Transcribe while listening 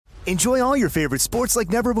Enjoy all your favorite sports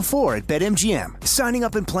like never before at BetMGM. Signing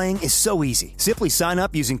up and playing is so easy. Simply sign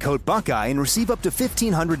up using code Buckeye and receive up to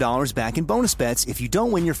 $1,500 back in bonus bets if you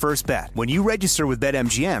don't win your first bet. When you register with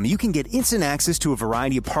BetMGM, you can get instant access to a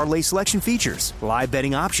variety of parlay selection features, live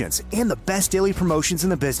betting options, and the best daily promotions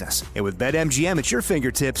in the business. And with BetMGM at your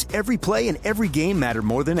fingertips, every play and every game matter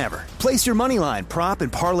more than ever. Place your moneyline, prop,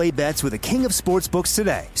 and parlay bets with the king of sportsbooks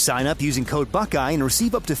today. Sign up using code Buckeye and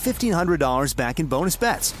receive up to $1,500 back in bonus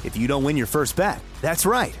bets if you don't win your first bet. That's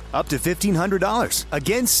right, up to $1,500.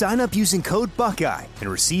 Again, sign up using code Buckeye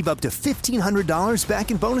and receive up to $1,500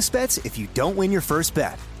 back in bonus bets if you don't win your first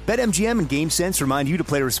bet. BetMGM and GameSense remind you to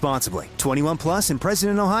play responsibly. 21 plus and present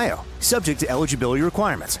in Ohio. Subject to eligibility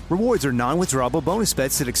requirements. Rewards are non-withdrawable bonus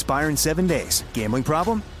bets that expire in 7 days. Gambling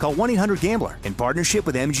problem? Call 1-800-GAMBLER in partnership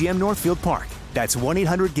with MGM Northfield Park. That's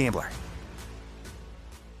 1-800-GAMBLER.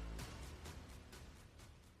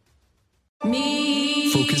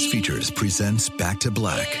 Focus Features presents Back to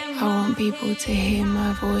Black. I want people to hear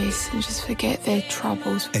my voice and just forget their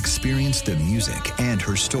troubles. Experience the music and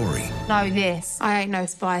her story. Know this, I ain't no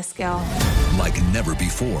Spice Girl. Like never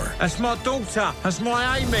before. That's my daughter. That's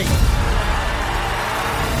my Amy.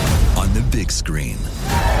 On the big screen.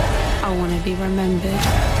 I want to be remembered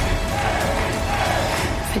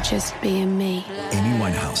for just being me. Amy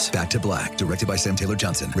Winehouse, Back to Black, directed by Sam Taylor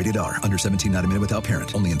Johnson. Rated R, under 17, not a minute without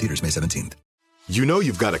parent. Only in theaters May 17th. You know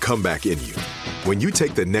you've got a comeback in you. When you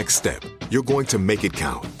take the next step, you're going to make it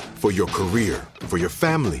count. For your career, for your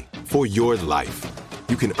family, for your life.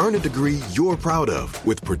 You can earn a degree you're proud of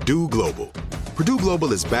with Purdue Global. Purdue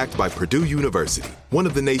Global is backed by Purdue University, one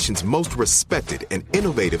of the nation's most respected and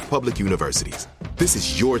innovative public universities. This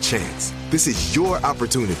is your chance. This is your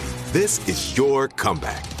opportunity. This is your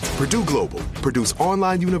comeback. Purdue Global, Purdue's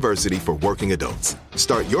online university for working adults.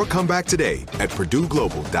 Start your comeback today at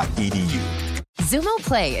purdueglobal.edu. Xumo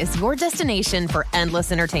Play is your destination for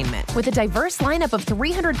endless entertainment. With a diverse lineup of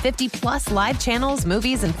 350 plus live channels,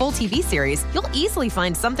 movies, and full TV series, you'll easily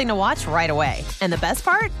find something to watch right away. And the best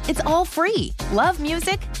part? It's all free. Love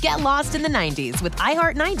music? Get lost in the 90s with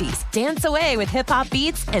iHeart 90s, dance away with hip-hop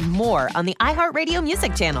beats, and more on the iHeartRadio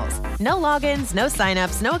music channels. No logins, no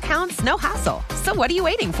signups, no accounts, no hassle. So what are you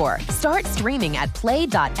waiting for? Start streaming at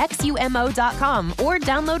play.xumo.com or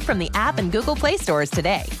download from the app and Google Play stores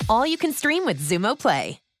today. All you can stream with Xumo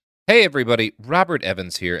Play. Hey everybody, Robert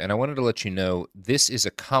Evans here, and I wanted to let you know this is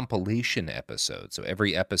a compilation episode. So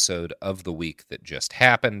every episode of the week that just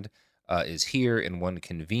happened is here in one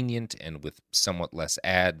convenient and with somewhat less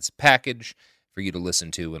ads package for you to listen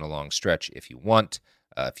to in a long stretch if you want.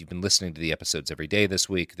 If you've been listening to the episodes every day this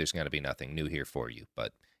week, there's going to be nothing new here for you,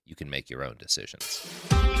 but you can make your own decisions.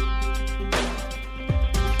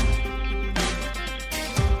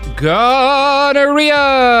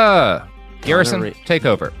 Gonorrhea! Garrison, take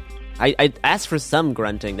over. I asked for some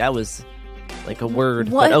grunting. That was like a word,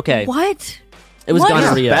 what? But okay. What? It was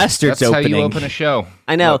gonorrhea. Bastards That's opening. how you open a show.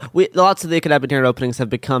 I know. Lots of the Could Happen Here openings have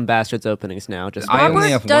become Bastards openings now. I only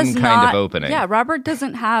have one kind of opening. Yeah, Robert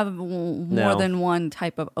doesn't have more than one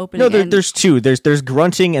type of opening. No, there's two. There's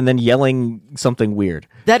grunting and then yelling something weird.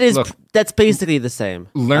 That's basically the same.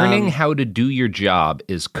 Learning how to do your job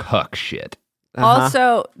is cuck shit.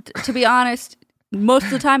 Also, to be honest, most of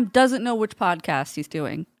the time doesn't know which podcast he's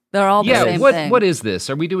doing. They're all the same thing. What is this?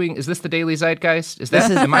 Are we doing? Is this the Daily Zeitgeist?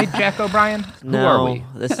 Am I Jack O'Brien? No, who are we?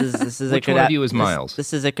 This is Which one of you is Miles?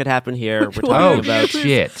 This is It Could Happen Here. Which We're one talking of about you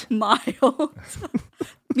shit. Miles.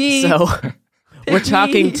 Me. So we're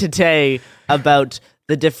talking today about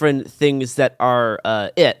the different things that are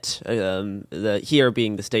the here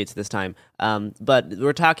being the states this time. But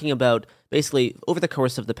we're talking about basically over the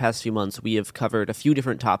course of the past few months, we have covered a few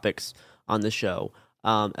different topics on the show.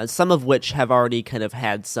 And some of which have already kind of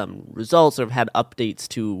had some results or have had updates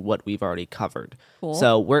to what we've already covered. Cool.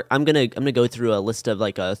 So I'm gonna go through a list of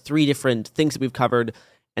like 3 different things that we've covered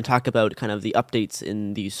and talk about kind of the updates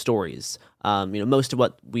in these stories. Most of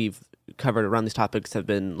what we've covered around these topics have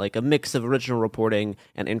been like a mix of original reporting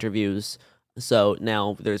and interviews. So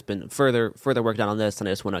now there's been further work done on this, and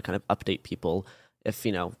I just want to kind of update people if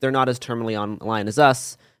they're not as terminally online as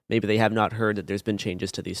us. Maybe they have not heard that there's been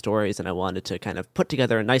changes to these stories, and I wanted to kind of put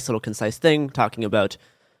together a nice little concise thing talking about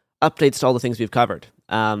updates to all the things we've covered.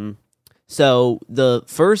 So the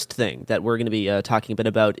first thing that we're going to be talking a bit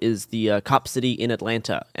about is the Cop City in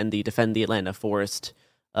Atlanta and the Defend the Atlanta Forest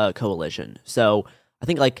Coalition. So I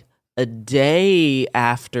think like a day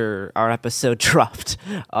after our episode dropped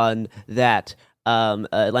on that,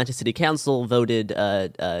 Atlanta City Council voted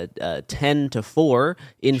 10-4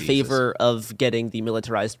 in favor of getting the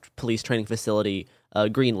militarized police training facility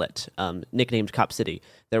greenlit, nicknamed Cop City.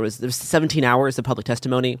 There was 17 hours of public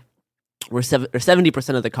testimony where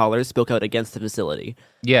 70% of the callers spoke out against the facility.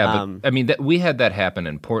 Yeah, but I mean, we had that happen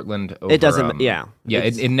in Portland. Over, it doesn't.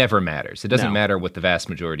 It never matters. It doesn't matter what the vast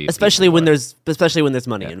majority of especially when there's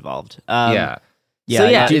money involved.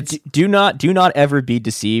 Do not ever be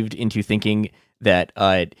deceived into thinking that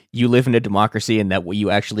you live in a democracy and that what you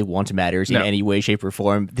actually want matters in any way, shape, or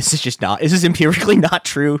form. This is empirically not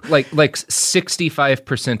true. Like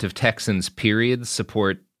 65% of Texans, period,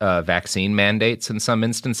 support vaccine mandates in some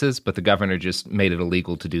instances, but the governor just made it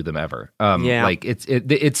illegal to do them ever. Like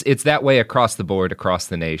it's that way across the board, across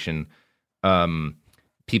the nation.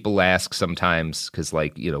 People ask sometimes, because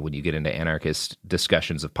when you get into anarchist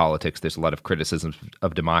discussions of politics, there's a lot of criticism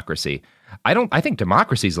of democracy. I think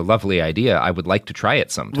democracy is a lovely idea. I would like to try it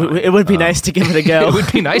sometime. It would be nice to give it a go. It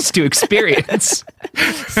would be nice to experience.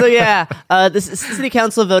 So the city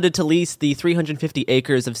council voted to lease the 350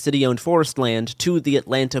 acres of city-owned forest land to the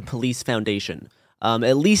Atlanta Police Foundation.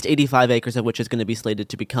 At least 85 acres of which is going to be slated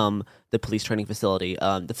to become the police training facility.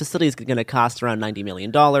 The facility is going to cost around $90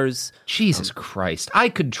 million. Jesus Christ. I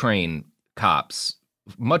could train cops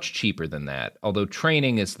much cheaper than that, although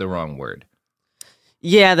training is the wrong word.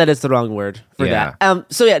 Yeah, that is the wrong word for that.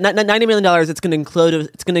 $90 million. It's going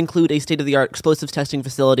to include a state-of-the-art explosives testing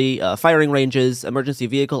facility, firing ranges, emergency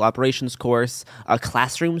vehicle operations course, a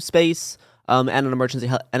classroom space, and an emergency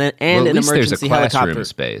there's a helicopter classroom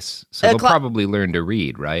space, so they'll probably learn to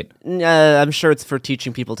read, right? I'm sure it's for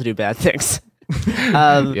teaching people to do bad things.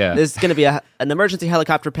 There's going to be an emergency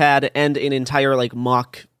helicopter pad and an entire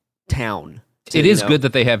mock town. It is good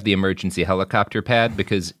that they have the emergency helicopter pad,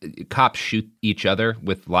 because cops shoot each other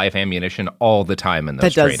with live ammunition all the time in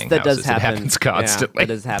those training houses. That does happen. It happens constantly.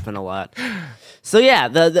 That does happen a lot. So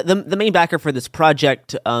the main backer for this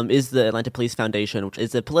project is the Atlanta Police Foundation, which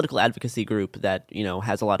is a political advocacy group that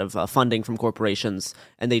has a lot of funding from corporations,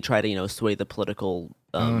 and they try to sway the political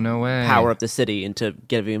power of the city into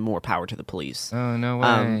giving more power to the police. Oh no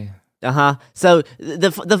way. So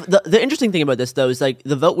the interesting thing about this, though, is the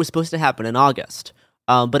vote was supposed to happen in August,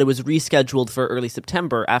 but it was rescheduled for early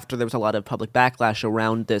September after there was a lot of public backlash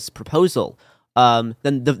around this proposal. Then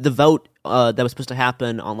the vote that was supposed to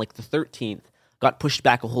happen on the 13th got pushed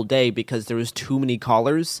back a whole day because there was too many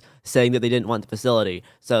callers saying that they didn't want the facility.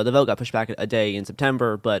 So the vote got pushed back a day in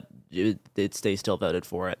September, but they still voted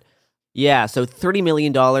for it. Yeah, so $30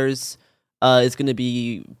 million is going to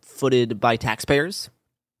be footed by taxpayers.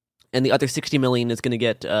 And the other $60 million is going to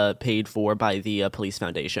get paid for by the Police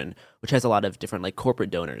Foundation, which has a lot of different corporate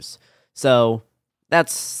donors. So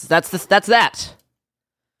that's that.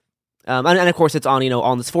 And of course, it's on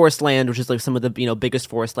on this forest land, which is some of the biggest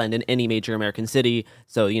forest land in any major American city.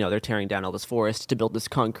 So they're tearing down all this forest to build this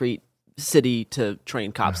concrete city to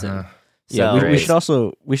train cops in. So, we should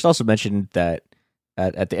also mention that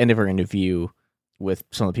at the end of our interview with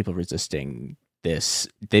some of the people resisting this,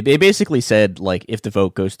 they basically said if the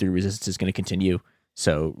vote goes through, resistance is going to continue.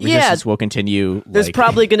 So resistance will continue. There's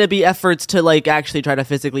probably going to be efforts to actually try to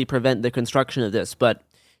physically prevent the construction of this, but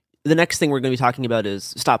the next thing we're going to be talking about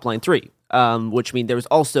is Stop Line 3, which means there's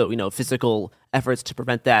also physical efforts to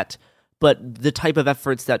prevent that, but the type of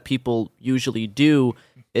efforts that people usually do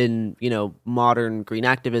in modern green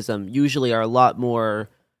activism usually are a lot more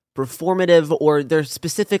performative, or they're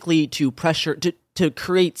specifically to pressure to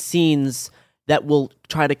create scenes that will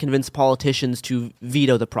try to convince politicians to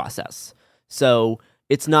veto the process. So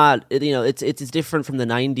it's not, it's different from the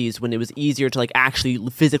 90s when it was easier to actually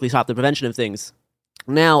physically stop the prevention of things.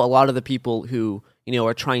 Now, a lot of the people who,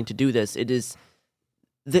 are trying to do this,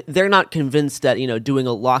 they're not convinced that, doing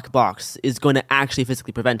a lockbox is going to actually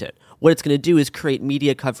physically prevent it. What it's going to do is create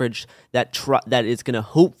media coverage that is going to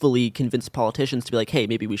hopefully convince politicians to be hey,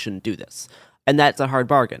 maybe we shouldn't do this. And that's a hard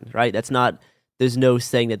bargain, right? There's no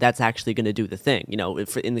saying that that's actually going to do the thing.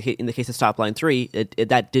 In the case of Stop Line 3,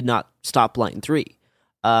 that did not stop Line 3.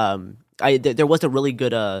 There was a really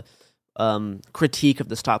good critique of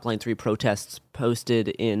the Stop Line 3 protests posted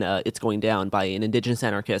in It's Going Down by an indigenous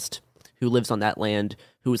anarchist who lives on that land,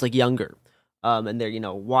 who was younger. And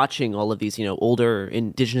they're, watching all of these, older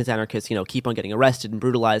indigenous anarchists, keep on getting arrested and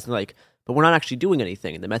brutalized, and but we're not actually doing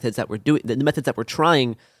anything. And the methods that we're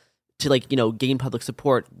trying to gain public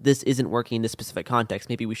support, this isn't working in this specific context.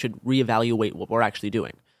 Maybe we should reevaluate what we're actually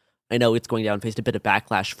doing. I know It's Going Down faced a bit of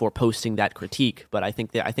backlash for posting that critique, but I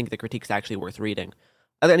think the critique's actually worth reading.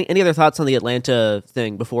 Are there any other thoughts on the Atlanta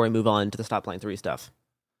thing before I move on to the Stop Line 3 stuff?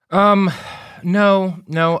 No,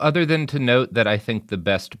 other than to note that I think the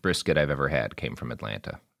best brisket I've ever had came from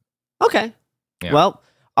Atlanta. Okay. Yeah. Well,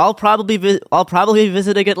 I'll probably be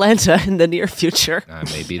visiting Atlanta in the near future. I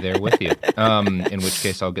may be there with you. In which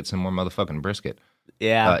case, I'll get some more motherfucking brisket.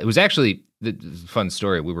 Yeah. It was actually a fun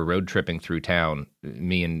story. We were road tripping through town,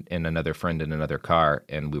 me and another friend in another car,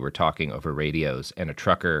 and we were talking over radios, and a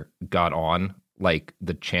trucker got on like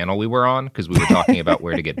the channel we were on because we were talking about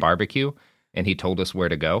where to get barbecue, and he told us where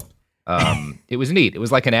to go. It was neat. It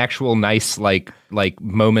was like an actual nice like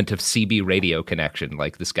moment of CB radio connection.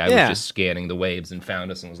 Like this guy was just scanning the waves and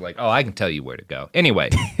found us and was like, "Oh, I can tell you where to go." Anyway,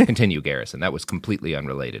 continue, Garrison. That was completely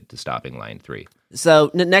unrelated to stopping Line 3.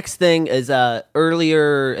 So next thing is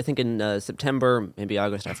earlier, I think in September, maybe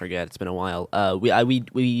August, I forget. It's been a while.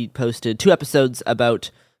 We posted 2 episodes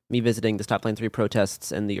about me visiting the Stop Line 3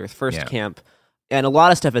 protests and the Earth First camp, and a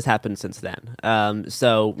lot of stuff has happened since then.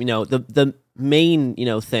 So the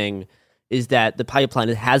main thing is that the pipeline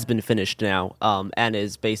has been finished now, and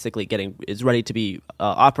is basically is ready to be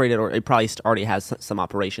operated, or it probably already has some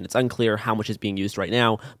operation. It's unclear how much is being used right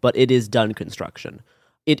now, but it is done construction.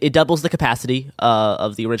 It doubles the capacity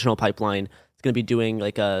of the original pipeline. It's going to be doing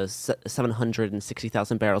like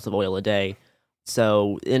 760,000 barrels of oil a day.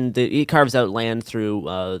 So it carves out land through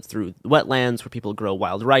wetlands where people grow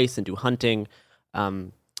wild rice and do hunting.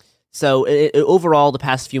 So overall, the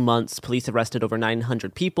past few months, police have arrested over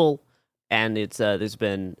 900 people, and there's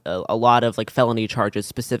been a lot of like felony charges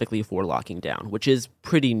specifically for locking down, which is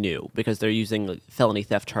pretty new because they're using like, felony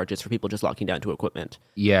theft charges for people just locking down to equipment.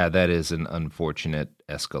 Yeah, that is an unfortunate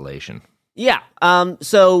escalation. Yeah.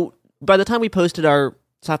 So by the time we posted our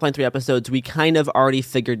Stop Line 3 episodes, we kind of already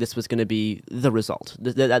figured this was going to be the result.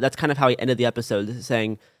 That's kind of how I ended the episode,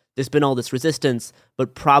 saying there's been all this resistance,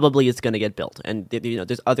 but probably it's going to get built. And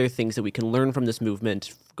there's other things that we can learn from this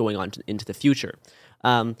movement going on into the future.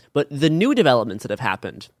 But the new developments that have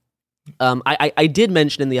happened, I did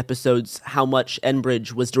mention in the episodes how much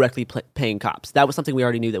Enbridge was directly paying cops. That was something we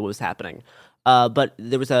already knew that was happening. But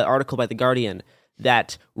there was an article by The Guardian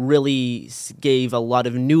that really gave a lot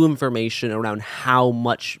of new information around how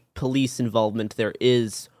much police involvement there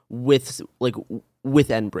is with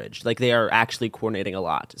Enbridge. Like they are actually coordinating a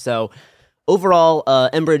lot. So overall,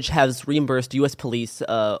 Enbridge has reimbursed U.S. police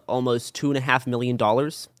almost $2.5 million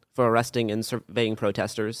for arresting and surveying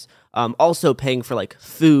protesters. Also paying for like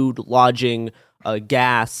food, lodging,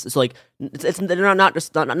 gas. So like they're not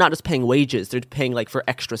just paying wages; they're paying like for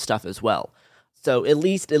extra stuff as well. So at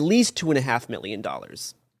least $2.5 million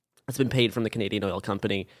has been paid from the Canadian Oil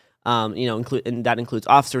Company. And that includes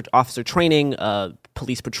officer training,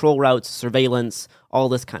 police patrol routes, surveillance, all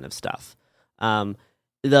this kind of stuff.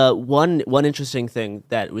 The one interesting thing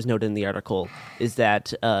that was noted in the article is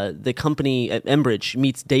that the company Enbridge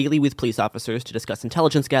meets daily with police officers to discuss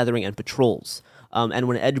intelligence gathering and patrols. And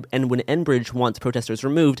when Enbridge wants protesters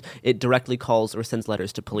removed, it directly calls or sends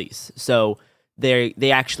letters to police. So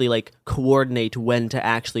they actually like coordinate when to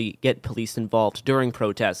actually get police involved during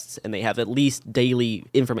protests, and they have at least daily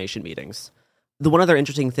information meetings. The one other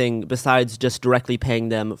interesting thing, besides just directly paying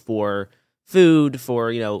them for food,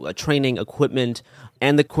 for training, equipment,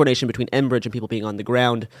 and the coordination between Enbridge and people being on the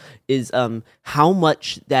ground, is how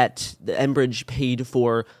much that the Enbridge paid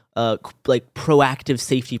for proactive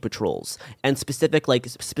safety patrols and specific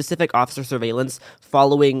officer surveillance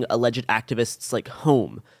following alleged activists like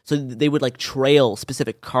home. So they would like trail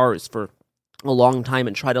specific cars for a long time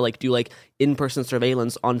and try to do in-person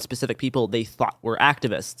surveillance on specific people they thought were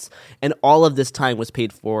activists. And all of this time was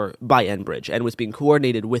paid for by Enbridge and was being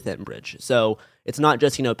coordinated with Enbridge. So it's not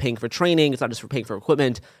just, paying for training, it's not just for paying for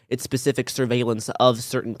equipment, it's specific surveillance of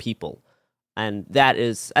certain people. And that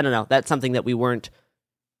is, I don't know, that's something that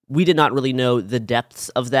we did not really know the depths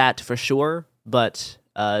of that for sure, but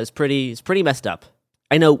it's pretty messed up.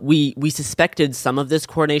 I know we suspected some of this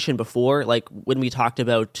coordination before, like when we talked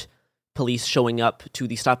about police showing up to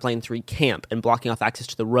the Stop Line 3 camp and blocking off access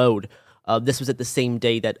to the road. This was at the same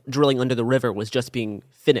day that drilling under the river was just being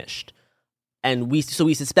finished. And we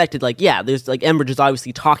suspected, there's Enbridge is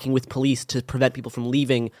obviously talking with police to prevent people from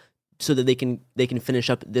leaving so that they can finish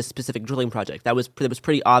up this specific drilling project. That was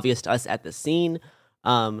pretty obvious to us at the scene.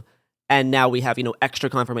 And now we have, extra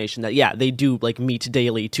confirmation that, they do meet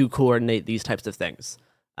daily to coordinate these types of things.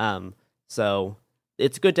 So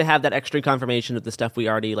it's good to have that extra confirmation of the stuff we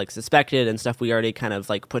already suspected and stuff we already kind of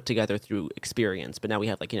put together through experience. But now we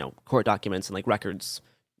have court documents and records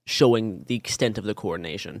showing the extent of the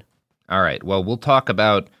coordination. All right. Well, we'll talk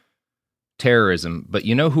about terrorism, but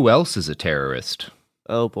you know who else is a terrorist?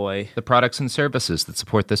 Oh boy. The products and services that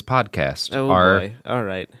support this podcast are boy. All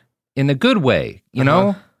right. In a good way, you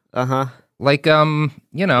know? Uh-huh.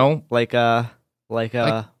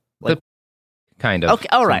 Kind of. Okay,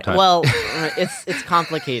 all right. Sometimes. Well, it's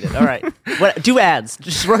complicated. All right. Do ads.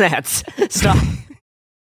 Just run ads. Stop.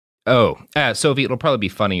 Oh, Sophie, it'll probably be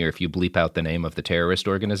funnier if you bleep out the name of the terrorist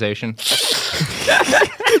organization.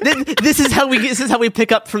 This is how we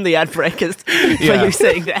pick up from the ad break. Is when you're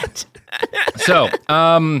saying that. So,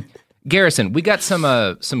 Garrison, we got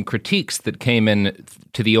some critiques that came in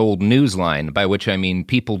to the old newsline, by which I mean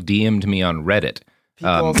people DM'd me on Reddit,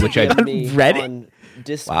 which I Reddit. On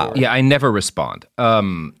Discord. Wow. Yeah, I never respond.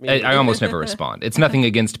 I almost never respond. It's nothing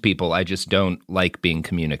against people. I just don't like being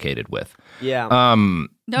communicated with. Yeah.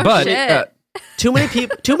 No shit. Too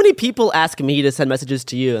many people ask me to send messages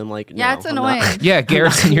to you. I'm like, no, yeah, it's annoying. Yeah,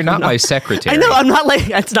 Garrison, you're not my secretary. I know, I'm not like,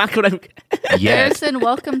 that's not what I'm. Garrison,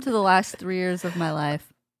 welcome to the last 3 years of my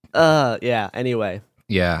life. Yeah, anyway.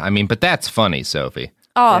 Yeah, I mean, but that's funny, Sophie.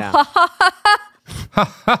 Oh,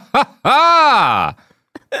 yeah.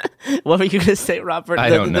 What were you going to say, Robert? I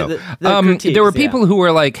don't know. There were people who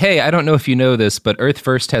were like, hey, I don't know if you know this, but Earth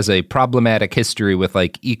First has a problematic history with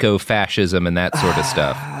like eco-fascism and that sort of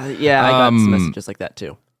stuff. Yeah, I got some messages like that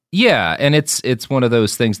too. Yeah, and it's one of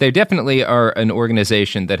those things. They definitely are an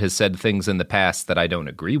organization that has said things in the past that I don't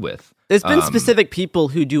agree with. There's been specific people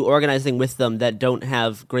who do organizing with them that don't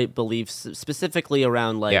have great beliefs, specifically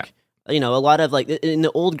around like, a lot of like in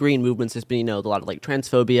the old green movements, there's been, a lot of like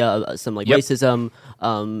transphobia, some like racism.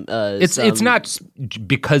 It's not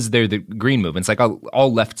because they're the green movements. Like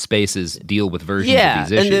all left spaces deal with versions of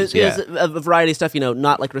these issues. And there's a variety of stuff,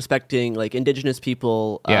 not like respecting like indigenous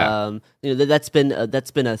people. That's been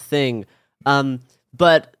a thing.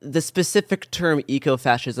 But the specific term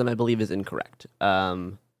eco-fascism, I believe, is incorrect.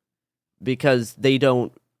 Because they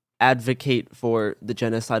don't advocate for the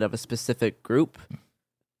genocide of a specific group.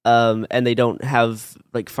 And they don't have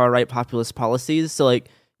like far right populist policies. So like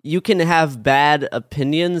you can have bad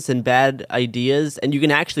opinions and bad ideas, and you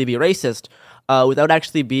can actually be racist without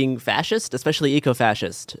actually being fascist, especially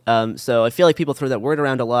eco-fascist. So I feel like people throw that word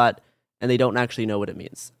around a lot, and they don't actually know what it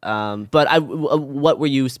means. But what were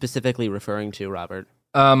you specifically referring to, Robert?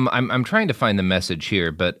 I'm trying to find the message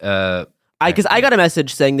here, but because I got a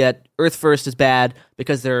message saying that Earth First is bad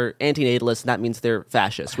because they're anti-natalist, and that means they're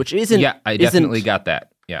fascist, which isn't. Yeah, I definitely got that.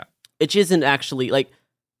 Yeah, which isn't actually like.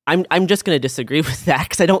 I'm just going to disagree with that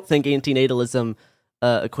because I don't think antinatalism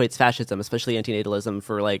equates fascism, especially antinatalism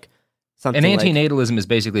for like something. And antinatalism is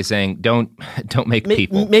basically saying don't make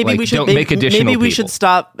people. Maybe we should don't make additional. Maybe we people. should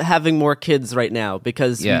stop having more kids right now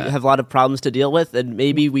because we have a lot of problems to deal with, and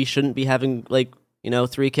maybe we shouldn't be having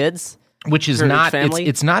 3 kids. Which is not,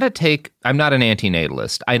 it's not a take. I'm not an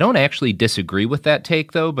antinatalist. I don't actually disagree with that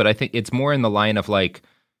take, though, but I think it's more in the line of like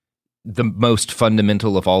the most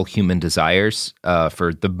fundamental of all human desires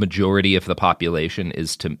for the majority of the population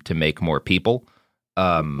is to make more people.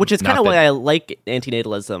 Which is kind of why I like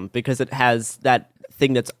antinatalism, because it has that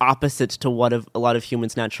thing that's opposite to what a lot of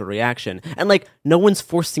humans' natural reaction. And like, no one's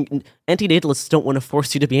forcing, antinatalists don't want to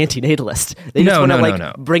force you to be antinatalist. They just want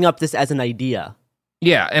to bring up this as an idea.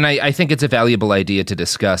 Yeah, and I think it's a valuable idea to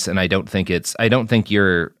discuss, and I don't think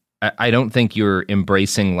you're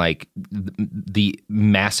embracing like the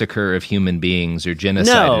massacre of human beings or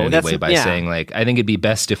genocide in any way by saying like I think it'd be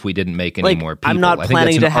best if we didn't make any more people. I'm not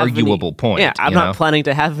planning to have arguable point. Yeah, I'm not planning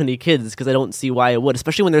to have any kids because I don't see why I would,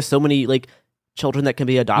 especially when there's so many like children that can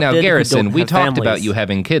be adopted. Now, Garrison, we talked about you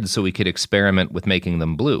having kids so we could experiment with making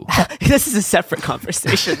them blue. This is a separate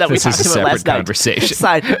conversation that we talked about last night.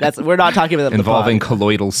 Conversation. We're not talking about that involving on the pod.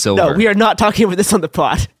 colloidal silver. No, we are not talking about this on the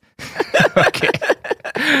pod. Okay.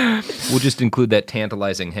 We'll just include that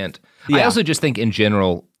tantalizing hint. Yeah. I also just think in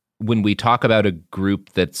general, when we talk about a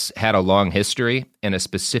group that's had a long history and a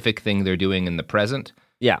specific thing they're doing in the present,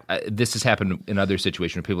 this has happened in other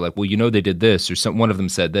situations where people are like, well, they did this, or one of them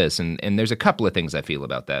said this, and there's a couple of things I feel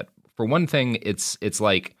about that. For one thing, it's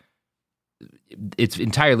like it's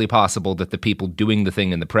entirely possible that the people doing the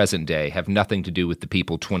thing in the present day have nothing to do with the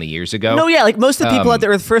people 20 years ago. No, yeah, like most of the people at the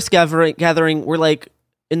Earth First gathering were like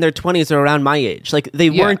in their 20s or around my age. Like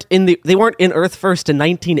they weren't in Earth First in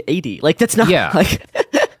 1980. Like that's not like.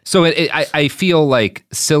 So I feel like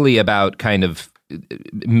silly about kind of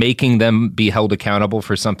making them be held accountable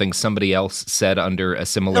for something somebody else said under a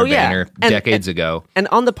similar banner decades ago. And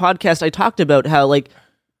on the podcast, I talked about how like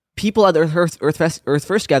people at the Earth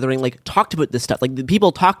First gathering like talked about this stuff. Like the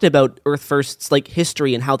people talked about Earth First's like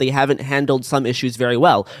history and how they haven't handled some issues very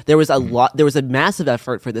well. There was a massive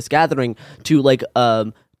effort for this gathering to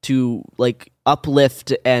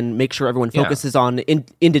uplift and make sure everyone focuses on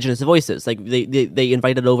indigenous voices. Like they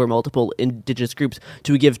invited over multiple indigenous groups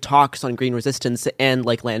to give talks on green resistance and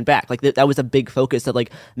like land back. Like that was a big focus of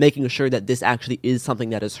like making sure that this actually is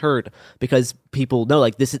something that is heard, because people know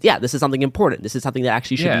like this is something important. This is something that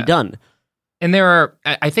actually should be done. And there are,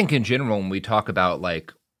 I think in general, when we talk about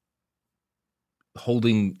like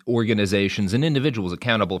holding organizations and individuals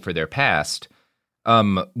accountable for their past,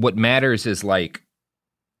 What matters is like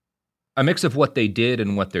a mix of what they did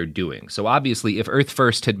and what they're doing. So obviously, if Earth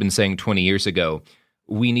First had been saying 20 years ago,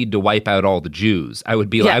 we need to wipe out all the Jews, I would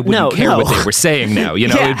be like, I wouldn't care what they were saying now. You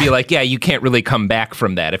know, it'd be like, yeah, you can't really come back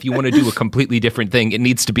from that. If you want to do a completely different thing, it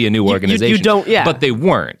needs to be a new organization. You don't, But they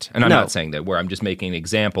weren't. And I'm not saying that I'm just making an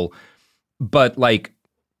example. But like,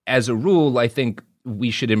 as a rule, I think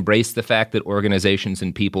we should embrace the fact that organizations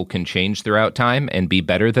and people can change throughout time and be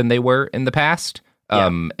better than they were in the past,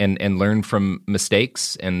 and learn from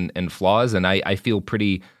mistakes and flaws. And I feel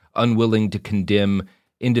pretty unwilling to condemn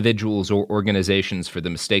individuals or organizations for the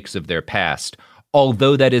mistakes of their past,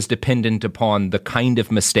 although that is dependent upon the kind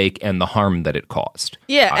of mistake and the harm that it caused.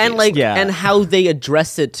 Yeah, obviously. And how they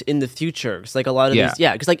address it in the future. Because like a lot of these,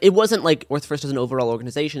 because like it wasn't like Earth First as an overall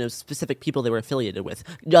organization; it was specific people they were affiliated with.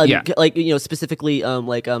 Like specifically,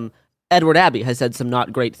 Edward Abbey has said some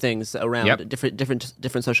not great things around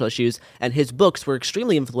different social issues, and his books were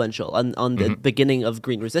extremely influential on the beginning of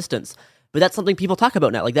Green Resistance. But that's something people talk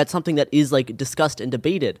about now. Like that's something that is like discussed and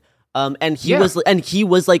debated. And he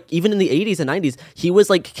was like, even in the 80s and 90s, he was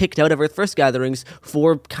like kicked out of Earth First gatherings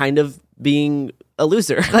for kind of being a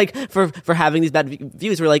loser, like for having these bad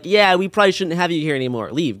views. We're like, yeah, we probably shouldn't have you here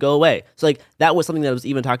anymore. Leave, go away. So like that was something that was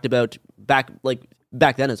even talked about back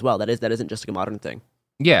then as well. That isn't just like a modern thing.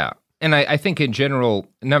 Yeah, and I think in general,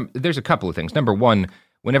 there's a couple of things. Number one,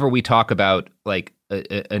 whenever we talk about like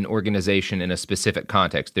an organization in a specific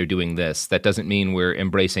context, they're doing this, that doesn't mean we're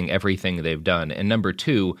embracing everything they've done. And number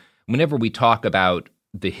two, whenever we talk about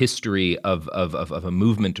the history of a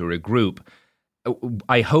movement or a group,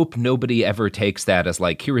 I hope nobody ever takes that as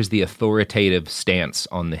like, here is the authoritative stance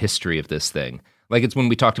on the history of this thing. Like it's when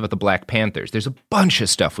we talked about the Black Panthers. There's a bunch of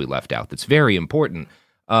stuff we left out that's very important.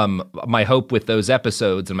 My hope with those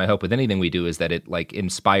episodes and my hope with anything we do is that it like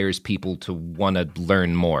inspires people to want to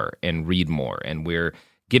learn more and read more. And we're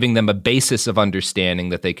giving them a basis of understanding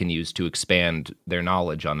that they can use to expand their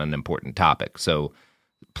knowledge on an important topic. So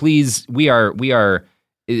please, we are,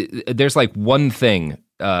 there's like one thing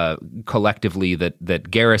collectively that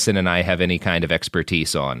Garrison and I have any kind of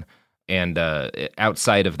expertise on. And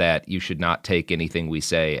outside of that, you should not take anything we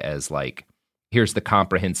say as like, here's the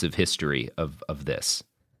comprehensive history of this.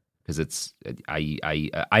 Because it's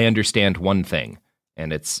I understand one thing,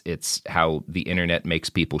 and it's how the internet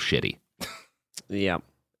makes people shitty. Yeah.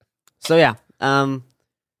 So yeah.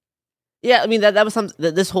 Yeah, I mean, that was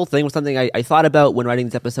this whole thing was something I thought about when writing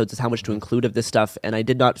these episodes, is how much to include of this stuff, and I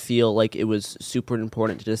did not feel like it was super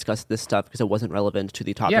important to discuss this stuff because it wasn't relevant to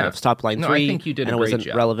the topic of Stop Line 3. I think you did and a it great wasn't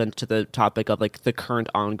job. relevant to the topic of like the current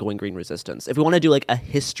ongoing green resistance. If we want to do like a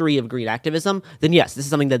history of green activism, then yes, this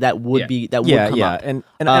is something that would be would come up. And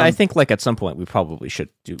I think like at some point we probably should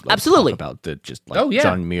do like, absolutely talk about the just like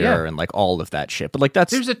John Muir and like all of that shit. But like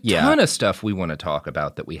there's a ton of stuff we want to talk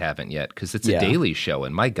about that we haven't yet because it's a daily show,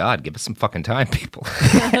 and my God, give us some fucking time, people.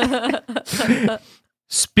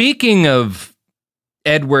 Speaking of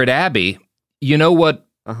Edward Abbey, you know what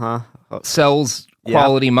sells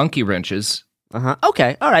quality monkey wrenches?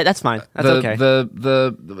 Okay, all right, that's fine. That's okay.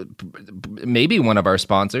 The maybe one of our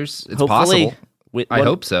sponsors. It's hopefully possible. I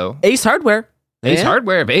hope so. Ace Hardware. Ace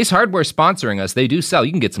Hardware. If Ace Hardware sponsoring us, they do sell.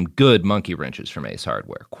 You can get some good monkey wrenches from Ace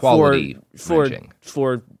Hardware. Quality wrenching.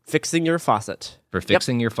 For fixing your faucet. For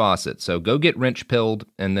fixing your faucet. So go get wrench pilled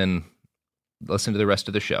and then listen to the rest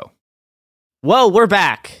of the show. Whoa, we're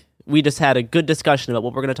back. We just had a good discussion about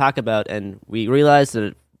what we're going to talk about, and we realized that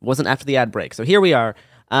it wasn't after the ad break. So here we are.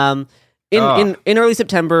 In early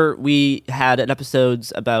September, we had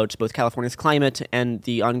episodes about both California's climate and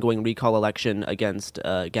the ongoing recall election against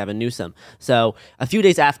Gavin Newsom. So a few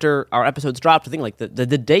days after our episodes dropped, I think like the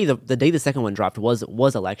day the second one dropped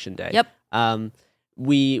was election day. Yep.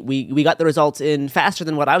 We got the results in faster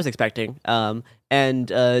than what I was expecting. And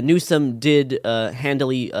Newsom did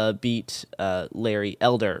handily beat Larry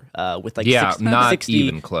Elder with like 60, not 60,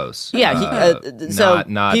 even close. Yeah, so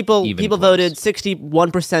not people close. voted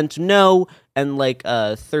 61% no and like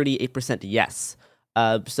 38% yes.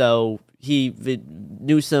 So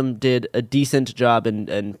Newsom did a decent job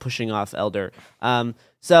in pushing off Elder.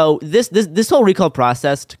 So this whole recall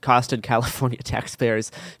process costed California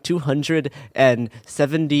taxpayers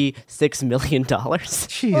 $276 million.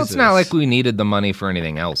 Jesus. Well, it's not like we needed the money for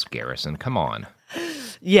anything else, Garrison. Come on.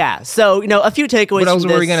 Yeah. So a few takeaways. What else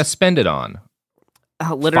from were we going to spend it on?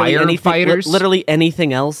 Literally firefighters? Literally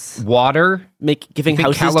anything else. Water? Giving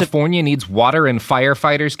houses. California needs water and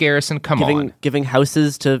firefighters, Garrison. Come on. Giving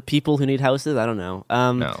houses to people who need houses. I don't know.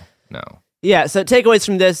 No. Yeah, so takeaways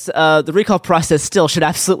from this, the recall process still should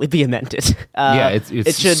absolutely be amended.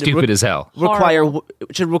 It should stupid as hell.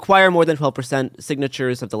 It should require more than 12%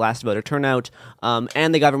 signatures of the last voter turnout,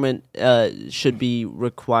 and the government should be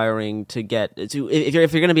requiring to get if you're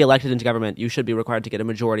going to be elected into government, you should be required to get a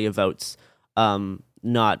majority of votes,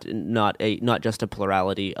 not just a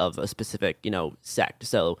plurality of a specific sect.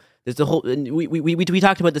 So there's the whole. We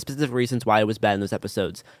talked about the specific reasons why it was bad in those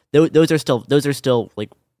episodes. Those are still valid.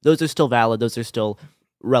 Those are still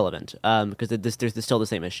relevant because there's still the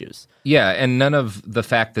same issues. Yeah, and none of the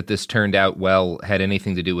fact that this turned out well had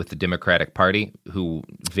anything to do with the Democratic Party, who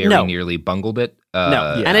very nearly bungled it.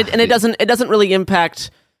 And it doesn't really impact.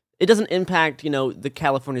 It doesn't impact the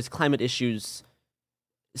California's climate issues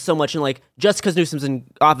so much. And just because Newsom's in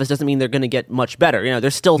office doesn't mean they're going to get much better.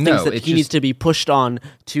 There's still things that he needs to be pushed on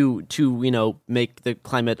to make the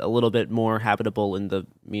climate a little bit more habitable in the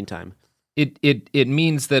meantime. It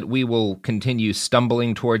means that we will continue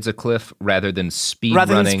stumbling towards a cliff rather than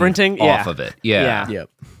sprinting off of it. Yeah. Yep.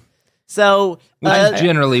 So, which is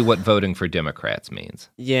generally what voting for Democrats means.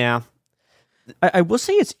 Yeah. I will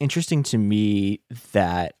say it's interesting to me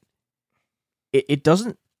that it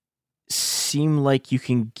doesn't seem like you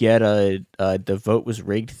can get the vote was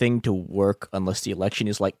rigged thing to work unless the election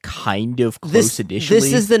is kind of close initially.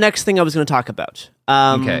 This is the next thing I was going to talk about.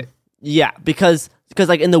 Okay. Yeah, because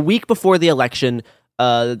in the week before the election,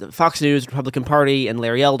 Fox News, Republican Party, and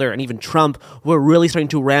Larry Elder, and even Trump were really starting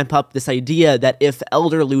to ramp up this idea that if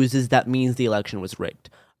Elder loses, that means the election was rigged.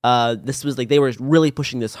 This was they were really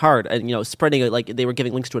pushing this hard and spreading it, they were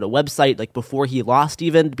giving links to it, a website before he lost,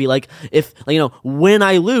 even to be if when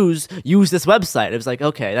I lose, use this website. It was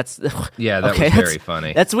okay, that's was very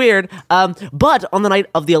funny. That's weird. But on the night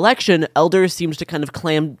of the election, Elder seems to kind of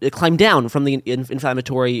climb down from the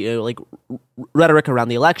inflammatory rhetoric around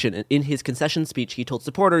the election. In his concession speech, he told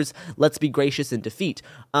supporters, "Let's be gracious in defeat."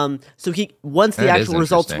 So once the actual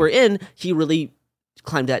results were in, he really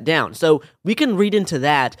climbed that down. So we can read into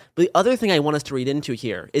that. But the other thing I want us to read into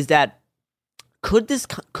here is that could this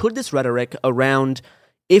rhetoric around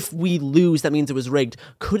if we lose, that means it was rigged,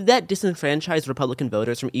 could that disenfranchise Republican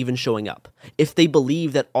voters from even showing up if they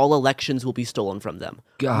believe that all elections will be stolen from them?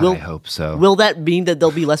 God, I hope so. Will that mean that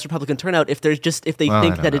there'll be less Republican turnout if they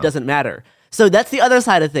think that it doesn't matter? So that's the other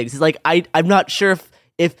side of things. It's I'm not sure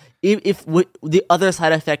if the other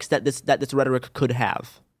side effects that this rhetoric could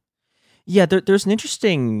have. Yeah, there's an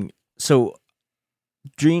interesting. So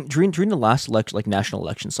during the last election, national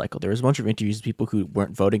election cycle, there was a bunch of interviews with people who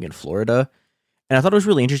weren't voting in Florida, and I thought it was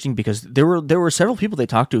really interesting because there were several people they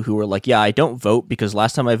talked to who were like, "Yeah, I don't vote because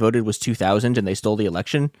last time I voted was 2000 and they stole the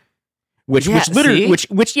election." Which I'd say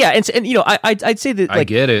that I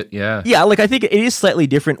get it, yeah, I think it is slightly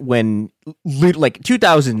different when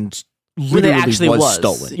 2000. Literally was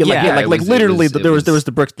stolen. Literally, there was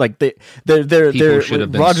the bricks.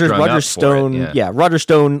 Roger Stone. Roger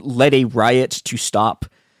Stone led a riot to stop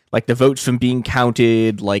the votes from being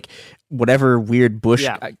counted. Whatever weird Bush.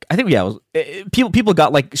 Yeah. I think it was people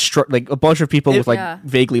got struck. A bunch of people with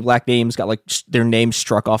vaguely black names got their names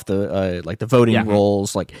struck off the the voting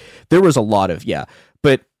rolls. There was a lot of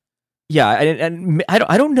but and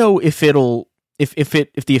I don't know if it'll if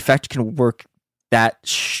the effect can work that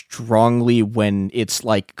strongly when it's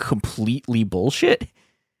completely bullshit,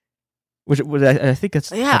 which I think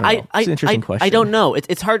that's it's an interesting question. I don't know.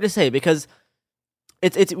 It's hard to say because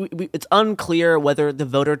it's unclear whether the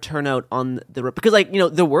voter turnout on because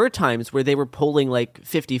there were times where they were polling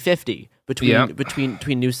 50-50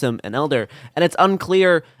 between Newsom and Elder, and it's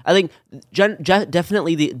unclear. I think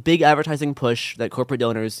definitely the big advertising push that corporate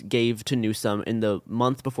donors gave to Newsom in the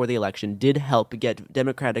month before the election did help get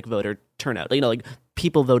Democratic voter turnout.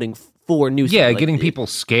 People voting for Newsom. Yeah, getting people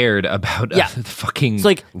scared about fucking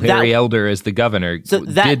Larry Elder as the governor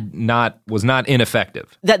was not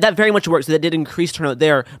ineffective. That very much worked. So that did increase turnout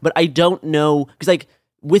there, but I don't know because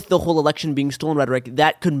with the whole election being stolen rhetoric,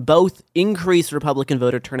 that can both increase Republican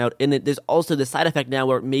voter turnout, and there's also the side effect now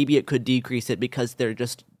where maybe it could decrease it because they're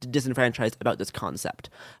just disenfranchised about this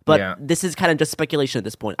concept. But this is kind of just speculation at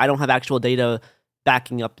this point. I don't have actual data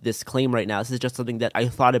backing up this claim right now. This is just something that I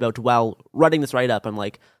thought about while writing this write-up. I'm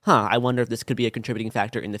I wonder if this could be a contributing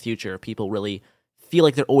factor in the future. People really feel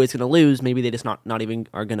like they're always going to lose. Maybe they just not even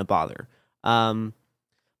are going to bother.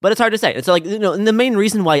 But it's hard to say. It's and the main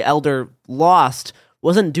reason why Elder lost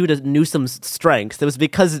wasn't due to Newsom's strengths. It was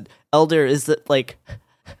because Elder is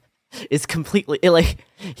completely it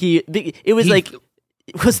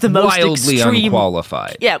was the most wildly extreme,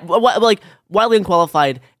 unqualified. Yeah, wildly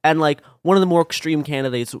unqualified, and one of the more extreme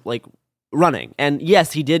candidates running. And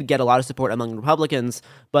yes, he did get a lot of support among Republicans,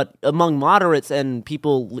 but among moderates and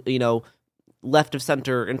people left of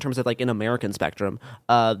center in terms of like an American spectrum,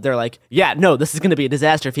 they're like, yeah, no, this is going to be a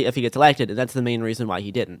disaster if he gets elected, and that's the main reason why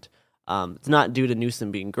he didn't. It's not due to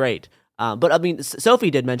Newsom being great. But I mean,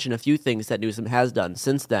 Sophie did mention a few things that Newsom has done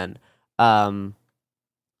since then.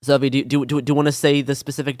 Sophie, do you want to say the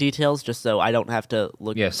specific details just so I don't have to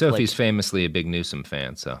look? Yeah, Sophie's famously a big Newsom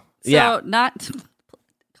fan, so yeah,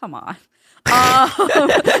 Come on. Not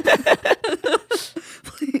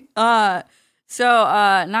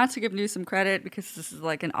to give Newsom credit because this is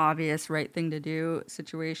like an obvious right thing to do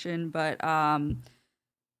situation, but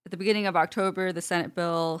at the beginning of October, the Senate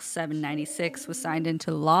Bill 796 was signed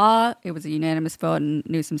into law. It was a unanimous vote, and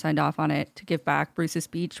Newsom signed off on it to give back Bruce's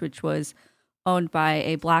Beach, which was owned by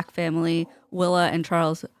a black family, Willa and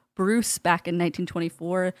Charles Bruce, back in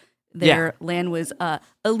 1924. Their land was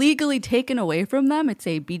illegally taken away from them. It's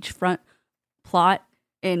a beachfront plot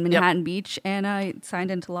in Manhattan Beach, and I signed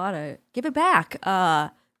into law to give it back.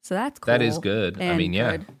 So that's cool. That is good. I mean,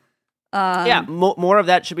 yeah. More of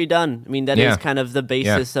that should be done. I mean, that is kind of the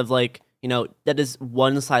basis of like, that is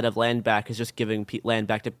one side of land back is just giving land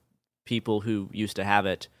back to people who used to have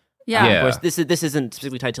it. Yeah. Of course, this isn't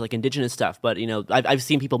specifically tied to like indigenous stuff, but I've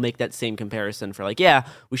seen people make that same comparison for like,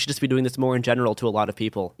 we should just be doing this more in general to a lot of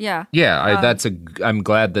people. Yeah. Yeah, I'm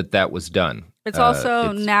glad that was done. It's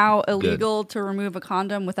also now illegal to remove a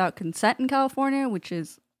condom without consent in California, which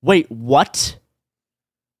is... Wait, what?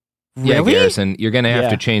 Yeah, really? Garrison, you're going to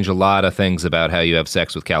have to change a lot of things about how you have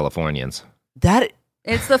sex with Californians.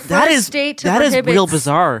 It's the first state to prohibit... That is real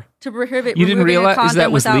bizarre. To prohibit you didn't realize a condom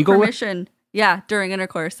that was without legal? permission. Yeah, during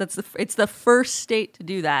intercourse. It's the first state to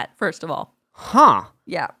do that, first of all. Huh.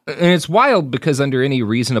 Yeah. And it's wild because under any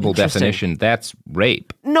reasonable definition, that's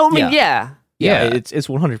rape. No, I mean, yeah. It's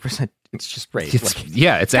 100%. It's just rape.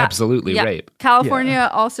 It's absolutely rape. California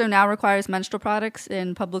also now requires menstrual products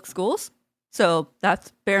in public schools. So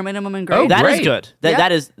that's bare minimum and grade. Oh, that is good.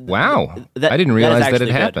 That is... Wow. I didn't realize that had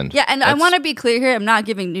happened. Yeah, and I want to be clear here. I'm not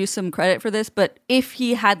giving Newsom credit for this, but if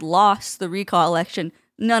he had lost the recall election,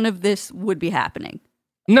 none of this would be happening.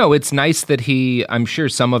 No, it's nice that I'm sure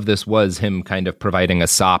some of this was him kind of providing a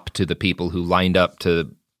sop to the people who lined up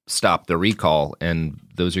to stop the recall, and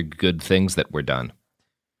those are good things that were done.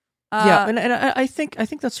 And I think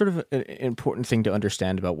that's sort of an important thing to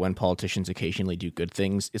understand about when politicians occasionally do good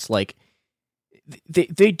things. It's like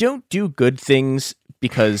they don't do good things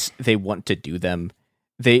because they want to do them.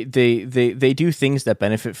 They do things that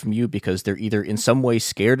benefit from you because they're either in some way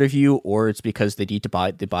scared of you or it's because they need to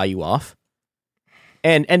buy you off.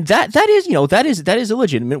 And that is a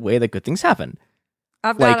legitimate way that good things happen.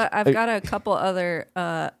 I've got a couple other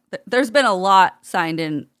there's been a lot signed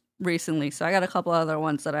in recently, so I got a couple other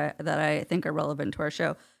ones that I think are relevant to our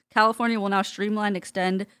show. California will now streamline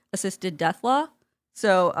extend assisted death law.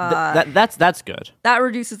 So that's good. That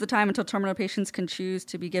reduces the time until terminal patients can choose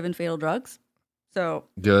to be given fatal drugs. So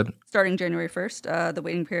good. Starting January 1st, the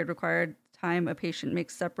waiting period required time a patient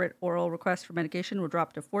makes separate oral requests for medication will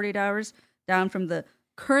drop to 48 hours, down from the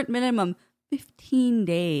current minimum 15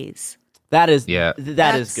 days. That is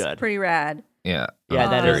is good. Pretty rad. Yeah.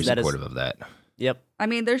 I'm very supportive of that. Yep. I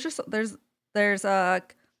mean,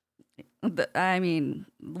 I mean,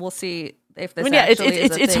 we'll see if this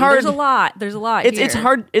it's hard. There's a lot.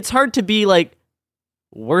 It's hard to be like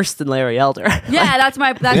worse than Larry Elder. Yeah, that's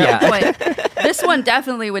my point. This one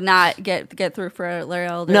definitely would not get through for Larry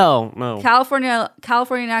Elder. No. California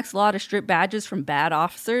enacts law to strip badges from bad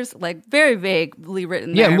officers. Like very vaguely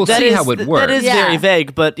written. Yeah, there. we'll see how it works. That is very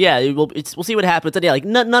vague, but we'll see what happens. And like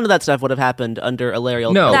none of that stuff would have happened under a Larry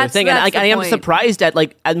Elder thing. And I am surprised at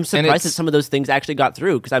that some of those things actually got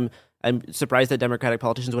through because I'm surprised that Democratic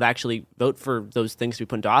politicians would actually vote for those things to be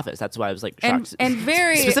put into office. That's why I was like shocked. And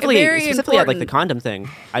very specifically important. Like the condom thing.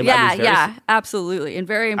 Absolutely, and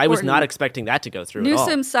very important. I was not expecting that to go through.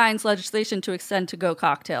 Newsom signs legislation to extend to-go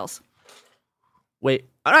cocktails. Wait,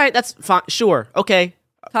 all right, that's fine. Sure, okay,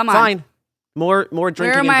 come on, fine. More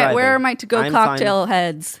drinking. Where are my to-go cocktail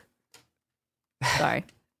heads? Sorry.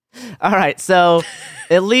 All right, so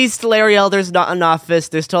at least Larry Elder's not in office.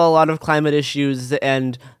 There's still a lot of climate issues,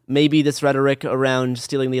 and maybe this rhetoric around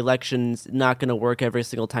stealing the election's not going to work every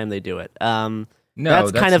single time they do it.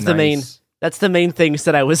 That's kind of nice. That's the main things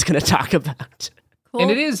that I was going to talk about. Cool. And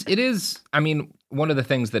it is. I mean, one of the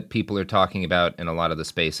things that people are talking about in a lot of the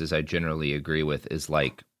spaces I generally agree with is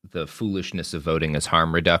like the foolishness of voting as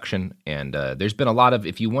harm reduction. And there's been a lot of,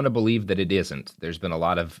 if you want to believe that it isn't, there's been a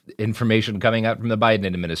lot of information coming out from the Biden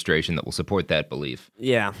administration that will support that belief.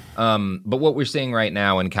 Yeah. But what we're seeing right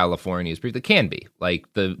now in California is it can be like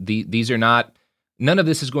these are not none of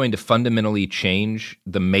this is going to fundamentally change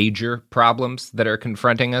the major problems that are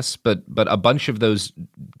confronting us, but a bunch of those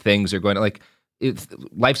things are going to, like,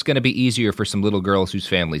 life's going to be easier for some little girls whose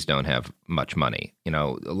families don't have much money. You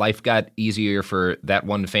know, life got easier for that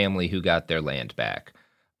one family who got their land back.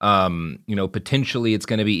 You know, potentially it's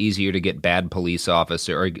going to be easier to get bad police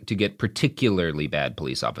officer or to get particularly bad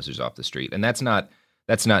police officers off the street. And that's not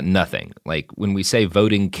nothing. Like, when we say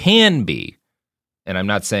voting can be, and I'm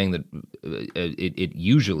not saying that it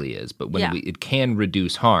usually is, but when it can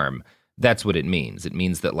reduce harm, that's what it means. It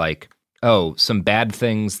means that, like, oh, some bad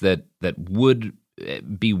things that would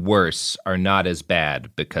be worse are not as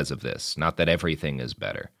bad because of this. Not that everything is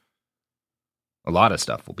better. A lot of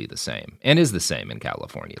stuff will be the same, and is the same in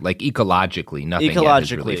California. Like, ecologically, nothing yet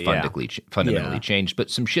has really fundamentally changed, but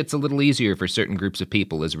some shit's a little easier for certain groups of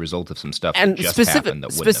people as a result of some stuff that just happened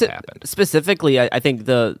that wouldn't have happened. Specifically, I think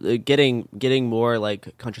the getting more,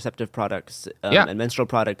 like, contraceptive products and menstrual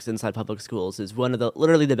products inside public schools is one of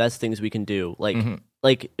literally the best things we can do. Like,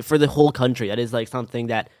 like, for the whole country, that is, like, something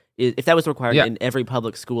that if that was required in every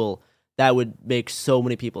public school, that would make so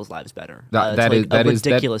many people's lives better. That is a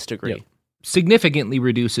ridiculous degree. Yeah. Significantly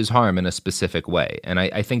reduces harm in a specific way. And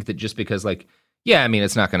I think that just because, like, I mean,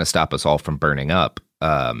 it's not going to stop us all from burning up,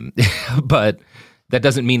 but that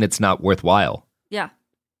doesn't mean it's not worthwhile. Yeah.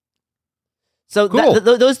 So cool.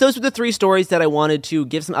 Those were the three stories that I wanted to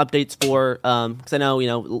give some updates for, because I know, you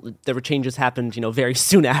know, there were changes happened, you know, very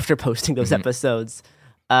soon after posting those episodes.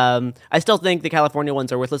 I still think the California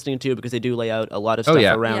ones are worth listening to because they do lay out a lot of stuff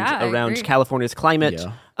around California's climate,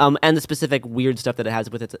 and the specific weird stuff that it has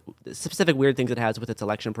with specific weird things it has with its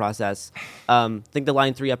election process. I think the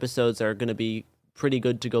Line 3 episodes are going to be pretty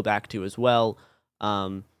good to go back to as well.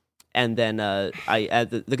 And then I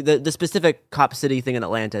add the specific Cop City thing in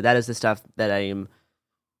Atlanta. That is the stuff that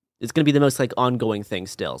it's going to be the most, like, ongoing thing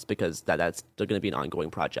still, because that's still going to be an ongoing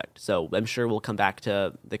project. So I'm sure we'll come back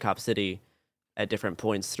to the Cop City at different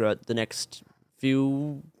points throughout the next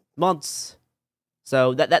few months.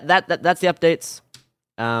 So that's the updates.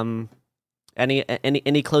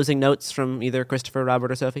 Any closing notes from either Christopher, Robert,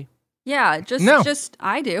 or Sophie? Yeah, just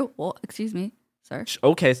I do. Well, excuse me, sir.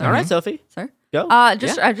 Okay, all right, Sophie. Sir, go.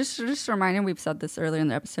 Just reminding, we've said this earlier in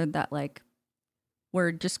the episode that, like,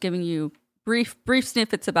 we're just giving you brief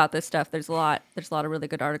snippets about this stuff. There's a lot of really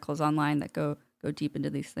good articles online that go deep into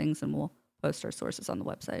these things, and we'll post our sources on the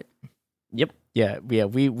website. Yep. Yeah.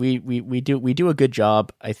 We do a good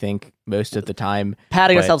job, I think, most of the time.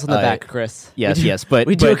 Patting ourselves on the back, Chris. Yes, but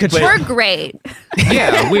we do a good job. We're great.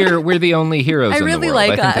 Yeah, we're the only heroes in really the world.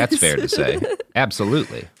 Like I think us. that's fair to say.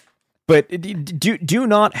 Absolutely. But do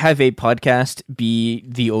not have a podcast be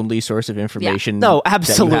the only source of information. No,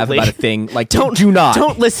 absolutely. That you have about a thing. Like,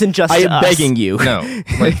 don't listen just. I am us. begging you. No,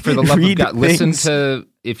 like, for the love of God, listen to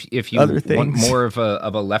if you want more of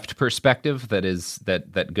a left perspective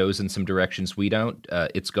that goes in some directions we don't.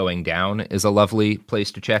 It's Going Down is a lovely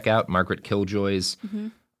place to check out. Margaret Killjoy's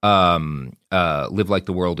Live Like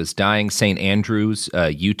the World is Dying. St. Andrew's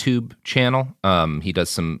YouTube channel. He does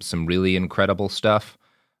some really incredible stuff.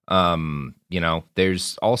 You know,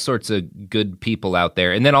 there's all sorts of good people out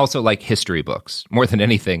there. And then also, like, history books. More than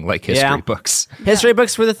anything, like history books. History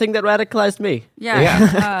books were the thing that radicalized me.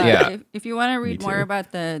 Yeah. If you want to read more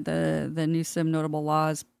about the Newsom notable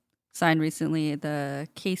laws signed recently, the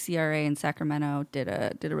KCRA in Sacramento did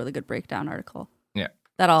a really good breakdown article. Yeah.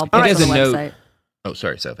 That I'll put on the website. Oh,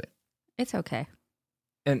 sorry, Sophie. It's okay.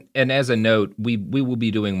 And as a note, we will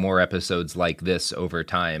be doing more episodes like this over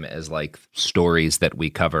time as, like, stories that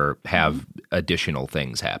we cover have additional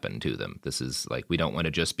things happen to them. This is, like, we don't want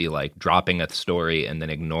to just be, like, dropping a story and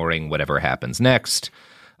then ignoring whatever happens next.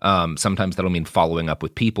 Sometimes that'll mean following up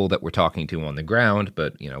with people that we're talking to on the ground,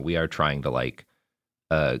 but, you know, we are trying to, like,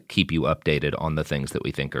 keep you updated on the things that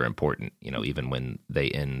we think are important, you know, even when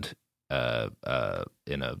they end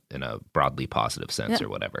in a broadly positive sense or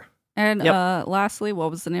whatever. And lastly, what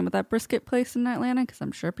was the name of that brisket place in Atlanta? Because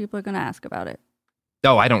I'm sure people are going to ask about it.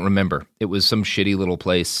 Oh, I don't remember. It was some shitty little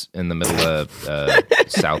place in the middle of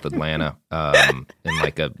South Atlanta, in,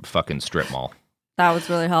 like, a fucking strip mall. That was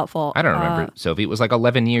really helpful. I don't remember, Sophie. It was like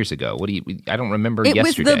 11 years ago. I don't remember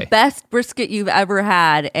yesterday. It was the best brisket you've ever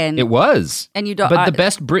had, and it was. And you don't. But the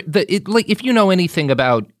best, like, if you know anything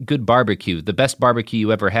about good barbecue, the best barbecue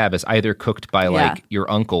you ever have is either cooked by like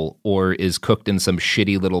your uncle or is cooked in some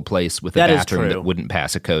shitty little place with a bathroom that wouldn't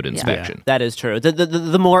pass a code inspection. That is true.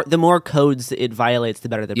 The more codes it violates, the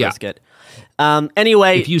better the brisket.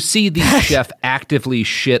 Anyway, if you see the chef actively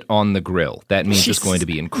shit on the grill, that means it's going to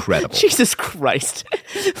be incredible. Jesus Christ.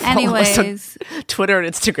 Anyways, Twitter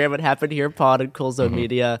and Instagram at Happen Here Pod and Cool Zone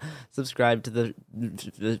Media. Subscribe to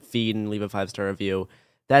the feed and leave a 5-star review.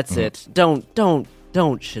 That's it. Don't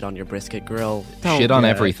shit on your brisket grill. Don't shit on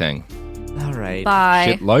everything. All right. Bye.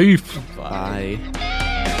 Shit life. Bye.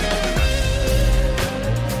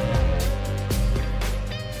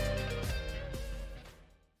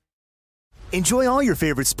 Enjoy all your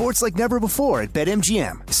favorite sports like never before at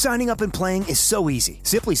BetMGM. Signing up and playing is so easy.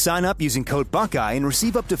 Simply sign up using code Buckeye and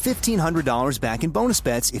receive up to $1,500 back in bonus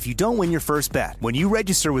bets if you don't win your first bet. When you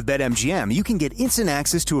register with BetMGM, you can get instant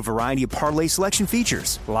access to a variety of parlay selection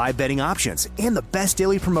features, live betting options, and the best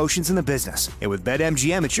daily promotions in the business. And with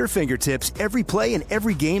BetMGM at your fingertips, every play and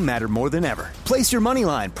every game matter more than ever. Place your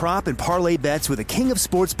moneyline, prop, and parlay bets with the king of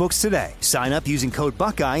sportsbooks today. Sign up using code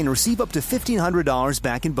Buckeye and receive up to $1,500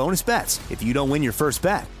 back in bonus bets if you don't win your first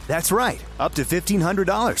bet. That's right, up to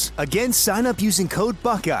 $1,500. Again, sign up using code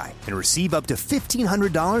Buckeye and receive up to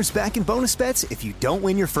 $1,500 back in bonus bets if you don't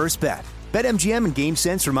win your first bet. BetMGM and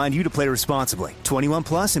GameSense remind you to play responsibly. 21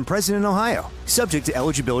 plus and present in Ohio. Subject to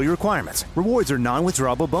eligibility requirements. Rewards are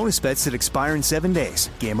non-withdrawable bonus bets that expire in 7 days.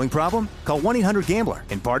 Gambling problem? Call 1-800-GAMBLER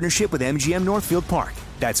in partnership with MGM Northfield Park.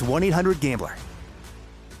 That's 1-800-GAMBLER.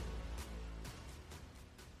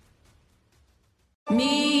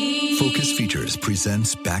 Focus Features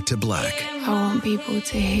presents Back to Black. I want people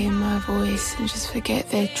to hear my voice and just forget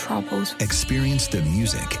their troubles. Experience the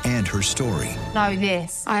music and her story Know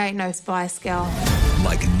this. I ain't no Spice Girl.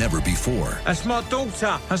 like never before That's my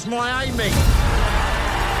daughter. That's my Amy.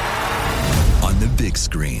 on the big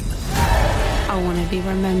screen. I want to be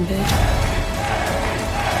remembered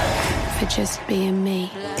for just being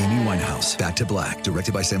me. Amy Winehouse, Back to Black,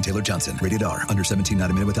 directed by Sam Taylor Johnson. Rated R, under 17, not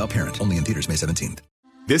a minute without parent. Only in theaters May 17th.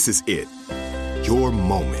 This is it. Your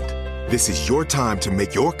moment. This is your time to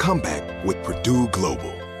make your comeback with Purdue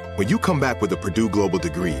Global. When you come back with a Purdue Global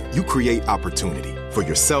degree, you create opportunity for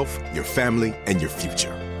yourself, your family, and your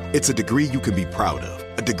future. It's a degree you can be proud of,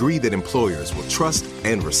 a degree that employers will trust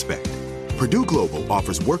and respect. Purdue Global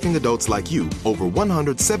offers working adults like you over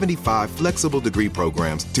 175 flexible degree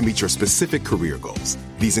programs to meet your specific career goals.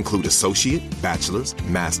 These include associate, bachelor's,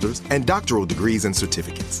 master's, and doctoral degrees and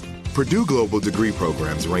certificates. Purdue Global degree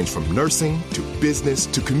programs range from nursing to business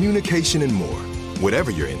to communication and more.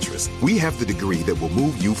 Whatever your interest, we have the degree that will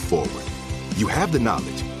move you forward. You have the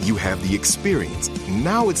knowledge, you have the experience.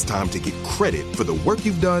 Now it's time to get credit for the work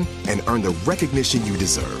you've done and earn the recognition you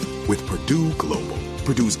deserve with Purdue Global,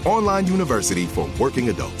 Purdue's online university for working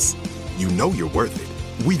adults. You know you're worth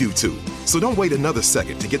it. We do too. So don't wait another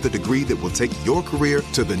second to get the degree that will take your career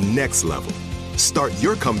to the next level. Start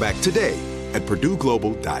your comeback today at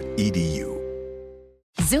purdueglobal.edu.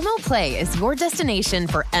 Zumo Play is your destination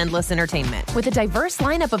for endless entertainment. With a diverse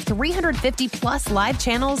lineup of 350 plus live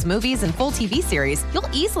channels, movies, and full TV series, you'll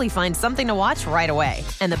easily find something to watch right away.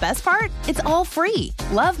 And the best part? It's all free.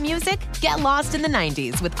 Love music? Get lost in the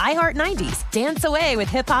 90s with iHeart 90s, dance away with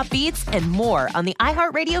hip-hop beats, and more on the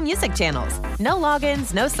iHeartRadio music channels. No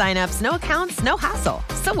logins, no signups, no accounts, no hassle.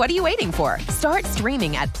 So what are you waiting for? Start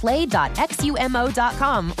streaming at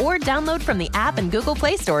play.xumo.com or download from the app and Google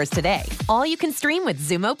Play stores today. All you can stream with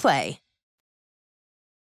Zumo Play.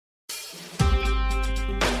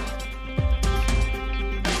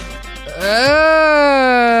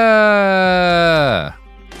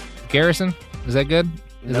 Garrison, is that good?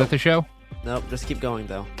 Is that the show? Nope, just keep going,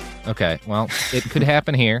 though. Okay, well, It Could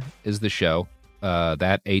Happen Here is the show.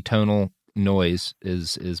 That atonal noise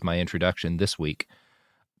is my introduction this week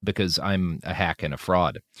because I'm a hack and a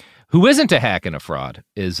fraud. Who isn't a hack and a fraud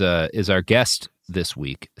is our guest this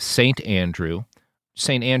week, St. Andrew.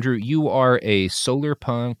 St. Andrew, you are a solar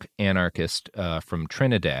punk anarchist from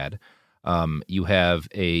Trinidad. You have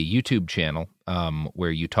a YouTube channel where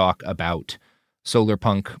you talk about solar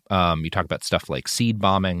punk. You talk about stuff like seed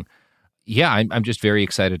bombing. Yeah, I'm just very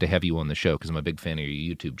excited to have you on the show because I'm a big fan of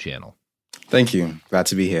your YouTube channel. Thank you. Glad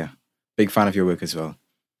to be here. Big fan of your work as well.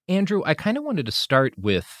 Andrew, I kind of wanted to start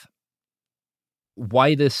with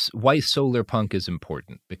why solar punk is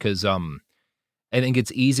important because I think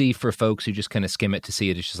it's easy for folks who just kind of skim it to see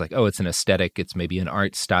it. It's just like, oh, it's an aesthetic. It's maybe an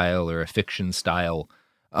art style or a fiction style.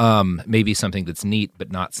 Maybe something that's neat,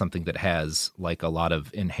 but not something that has like a lot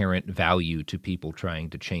of inherent value to people trying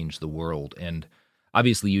to change the world. And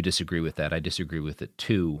obviously you disagree with that. I disagree with it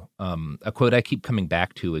too. A quote I keep coming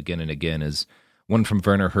back to again and again is one from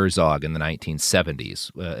Werner Herzog in the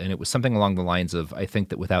 1970s. And it was something along the lines of, I think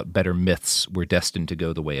that without better myths, we're destined to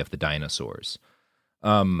go the way of the dinosaurs.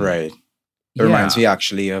 Right. It reminds me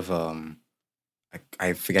actually of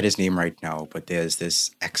I forget his name right now, but there's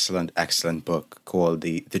this excellent book called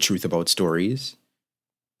The Truth About Stories.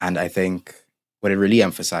 And I think what it really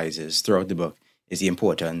emphasizes throughout the book is the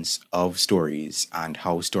importance of stories and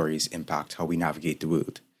how stories impact how we navigate the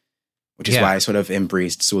world. Which is why I sort of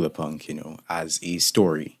embraced Solarpunk, as a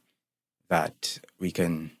story that we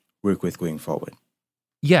can work with going forward.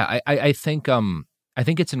 Yeah, I think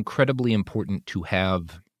it's incredibly important to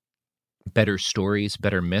have better stories,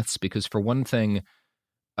 better myths, because for one thing,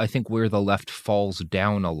 I think where the left falls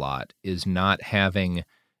down a lot is not having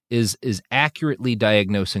is accurately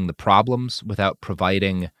diagnosing the problems without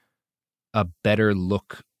providing a better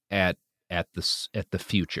look at the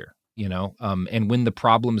future. And when the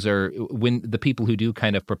problems when the people who do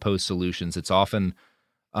kind of propose solutions, it's often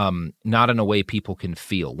not in a way people can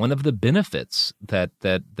feel. One of the benefits that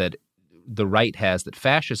the right has, that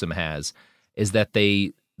fascism has, is that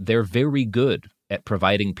they're very good at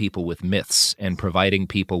providing people with myths and providing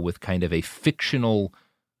people with kind of a fictional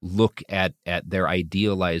look at their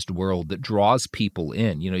idealized world that draws people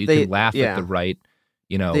in. You can laugh at the right.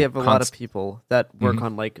 They have a lot of people that work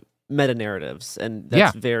on like meta narratives, and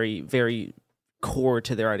that's very, very core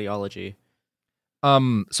to their ideology.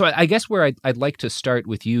 So I guess where I'd like to start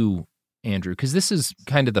with you, Andrew, because this is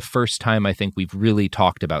kind of the first time I think we've really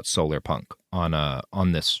talked about Solarpunk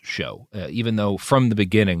on this show. Even though from the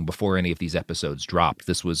beginning, before any of these episodes dropped,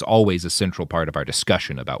 this was always a central part of our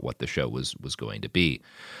discussion about what the show was going to be.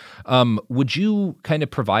 Would you kind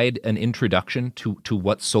of provide an introduction to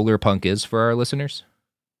what Solarpunk is for our listeners?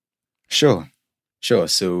 Sure.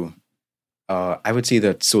 So I would say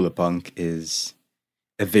that Solarpunk is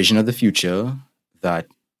a vision of the future that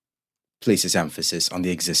places emphasis on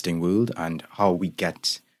the existing world and how we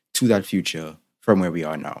get to that future from where we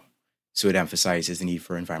are now. So it emphasizes the need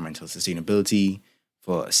for environmental sustainability,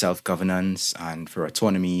 for self-governance, and for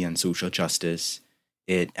autonomy and social justice.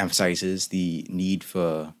 It emphasizes the need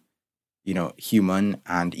for, human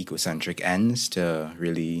and ecocentric ends to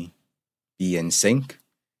really be in sync.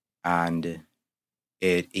 And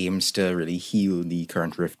it aims to really heal the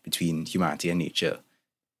current rift between humanity and nature.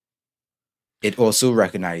 It also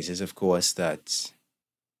recognizes, of course, that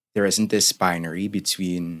there isn't this binary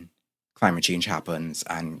between climate change happens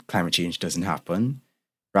and climate change doesn't happen.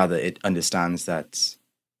 Rather, it understands that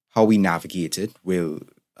how we navigate it will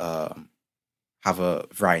have a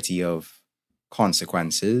variety of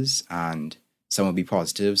consequences, and some will be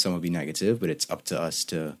positive, some will be negative, but it's up to us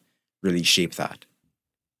to really shape that.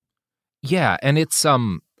 Yeah, and it's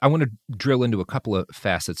I want to drill into a couple of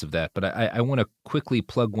facets of that, but I want to quickly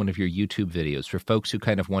plug one of your YouTube videos for folks who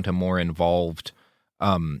kind of want a more involved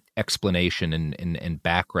explanation and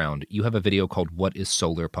background. You have a video called "What is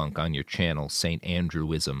Solarpunk" on your channel, St.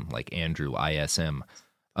 Andrewism, like Andrew ISM,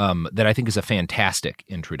 that I think is a fantastic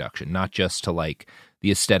introduction, not just to like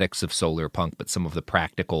the aesthetics of Solarpunk, but some of the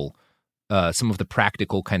practical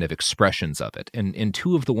kind of expressions of it. And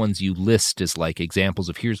two of the ones you list as like examples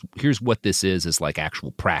of here's what this is like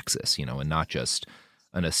actual praxis, and not just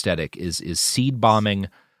an aesthetic, is seed bombing.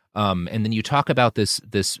 And then you talk about this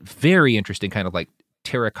very interesting kind of like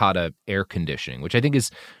terracotta air conditioning, which I think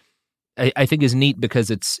is neat because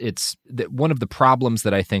it's one of the problems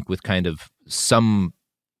that I think with kind of some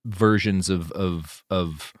versions of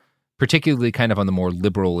particularly kind of on the more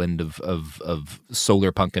liberal end of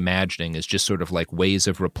Solarpunk imagining, is just sort of like ways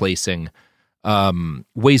of replacing,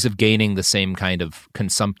 ways of gaining the same kind of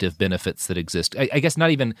consumptive benefits that exist. I guess not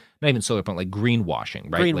even Solarpunk, like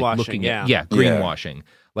greenwashing, right? Greenwashing, like greenwashing. Yeah.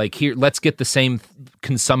 Like here, let's get the same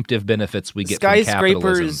consumptive benefits we get from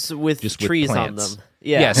capitalism. Skyscrapers with trees on them.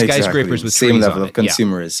 Yeah, skyscrapers with same trees level on of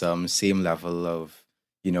consumerism, same level of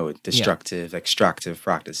destructive, extractive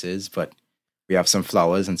practices, but we have some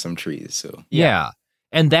flowers and some trees. So yeah.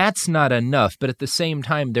 And that's not enough. But at the same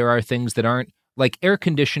time, there are things that aren't, like air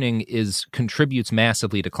conditioning contributes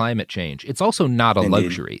massively to climate change. It's also not a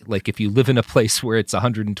luxury. Like if you live in a place where it's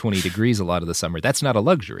 120 degrees a lot of the summer, that's not a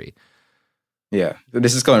luxury. Yeah.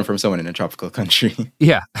 This is coming from someone in a tropical country.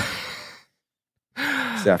 Yeah.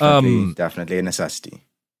 It's definitely a necessity.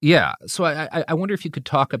 Yeah. So I wonder if you could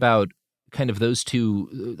talk about kind of those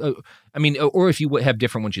two, or if you have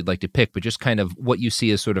different ones you'd like to pick, but just kind of what you see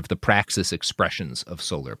as sort of the praxis expressions of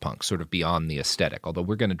Solarpunk, sort of beyond the aesthetic, although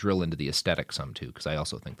we're going to drill into the aesthetic some too, because I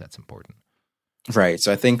also think that's important. Right.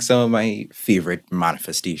 So I think some of my favorite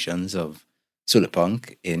manifestations of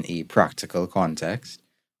Solarpunk in a practical context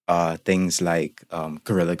are things like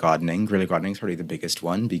guerrilla gardening. Guerrilla gardening is probably the biggest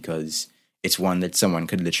one because it's one that someone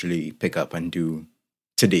could literally pick up and do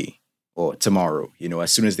today or tomorrow.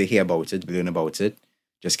 As soon as they hear about it, learn about it,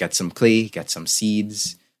 just get some clay, get some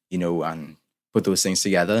seeds, and put those things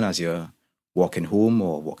together. And as you're walking home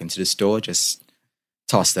or walking to the store, just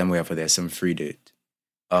toss them wherever there's some free dirt.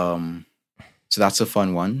 So that's a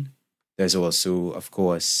fun one. There's also, of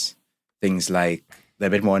course, things like they're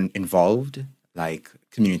a bit more involved, like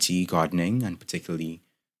community gardening and particularly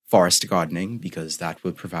forest gardening, because that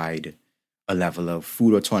will provide a level of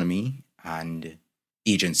food autonomy and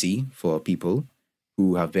agency for people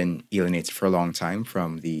who have been alienated for a long time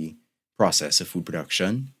from the process of food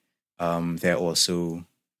production. There are also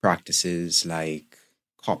practices like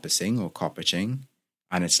coppicing or coppicing,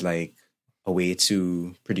 and it's like a way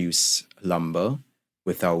to produce lumber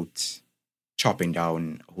without chopping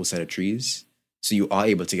down a whole set of trees. So you are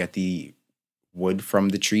able to get the wood from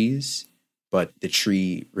the trees, but the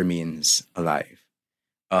tree remains alive.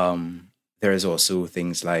 There is also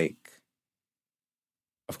things like,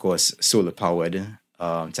 of course, solar-powered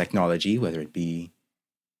technology, whether it be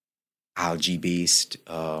algae-based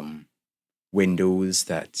windows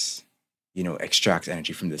that, extract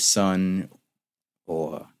energy from the sun,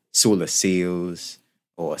 or solar sails,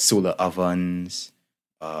 or solar ovens,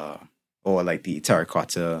 or like the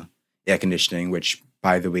terracotta air conditioning, which,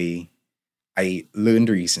 by the way, I learned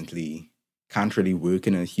recently can't really work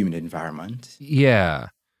in a humid environment. Yeah.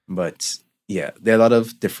 But yeah, there are a lot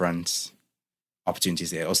of different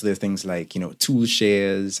opportunities there. Also, there are things like, tool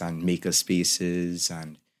shares and maker spaces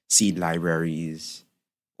and seed libraries,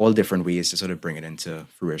 all different ways to sort of bring it into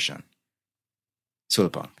fruition. Solar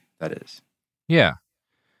punk, that is. Yeah.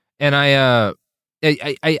 And I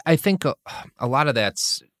think a lot of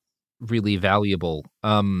that's really valuable.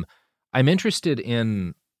 I'm interested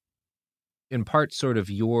in part sort of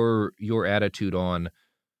your attitude on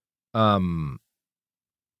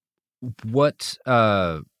what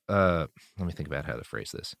let me think about how to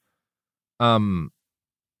phrase this.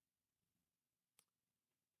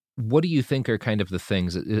 What do you think are kind of the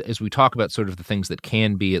things, as we talk about sort of the things that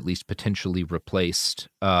can be at least potentially replaced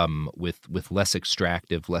with less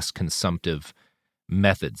extractive, less consumptive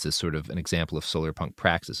methods, as sort of an example of solar punk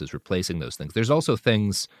praxis is replacing those things. There's also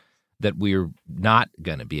things that we're not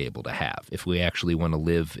going to be able to have if we actually want to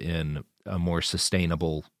live in a more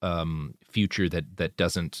sustainable future that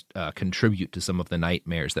doesn't contribute to some of the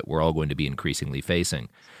nightmares that we're all going to be increasingly facing.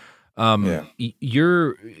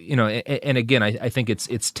 You're, and again, I think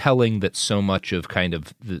it's telling that so much of kind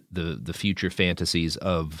of the future fantasies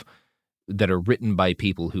that are written by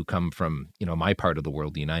people who come from, my part of the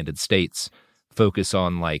world, the United States, focus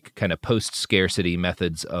on like kind of post-scarcity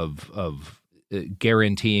methods of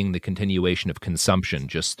guaranteeing the continuation of consumption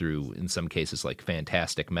just through, in some cases, like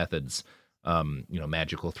fantastic methods,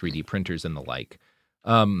 magical 3D printers and the like.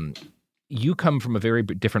 You come from a very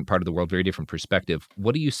different part of the world, very different perspective.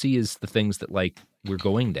 What do you see as the things that like we're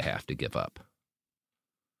going to have to give up?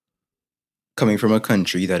 Coming from a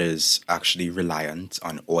country that is actually reliant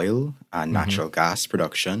on oil and natural gas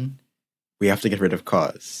production, we have to get rid of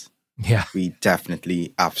cars. Yeah. We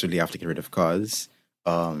definitely, absolutely have to get rid of cars.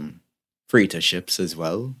 Freighter ships as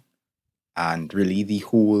well. And really the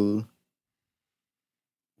whole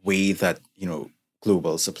way that,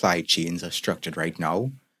 global supply chains are structured right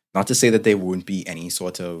now. Not to say that there won't be any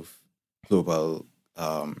sort of global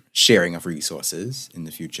sharing of resources in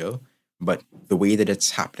the future, but the way that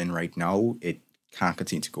it's happening right now, it can't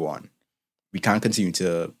continue to go on. We can't continue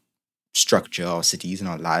to structure our cities and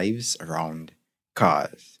our lives around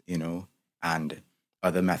cars, and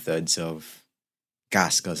other methods of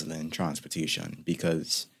gas guzzling transportation,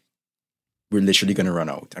 because we're literally going to run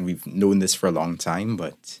out. And we've known this for a long time,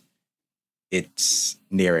 but it's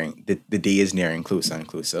nearing, the day is nearing closer and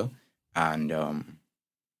closer. And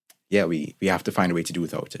we have to find a way to do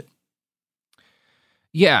without it.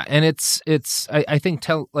 Yeah. And I think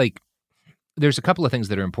there's a couple of things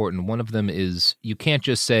that are important. One of them is you can't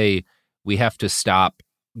just say we have to stop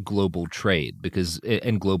global trade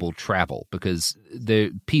and global travel, because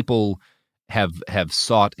the people have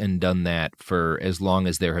sought and done that for as long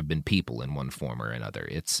as there have been people in one form or another.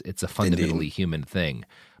 It's a fundamentally human thing.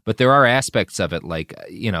 But there are aspects of it like,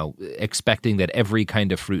 expecting that every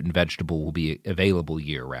kind of fruit and vegetable will be available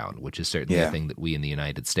year round, which is certainly a thing that we in the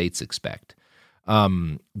United States expect.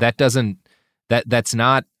 That's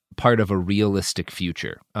not part of a realistic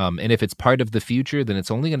future. And if it's part of the future, then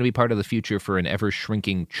it's only going to be part of the future for an ever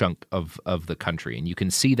shrinking chunk of the country. And you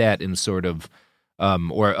can see that in sort of,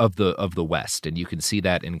 or of the West. And you can see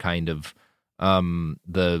that in kind of,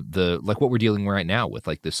 the like what we're dealing with right now with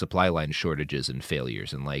like the supply line shortages and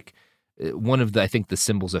failures. And like one of the, I think the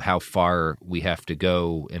symbols of how far we have to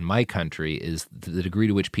go in my country is the degree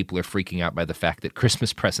to which people are freaking out by the fact that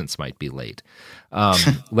Christmas presents might be late,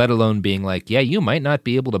 let alone being like, yeah, you might not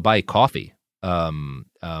be able to buy coffee.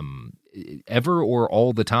 ever or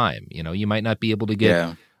all the time. You might not be able to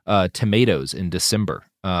get tomatoes in December.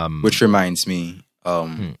 Which reminds me,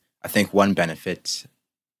 I think one benefit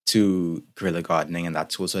to guerrilla gardening and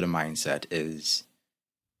that sort of mindset is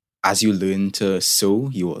as you learn to sow,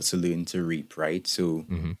 you also learn to reap, right? So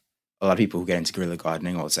a lot of people who get into guerrilla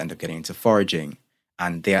gardening also end up getting into foraging.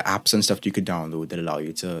 And there are apps and stuff you could download that allow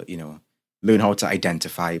you to, learn how to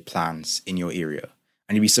identify plants in your area.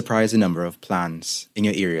 And you'd be surprised the number of plants in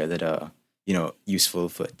your area that are, useful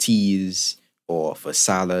for teas or for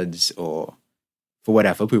salads or for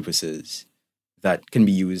whatever purposes that can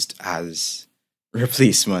be used as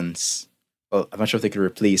replacements. Well, I'm not sure if they could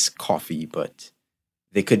replace coffee, but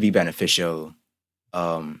they could be beneficial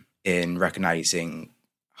in recognizing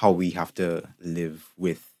how we have to live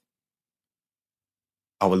with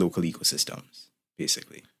our local ecosystems,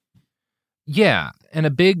 basically. Yeah, and a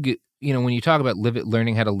big, when you talk about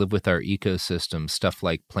learning how to live with our ecosystem, stuff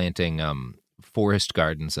like planting forest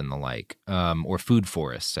gardens and the like, or food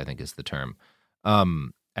forests, I think is the term.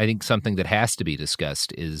 I think something that has to be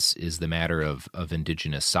discussed is the matter of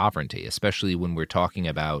indigenous sovereignty, especially when we're talking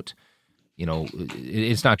about,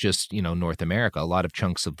 it's not just, North America. A lot of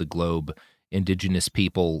chunks of the globe, indigenous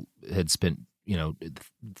people had spent,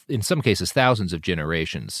 in some cases, thousands of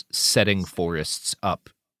generations setting forests up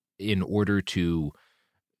in order to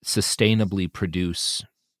sustainably produce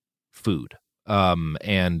food.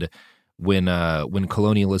 And when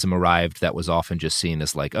colonialism arrived, that was often just seen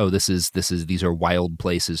as like, oh, these are wild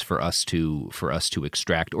places for us to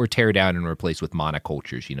extract or tear down and replace with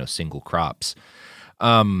monocultures, single crops.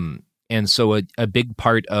 And so a big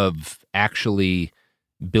part of actually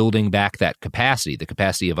building back that capacity, the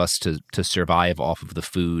capacity of us to survive off of the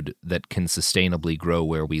food that can sustainably grow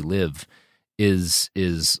where we live, is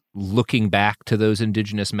looking back to those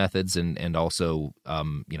indigenous methods and also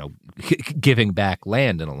giving back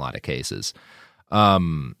land in a lot of cases.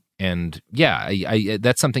 And yeah, I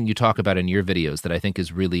that's something you talk about in your videos that I think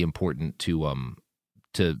is really important to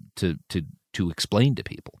explain to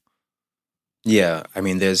people. Yeah, I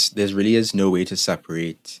mean, there's really is no way to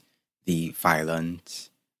separate the violent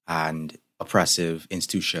and oppressive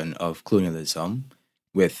institution of colonialism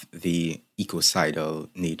with the ecocidal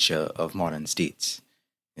nature of modern states.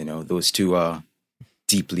 Those two are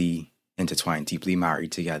deeply intertwined, deeply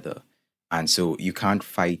married together. And so you can't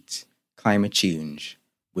fight climate change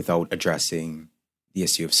without addressing the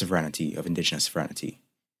issue of sovereignty, of indigenous sovereignty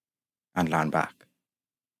and land back.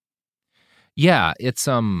 Yeah, it's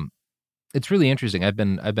really interesting. I've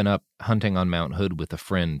been up hunting on Mount Hood with a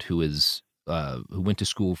friend who went to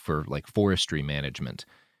school for like forestry management.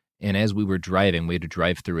 And as we were driving, we had to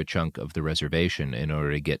drive through a chunk of the reservation in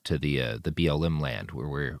order to get to the BLM land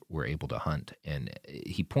where we're able to hunt. And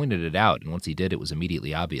he pointed it out, and once he did, it was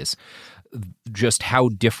immediately obvious just how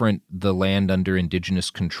different the land under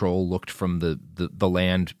indigenous control looked from the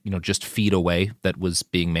land, just feet away that was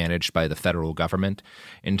being managed by the federal government,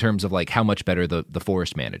 in terms of like how much better the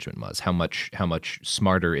forest management was, how much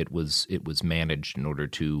smarter it was managed in order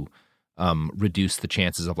to reduce the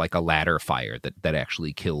chances of like a ladder fire that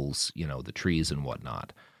actually kills, the trees and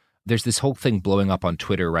whatnot. There's this whole thing blowing up on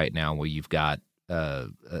Twitter right now where you've got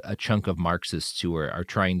a chunk of Marxists who are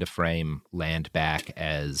trying to frame land back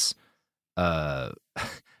as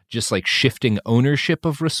just like shifting ownership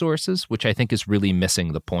of resources, which I think is really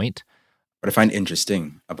missing the point. What I find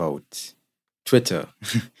interesting about Twitter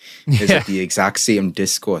is that the exact same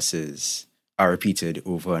discourses are repeated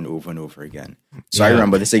over and over and over again. So I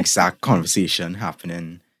remember this exact conversation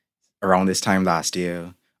happening around this time last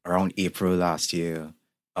year, around April last year,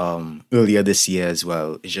 earlier this year as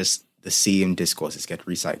well. It's just the same discourses get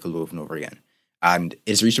recycled over and over again. And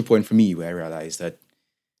it's reached a point for me where I realized that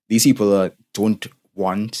these people don't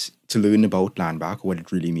want to learn about land back, what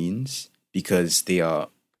it really means, because they are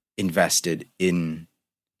invested in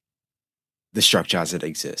the structure as it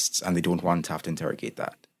exists, and they don't want to have to interrogate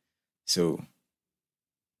that. So,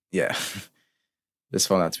 yeah, just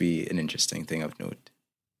found that to be an interesting thing of note.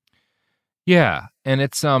 Yeah, and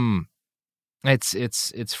it's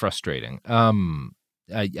frustrating.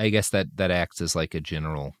 I guess that acts as like a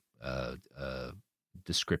general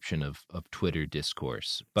description of Twitter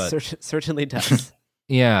discourse, but certainly does.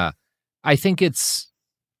 Yeah, I think it's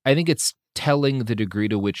telling the degree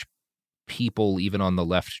to which people, even on the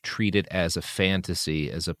left, treat it as a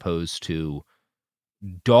fantasy as opposed to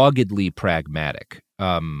doggedly pragmatic,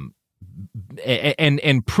 and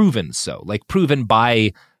proven so, like proven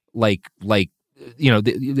by like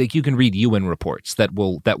you can read UN reports that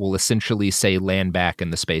will essentially say land back in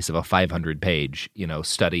the space of a 500-page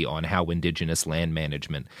study on how indigenous land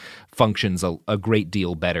management functions a great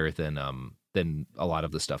deal better than than a lot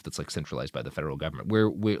of the stuff that's like centralized by the federal government.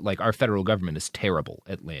 We're like, our federal government is terrible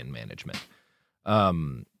at land management.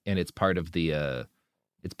 And it's part of the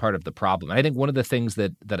problem. And I think one of the things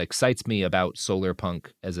that excites me about solar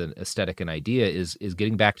punk as an aesthetic and idea is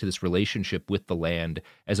getting back to this relationship with the land,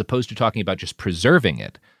 as opposed to talking about just preserving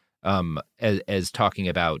it, as talking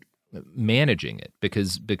about managing it,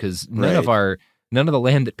 because none of the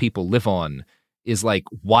land that people live on is like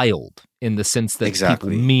wild in the sense that people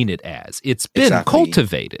mean it as. It's been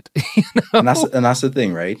cultivated. You know? And that's the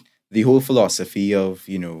thing, right? The whole philosophy of,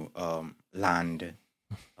 land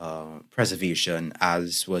preservation,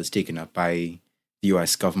 as was taken up by the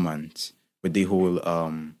U.S. government with the whole,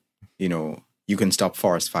 you can stop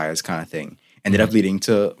forest fires kind of thing, ended up leading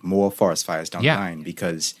to more forest fires down the line,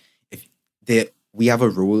 because we have a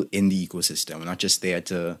role in the ecosystem. We're not just there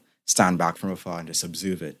to stand back from afar and just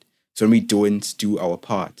observe it. So when we don't do our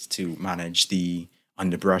part to manage the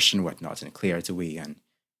underbrush and whatnot and clear it away and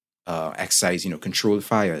exercise, control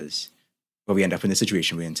fires, well, we end up in the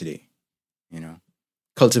situation we're in today.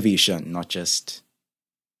 Cultivation, not just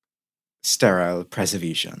sterile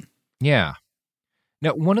preservation. Yeah.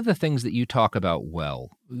 Now, one of the things that you talk about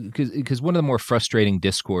because one of the more frustrating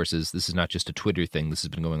discourses, this is not just a Twitter thing, this has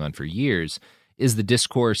been going on for years, is the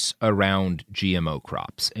discourse around GMO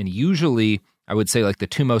crops. And usually, I would say like the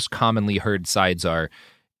two most commonly heard sides are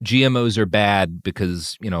GMOs are bad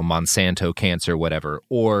because, Monsanto cancer, whatever,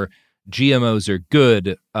 or GMOs are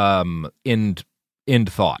good, end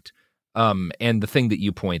thought. And the thing that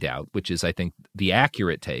you point out, which is, I think, the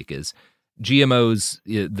accurate take, is GMOs,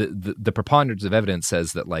 the preponderance of evidence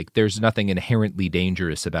says that like there's nothing inherently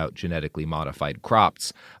dangerous about genetically modified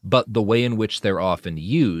crops, but the way in which they're often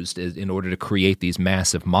used in order to create these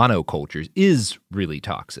massive monocultures is really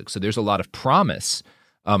toxic. So there's a lot of promise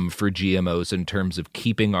for GMOs in terms of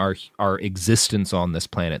keeping our existence on this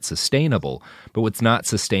planet sustainable. But what's not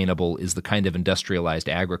sustainable is the kind of industrialized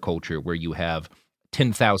agriculture where you have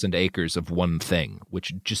 10,000 acres of one thing,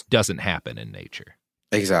 which just doesn't happen in nature.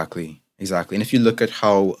 Exactly. And if you look at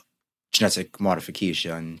how genetic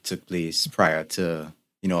modification took place prior to,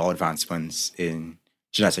 all advancements in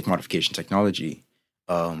genetic modification technology,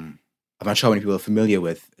 I'm not sure how many people are familiar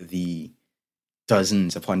with the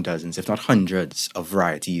dozens upon dozens, if not hundreds, of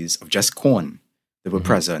varieties of just corn that were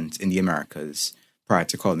present in the Americas prior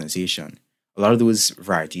to colonization. A lot of those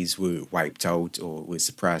varieties were wiped out or were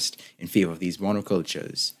suppressed in favor of these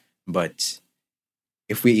monocultures. But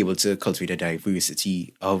if we're able to cultivate a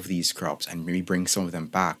diversity of these crops and maybe bring some of them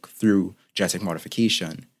back through genetic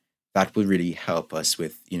modification, that will really help us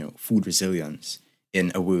with, food resilience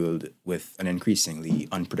in a world with an increasingly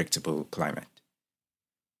unpredictable climate.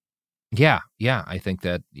 Yeah. I think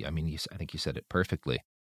that, I think you said it perfectly.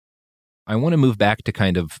 I want to move back to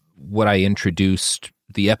kind of what I introduced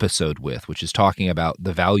the episode with, which is talking about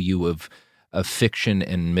the value of fiction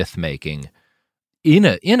and myth making in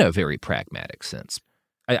a very pragmatic sense.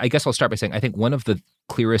 I guess I'll start by saying I think one of the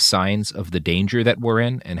clearest signs of the danger that we're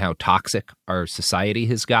in and how toxic our society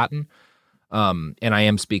has gotten, and I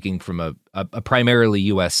am speaking from a primarily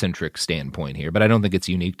U.S.-centric standpoint here, but I don't think it's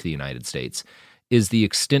unique to the United States, is the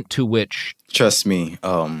extent to which... Trust me,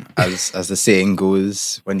 as the saying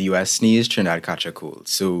goes, when the U.S. sneezes, Trinidad catch a cold.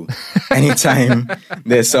 So anytime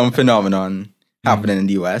there's some phenomenon happening in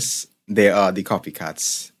the U.S., there are the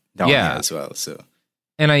copycats down here as well. So,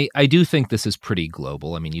 and I do think this is pretty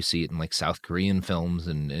global. I mean, you see it in like South Korean films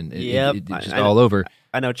and it's just all over.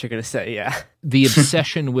 I know what you're going to say, yeah. The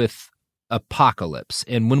obsession with apocalypse.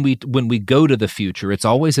 And when we go to the future, it's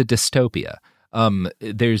always a dystopia.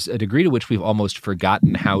 There's a degree to which we've almost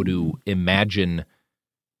forgotten how to imagine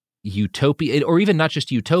utopia, or even not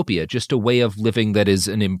just utopia, just a way of living that is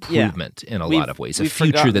an improvement in a lot of ways, a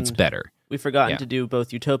future that's better. We've forgotten to do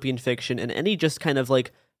both utopian fiction and any just kind of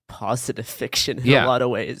like positive fiction in a lot of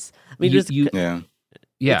ways. I mean,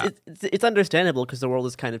 it's understandable because the world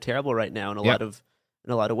is kind of terrible right now in a lot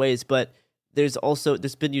of ways, but there's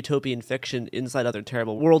been utopian fiction inside other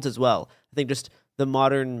terrible worlds as well. I think just the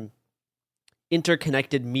modern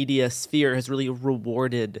interconnected media sphere has really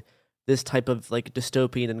rewarded this type of like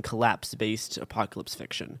dystopian and collapse-based apocalypse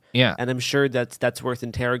fiction. Yeah. And I'm sure that's worth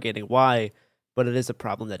interrogating why, but it is a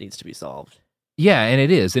problem that needs to be solved. Yeah, and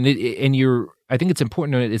it is. And I think it's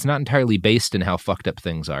important to note it's not entirely based in how fucked up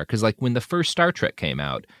things are. Because like when the first Star Trek came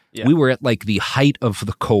out, we were at like the height of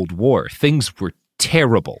the Cold War. Things were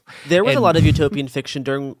terrible. There was a lot of utopian fiction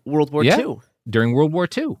during World War II. During World War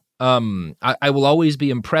II. I will always be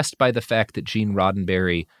impressed by the fact that Gene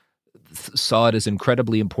Roddenberry saw it as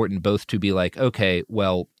incredibly important both to be like, okay,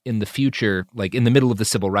 well, in the future, like in the middle of the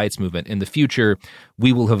civil rights movement, in the future,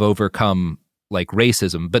 we will have overcome like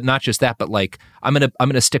racism, but not just that, but like I'm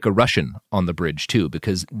gonna stick a Russian on the bridge too,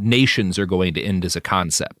 because nations are going to end as a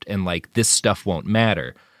concept, and like this stuff won't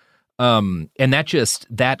matter. And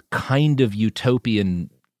that kind of utopian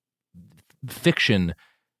fiction,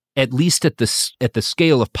 at least at the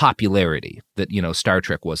scale of popularity that, you know, Star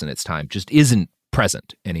Trek was in its time, just isn't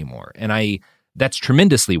present anymore. And that's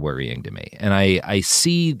tremendously worrying to me. And I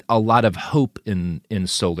see a lot of hope in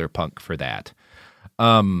solar punk for that.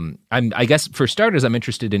 I guess for starters, I'm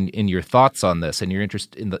interested in your thoughts on this, and your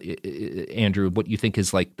interest in Andrew, what you think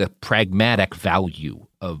is like the pragmatic value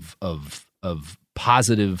of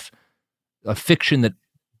positive fiction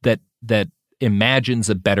that imagines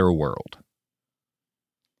a better world.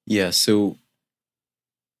 Yeah, so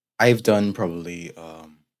I've done probably I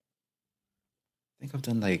think I've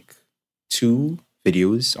done like 2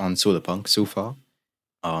 videos on solar punk so far.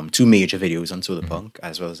 2 major videos on solar punk,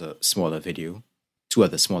 as well as a smaller video, 2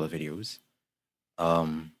 other smaller videos.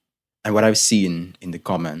 And what I've seen in the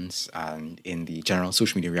comments and in the general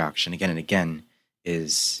social media reaction again and again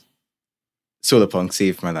is solar punk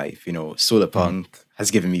saved my life. You know, solar punk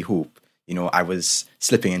has given me hope. You know, I was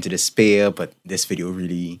slipping into despair, but this video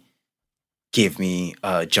really gave me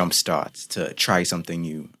a jump start to try something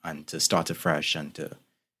new and to start afresh and to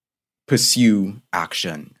pursue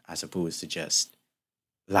action as opposed to just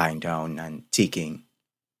lying down and taking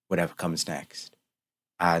whatever comes next.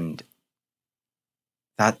 And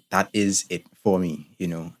that is it for me. You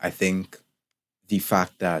know, I think the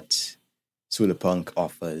fact that solar punk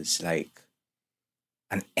offers like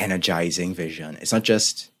an energizing vision. It's not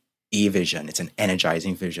just a vision, it's an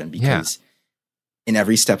energizing vision, because in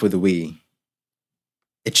every step of the way,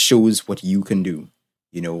 it shows what you can do.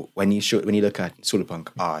 You know, when you look at solar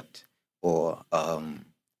punk art, or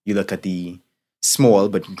you look at the small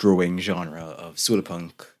but growing genre of solar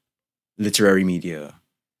punk literary media,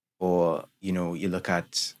 or, you know, you look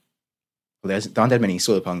at, well, there's not that many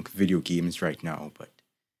solar punk video games right now, but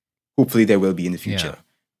hopefully there will be in the future.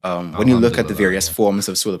 When you look at the various forms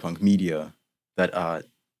of solar punk media that are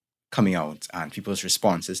coming out and people's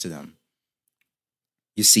responses to them,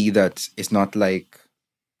 you see that it's not like,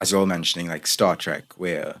 as you're all mentioning, like Star Trek,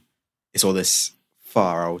 where it's all this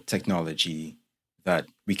far out technology that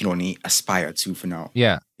we can only aspire to for now.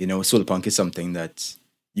 Yeah. You know, solar punk is something that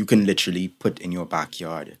you can literally put in your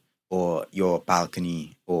backyard or your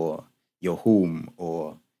balcony or your home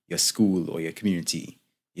or your school or your community.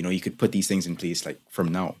 You know, you could put these things in place like from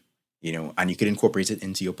now, you know, and you could incorporate it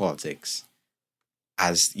into your politics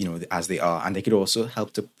as, you know, as they are. And they could also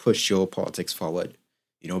help to push your politics forward,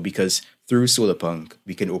 you know, because through solar punk,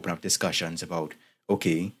 we can open up discussions about,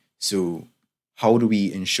 okay, so how do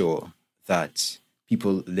we ensure that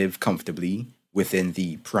people live comfortably within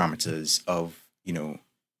the parameters of, you know,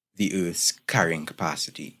 the Earth's carrying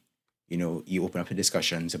capacity? You know, you open up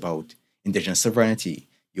discussions about indigenous sovereignty.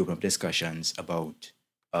 You open up discussions about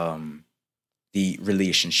the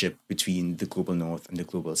relationship between the global north and the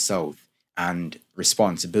global south, and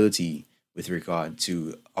responsibility with regard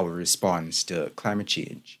to our response to climate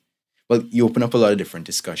change. Well, you open up a lot of different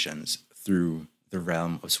discussions through the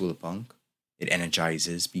realm of solar punk. It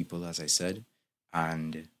energizes people, as I said.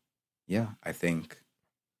 And yeah, I think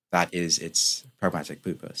that is its pragmatic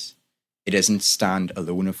purpose. It doesn't stand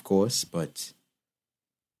alone, of course, but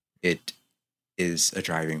it is a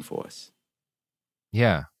driving force.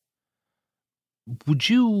 Yeah. Would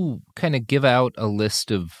you kind of give out a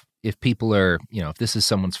list of, if people are, you know, if this is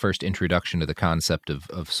someone's first introduction to the concept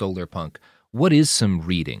of solar punk, what is some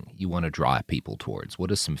reading you want to draw people towards?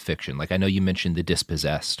 What is some fiction? Like, I know you mentioned The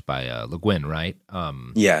Dispossessed by Le Guin, right?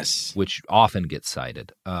 Yes. Which often gets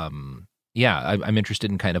cited. Yeah, I'm interested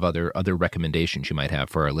in kind of other recommendations you might have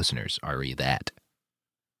for our listeners, Ari, that.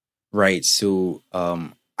 Right, so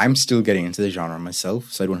I'm still getting into the genre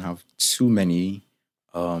myself, so I don't have too many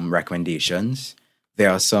recommendations. There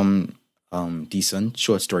are some decent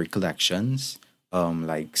short story collections,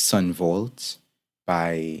 like Sun Vault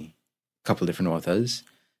by a couple different authors.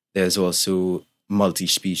 There's also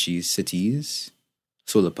Multi-Species Cities,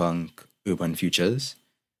 Solar Punk, Urban Futures,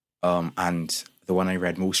 and the one I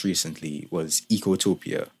read most recently was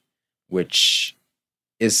Ecotopia, which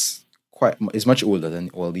is much older than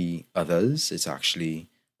all the others. It's actually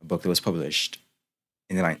a book that was published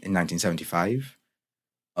in 1975,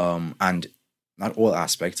 and not all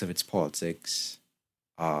aspects of its politics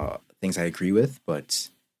are things I agree with, but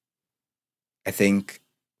I think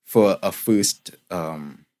for a first,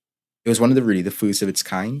 it was one of the first of its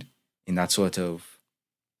kind in that sort of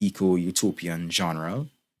eco-utopian genre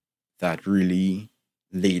that really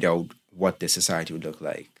laid out what this society would look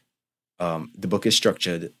like. The book is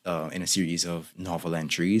structured in a series of novel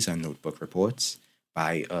entries and notebook reports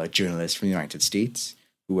by a journalist from the United States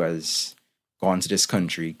who has gone to this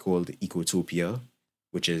country called Ecotopia,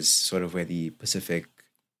 which is sort of where the Pacific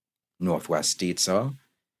Northwest states are.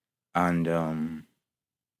 And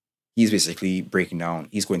he's basically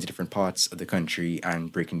he's going to different parts of the country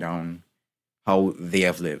and breaking down how they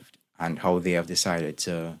have lived and how they have decided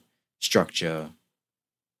to structure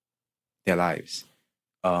their lives.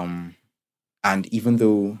 And even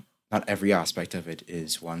though not every aspect of it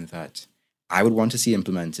is one that I would want to see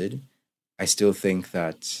implemented, I still think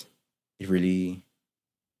that it really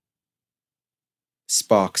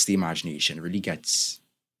sparks the imagination, really gets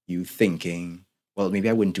you thinking, well, maybe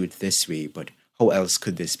I wouldn't do it this way, but how else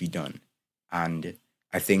could this be done? And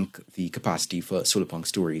I think the capacity for solarpunk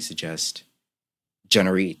stories to just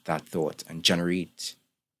generate that thought and generate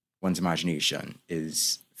one's imagination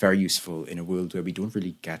is very useful in a world where we don't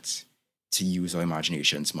really get to use our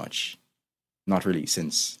imaginations much. Not really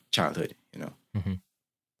since childhood, you know. Mm-hmm.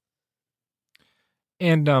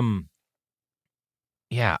 And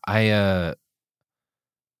yeah, I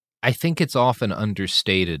think it's often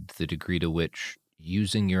understated the degree to which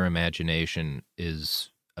using your imagination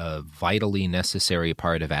is a vitally necessary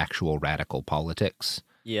part of actual radical politics.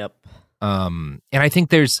 Yep. And I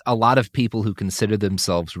think there's a lot of people who consider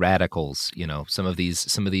themselves radicals. You know, some of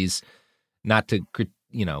these, not to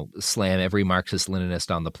slam every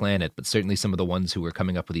Marxist-Leninist on the planet, but certainly some of the ones who are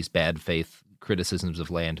coming up with these bad faith criticisms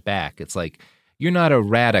of land back. It's like, you're not a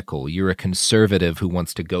radical. You're a conservative who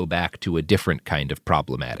wants to go back to a different kind of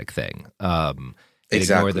problematic thing.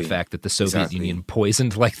 Exactly. Ignore the fact that the Soviet Union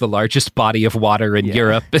poisoned like the largest body of water in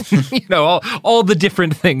Europe, and all the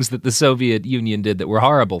different things that the Soviet Union did that were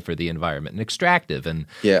horrible for the environment and extractive and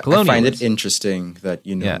colonialist. I find it interesting that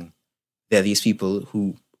there are these people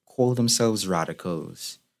who call themselves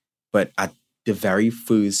radicals, but at the very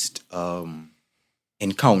first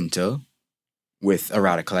encounter with a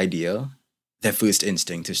radical idea, their first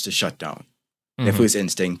instinct is to shut down. Mm-hmm. Their first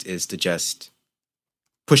instinct is to just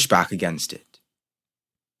push back against it.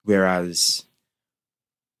 Whereas,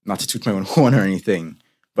 not to toot my own horn or anything,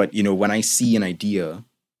 but, when I see an idea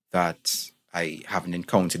that I haven't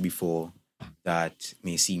encountered before, that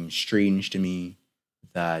may seem strange to me,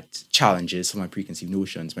 that challenges some of my preconceived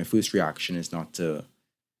notions, my first reaction is not to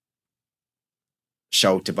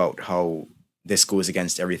shout about how this goes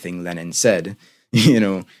against everything Lenin said.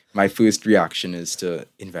 My first reaction is to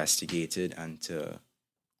investigate it and to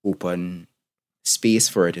open space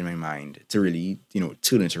for it in my mind to really,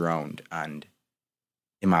 turn it around and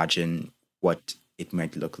imagine what it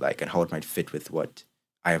might look like and how it might fit with what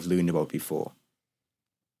I have learned about before.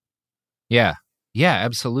 Yeah,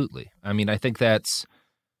 absolutely. I mean, I think that's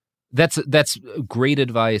great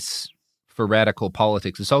advice for radical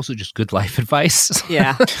politics. It's also just good life advice.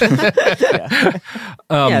 Yeah.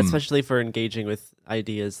 Especially for engaging with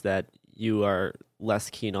ideas that you are less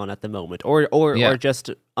keen on at the moment or just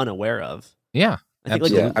unaware of. Yeah,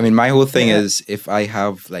 absolutely. I mean, my whole thing is if I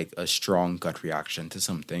have like a strong gut reaction to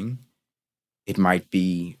something, it might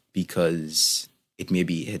be because it may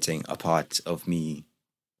be hitting a part of me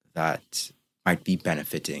that might be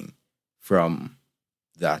benefiting from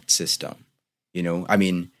that system. I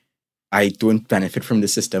mean, I don't benefit from the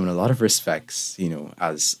system in a lot of respects,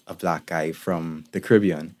 as a black guy from the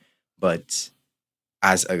Caribbean, but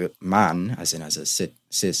as a man, as a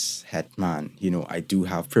cis het man, I do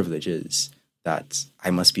have privileges that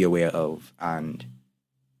I must be aware of, and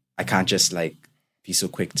I can't just be so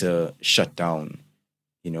quick to shut down,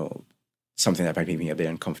 something that might make me a bit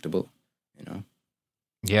uncomfortable,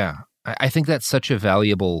 Yeah, I think that's such a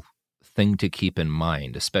valuable thing to keep in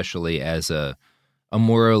mind, especially as a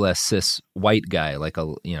more or less cis white guy, like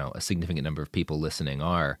a significant number of people listening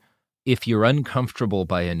are. If you're uncomfortable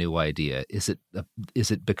by a new idea, is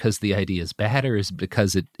it because the idea is bad, or is it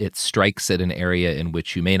because it strikes at an area in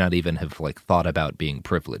which you may not even have thought about being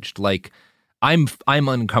privileged? Like, I'm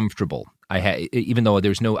uncomfortable. Even though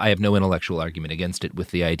I have no intellectual argument against it with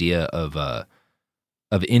the idea of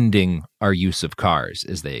ending our use of cars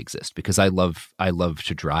as they exist, because I love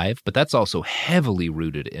to drive, but that's also heavily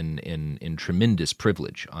rooted in tremendous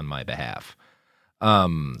privilege on my behalf.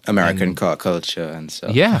 American car culture and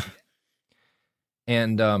stuff. Yeah.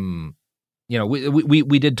 And,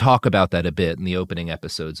 we did talk about that a bit in the opening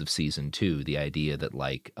episodes of season 2, the idea that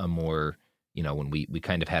a more, when we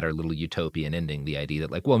kind of had our little utopian ending, the idea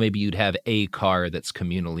that maybe you'd have a car that's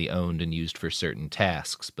communally owned and used for certain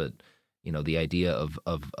tasks, but, the idea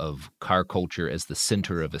of car culture as the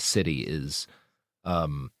center of a city is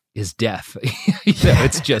is death.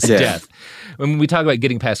 It's just death. When we talk about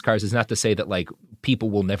getting past cars, it's not to say that like people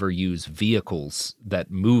will never use vehicles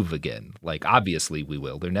that move again. Like obviously we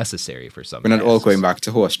will. They're necessary for some. We're not all going back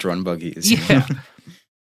to horse-drawn buggies. Yeah.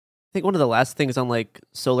 I think one of the last things on like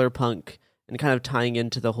solar punk and kind of tying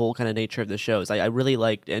into the whole kind of nature of the show is I really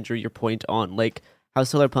liked, Andrew, your point on like how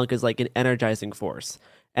solar punk is like an energizing force.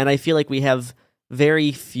 And I feel like we have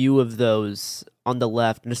very few of those on the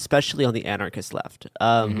left, and especially on the anarchist left.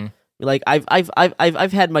 Like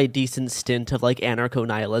I've had my decent stint of like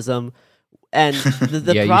anarcho-nihilism, and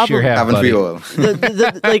the yeah, problem, you sure have, haven't buddy. we all?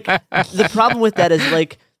 the problem with that is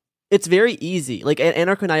like it's very easy. Like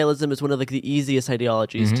anarcho-nihilism is one of like the easiest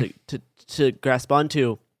ideologies to grasp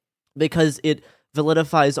onto because it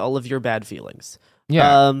validifies all of your bad feelings.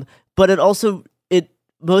 Yeah. But it also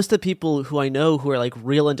most of the people who I know who are like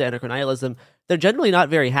real into anarcho-nihilism, they're generally not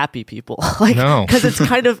very happy people. Like, No. because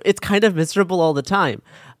it's kind of miserable all the time.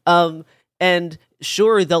 And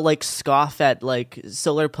sure, they'll like scoff at like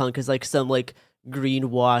solar punk as like some like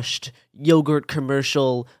greenwashed yogurt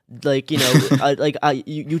commercial, like, you know, like a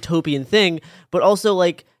utopian thing. But also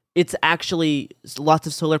like it's actually lots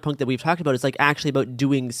of solar punk that we've talked about is like actually about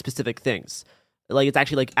doing specific things. Like it's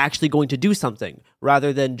actually going to do something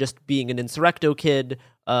rather than just being an insurrecto kid,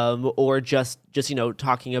 or just you know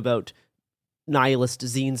talking about nihilist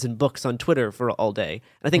zines and books on Twitter for all day.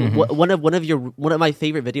 And I think one of my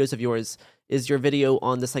favorite videos of yours is your video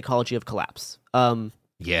on the psychology of collapse.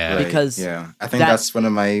 Yeah, because I think that's one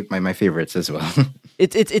of my favorites as well.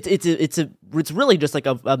 It's really just like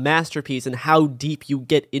a masterpiece in how deep you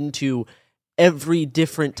get into every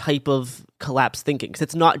different type of collapse thinking, because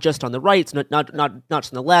it's not just on the right, it's not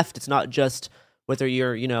just on the left, it's not just whether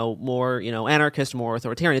you're, you know, more, you know, anarchist, more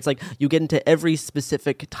authoritarian. It's like you get into every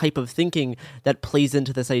specific type of thinking that plays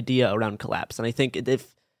into this idea around collapse. And I think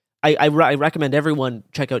if I recommend everyone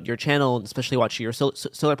check out your channel, and especially watch your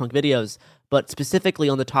solar punk videos, but specifically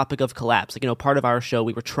on the topic of collapse. Like, you know, part of our show,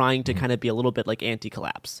 we were trying to kind of be a little bit like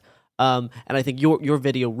anti-collapse. And I think your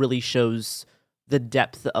video really shows the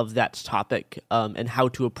depth of that topic, and how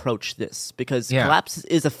to approach this, because collapse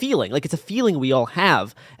is a feeling. Like, it's a feeling we all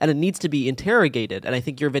have, and it needs to be interrogated. And I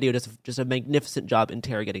think your video does just a magnificent job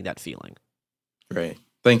interrogating that feeling. Great.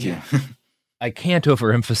 Thank you. I can't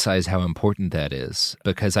overemphasize how important that is,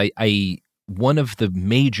 because I one of the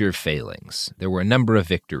major failings, there were a number of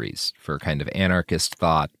victories for kind of anarchist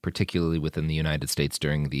thought, particularly within the United States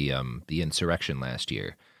during the insurrection last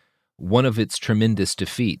year. One of its tremendous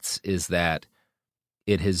defeats is that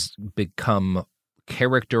it has become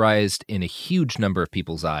characterized in a huge number of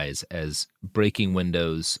people's eyes as breaking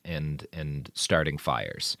windows and starting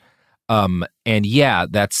fires. And yeah,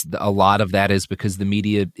 that's a lot of that is because the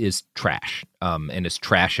media is trash, and is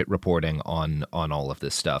trash at reporting on all of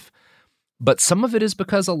this stuff. But some of it is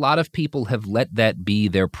because a lot of people have let that be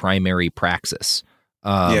their primary praxis.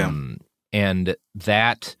 And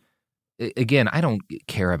that, again, I don't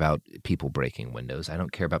care about people breaking windows. I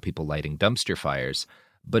don't care about people lighting dumpster fires.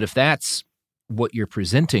 But if that's what you're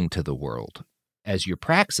presenting to the world as your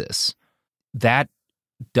praxis, that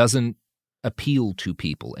doesn't appeal to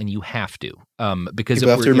people, and you have to. Because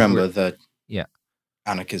people have to remember that yeah,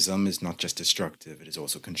 anarchism is not just destructive, it is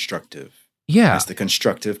also constructive. Yeah. It's the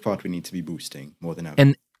constructive part we need to be boosting more than ever.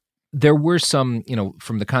 And there were some, you know,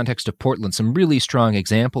 from the context of Portland, some really strong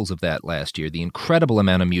examples of that last year. The incredible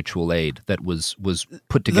amount of mutual aid that was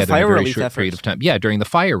put together in a very short period of time. Yeah, during the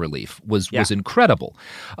fire relief was incredible.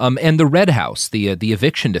 And the Red House, the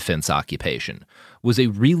eviction defense occupation, was a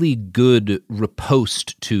really good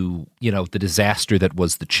riposte to, you know, the disaster that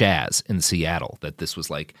was the Chaz in Seattle. That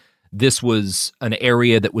this was an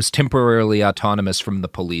area that was temporarily autonomous from the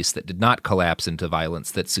police, that did not collapse into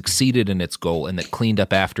violence, that succeeded in its goal, and that cleaned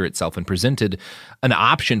up after itself and presented an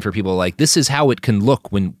option for people like, this is how it can look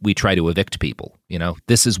when we try to evict people. You know,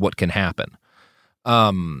 this is what can happen.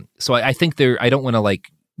 So I think I don't want to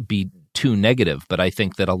like be too negative, but I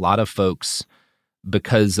think that a lot of folks,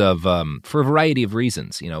 because of for a variety of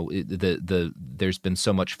reasons, you know, there's been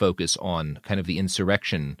so much focus on kind of the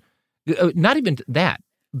insurrection, not even that.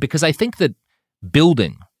 Because I think that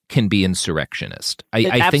building can be insurrectionist.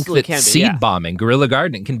 I think that seed bombing, guerrilla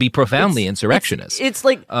gardening can be profoundly insurrectionist. It's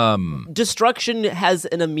like destruction has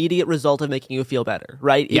an immediate result of making you feel better,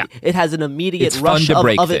 right? Yeah. It has an immediate rush of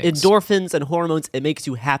endorphins and hormones. It makes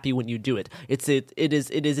you happy when you do it. It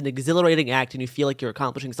is an exhilarating act, and you feel like you're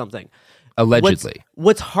accomplishing something. Allegedly.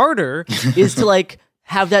 What's harder is to like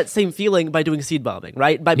have that same feeling by doing seed bombing,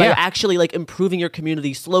 right? By actually like improving your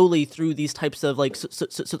community slowly through these types of like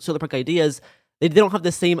solar punk ideas. they don't have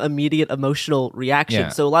the same immediate emotional reaction. Yeah.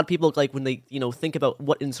 So a lot of people, like when they think about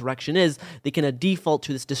what insurrection is, they can default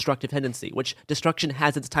to this destructive tendency, which destruction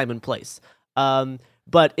has its time and place.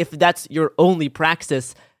 But if that's your only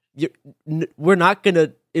praxis, we're not going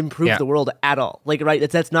to improve the world at all. Like, right?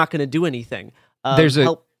 That's not going to do anything. There's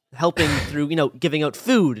helping through giving out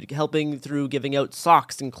food, helping through giving out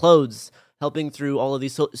socks and clothes, helping through all of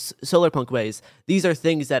these solar punk ways. These are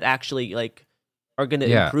things that actually are going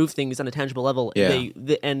to improve things on a tangible level. Yeah.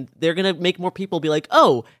 And they're going to make more people be like,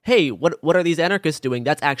 oh, hey, what are these anarchists doing?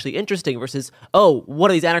 That's actually interesting. Versus, oh,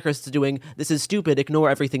 what are these anarchists doing? This is stupid. Ignore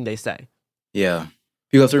everything they say. Yeah.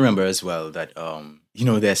 People have to remember as well that,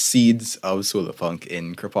 there's seeds of solar punk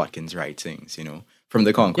in Kropotkin's writings, from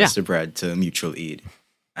the conquest of bread to mutual aid.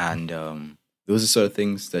 And those are sort of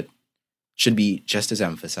things that should be just as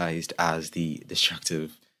emphasized as the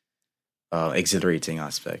destructive, exhilarating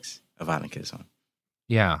aspects of anarchism.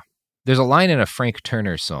 Yeah. There's a line in a Frank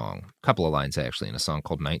Turner song, a couple of lines actually, in a song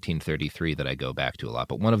called 1933 that I go back to a lot.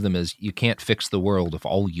 But one of them is, you can't fix the world if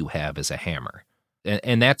all you have is a hammer.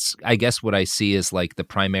 And that's, I guess, what I see as like the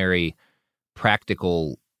primary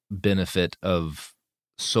practical benefit of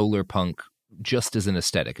solar punk, just as an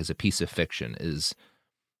aesthetic, as a piece of fiction, is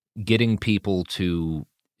getting people to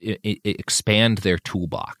expand their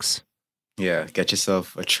toolbox. Yeah, get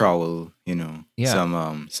yourself a trowel,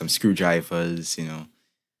 some screwdrivers,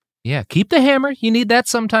 Yeah, keep the hammer. You need that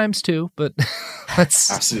sometimes too, but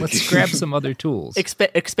let's grab some other tools.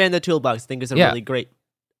 Expand the toolbox, I think, is a really great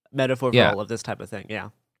metaphor for all of this type of thing. Yeah.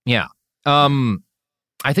 Yeah.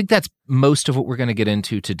 I think that's most of what we're going to get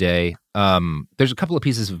into today. There's a couple of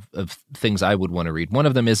pieces of things I would want to read. One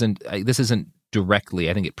of them this isn't directly,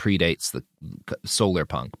 I think it predates the solar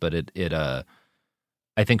punk, but it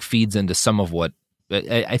I think feeds into some of what,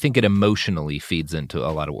 I think it emotionally feeds into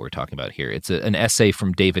a lot of what we're talking about here. It's an essay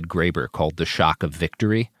from David Graeber called The Shock of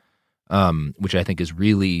Victory, which I think is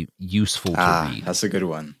really useful to read. That's a good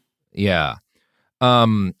one. Yeah.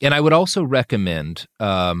 And I would also recommend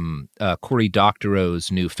Cory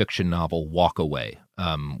Doctorow's new fiction novel, Walk Away,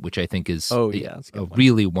 which I think is a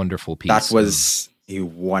really wonderful piece. That was a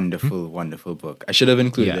wonderful, wonderful book. I should have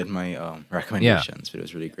included it in my recommendations, but it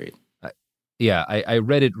was really great. I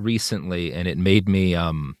read it recently, and it made me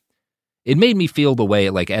feel the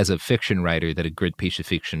way, like, as a fiction writer, that a good piece of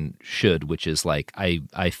fiction should, which is like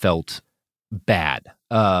I felt bad.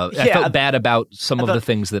 I felt bad about some of the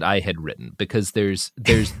things that I had written, because there's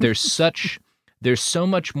so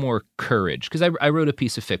much more courage. Because I wrote a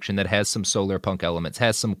piece of fiction that has some solar punk elements,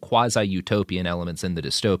 has some quasi-utopian elements in the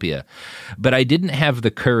dystopia, but I didn't have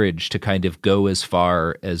the courage to kind of go as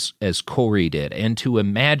far as Cory did, and to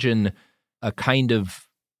imagine a kind of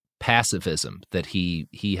pacifism that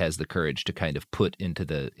he has the courage to kind of put into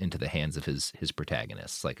the hands of his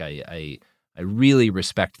protagonists. Like I really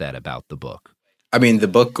respect that about the book. I mean, the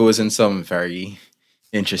book goes in some very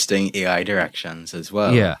interesting AI directions as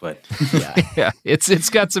well. Yeah, but yeah, it's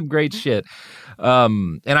got some great shit.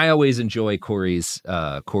 And I always enjoy Cory's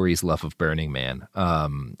love of Burning Man,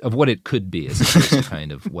 of what it could be, as opposed to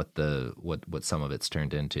kind of what some of it's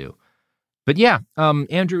turned into. But yeah,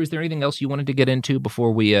 Andrew, is there anything else you wanted to get into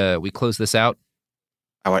before we close this out?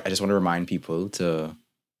 I just want to remind people to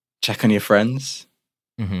check on your friends.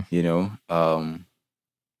 Mm-hmm.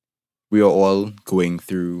 We are all going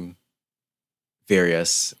through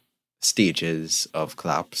various stages of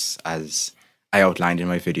collapse, as I outlined in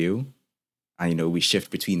my video. And, we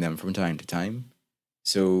shift between them from time to time.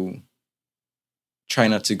 So try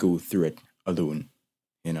not to go through it alone,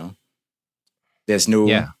 There's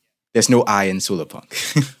no I in solar punk.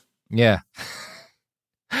 Yeah.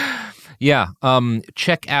 Yeah.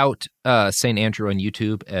 Check out St. Andrew on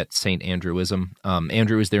YouTube at St. Andrewism.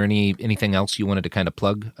 Andrew, is there anything else you wanted to kind of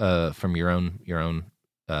plug from your own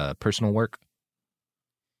personal work?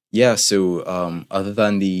 Yeah. So other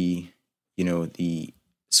than the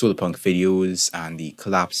solar punk videos and the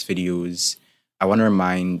collapse videos, I want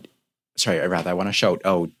to shout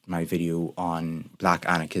out my video on Black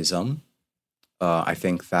anarchism. I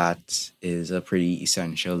think that is a pretty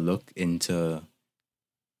essential look into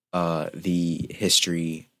the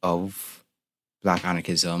history of Black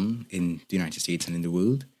anarchism in the United States and in the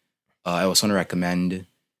world. I also want to recommend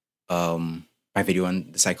my video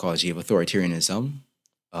on the psychology of authoritarianism.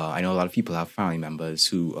 I know a lot of people have family members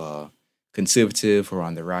who are conservative or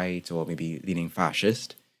on the right, or maybe leaning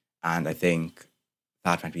fascist, and I think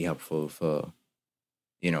that might be helpful for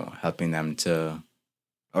helping them to,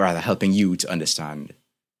 or rather helping you to understand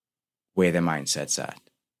where their mindset's at.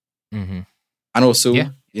 Mm-hmm. And also,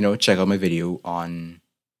 check out my video on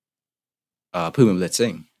perma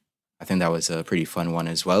blitzing. I think that was a pretty fun one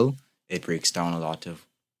as well. it breaks down a lot of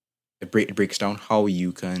it breaks down how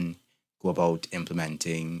you can go about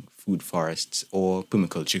implementing food forests or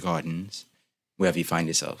permaculture gardens wherever you find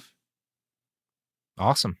yourself.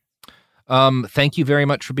 Awesome. Thank you very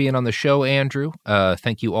much for being on the show, Andrew.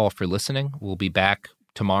 Thank you all for listening. We'll be back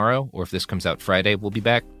tomorrow, or if this comes out Friday, we'll be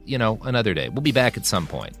back, another day. We'll be back at some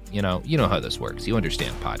point. You know how this works. You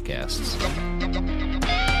understand podcasts.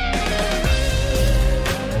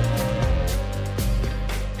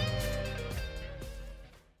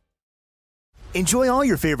 Enjoy all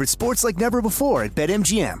your favorite sports like never before at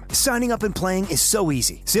BetMGM. Signing up and playing is so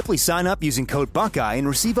easy. Simply sign up using code Buckeye and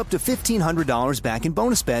receive up to $1,500 back in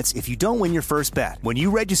bonus bets if you don't win your first bet. When you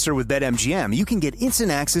register with BetMGM, you can get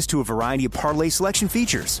instant access to a variety of parlay selection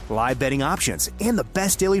features, live betting options, and the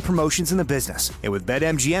best daily promotions in the business. And with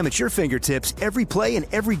BetMGM at your fingertips, every play and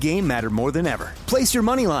every game matter more than ever. Place your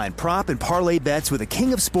moneyline, prop, and parlay bets with the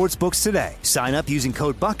king of sportsbooks today. Sign up using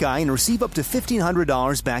code Buckeye and receive up to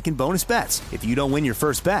 $1,500 back in bonus bets if you don't win your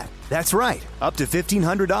first bet. That's right, up to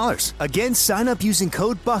 $1,500. Again, sign up using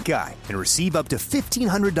code Buckeye and receive up to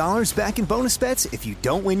 $1,500 back in bonus bets if you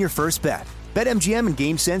don't win your first bet. BetMGM and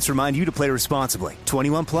GameSense remind you to play responsibly.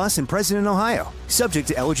 21 plus and present in Ohio. Subject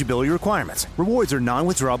to eligibility requirements. Rewards are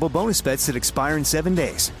non-withdrawable bonus bets that expire in 7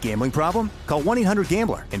 days. Gambling problem? Call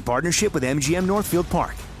 1-800-GAMBLER in partnership with MGM Northfield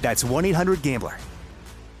Park. That's 1-800-GAMBLER.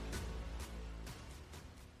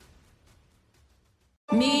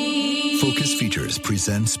 Focus Features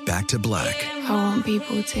presents Back to Black. I want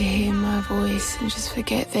people to hear my voice and just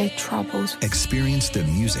forget their troubles. Experience the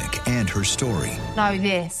music and her story Know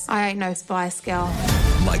this, I ain't no Spice Girl.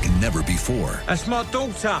 like never before. That's my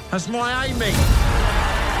daughter. That's my Amy.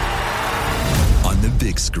 On the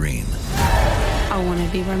big screen. I want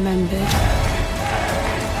to be remembered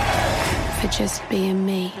for just being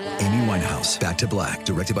me. Amy Winehouse, Back to Black,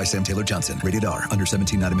 directed by Sam Taylor Johnson. Rated R, under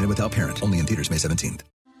 17, not a minute without parent. Only in theaters May 17th.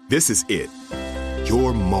 This is it.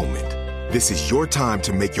 Your moment. This is your time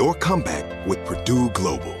to make your comeback with Purdue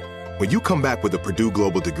Global. When you come back with a Purdue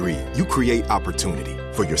Global degree, you create opportunity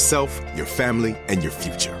for yourself, your family, and your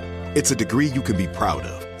future. It's a degree you can be proud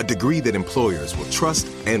of, a degree that employers will trust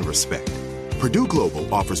and respect. Purdue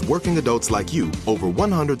Global offers working adults like you over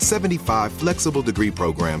 175 flexible degree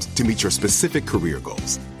programs to meet your specific career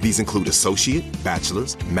goals. These include associate,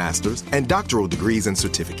 bachelor's, master's, and doctoral degrees and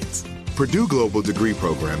certificates. Purdue Global degree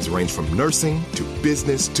programs range from nursing to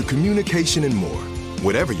business to communication and more.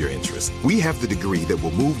 Whatever your interest, we have the degree that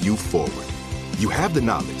will move you forward. You have the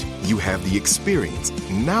knowledge, you have the experience.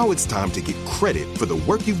 Now it's time to get credit for the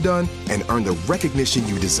work you've done and earn the recognition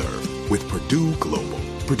you deserve with Purdue Global,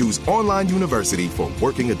 Purdue's online university for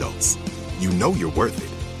working adults. You know you're worth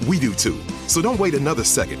it. We do too. So don't wait another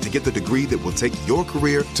second to get the degree that will take your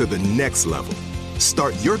career to the next level.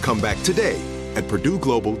 Start your comeback today at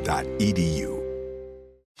purdueglobal.edu.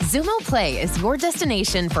 Zumo Play is your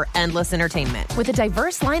destination for endless entertainment. With a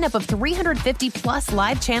diverse lineup of 350 plus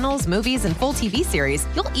live channels, movies, and full TV series,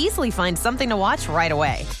 you'll easily find something to watch right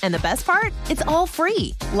away. And the best part? It's all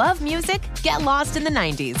free. Love music? Get lost in the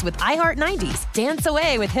 90s with iHeart 90s, dance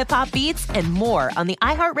away with hip-hop beats, and more on the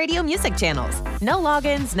iHeartRadio music channels. No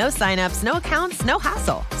logins, no signups, no accounts, no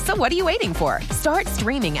hassle. So what are you waiting for? Start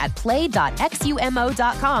streaming at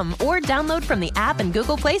play.xumo.com or download from the app and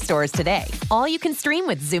Google Play stores today. All you can stream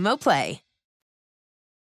with Zumo Play.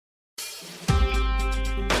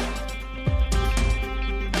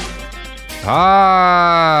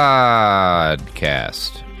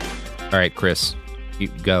 Podcast. All right, Chris, you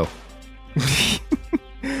go.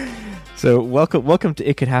 So welcome to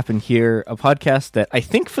It Could Happen Here, a podcast that I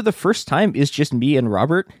think for the first time is just me and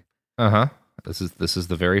Robert. Uh-huh. This is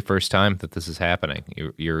the very first time that this is happening.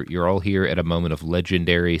 You're all here at a moment of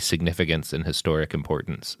legendary significance and historic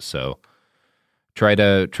importance. So try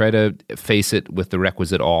to face it with the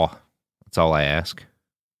requisite awe. That's all I ask.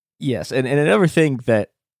 Yes, and another thing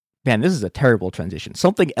that, man, this is a terrible transition.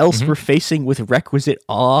 Something else we're facing with requisite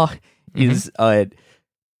awe is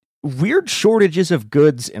weird shortages of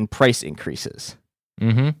goods and price increases.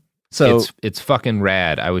 Mm-hmm. So it's fucking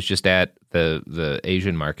rad. I was just at the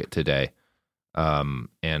Asian market today,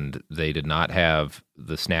 and they did not have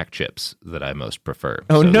the snack chips that I most prefer.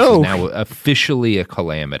 Oh, so no! This is now officially a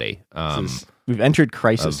calamity. We've entered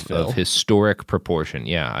crisis, Phil. Of historic proportion.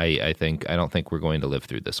 Yeah, I don't think we're going to live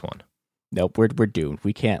through this one. Nope, we're doomed.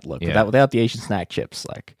 We can't look without the Asian snack chips.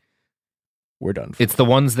 Like, we're done. It's the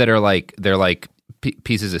ones that are like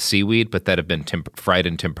pieces of seaweed, but that have been fried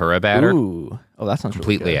in tempura batter. Ooh, oh, that sounds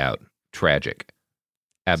completely really good. out. Tragic,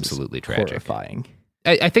 absolutely tragic. Horrifying.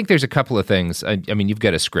 I think there's a couple of things. I mean, you've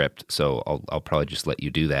got a script, so I'll probably just let you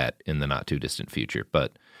do that in the not too distant future.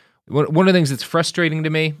 But one of the things that's frustrating to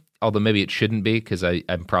me although maybe it shouldn't be because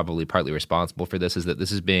I'm probably partly responsible for this, is that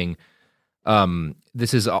this is being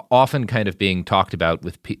this is often kind of being talked about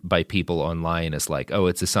by people online as like, oh,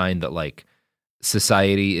 it's a sign that like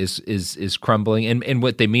society is crumbling, and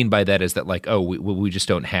what they mean by that is that like, oh, we just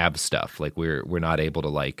don't have stuff, like we're not able to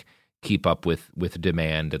like keep up with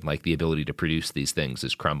demand, and like the ability to produce these things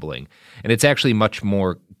is crumbling. And it's actually much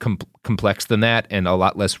more complex than that, and a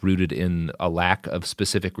lot less rooted in a lack of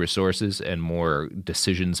specific resources and more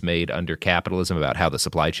decisions made under capitalism about how the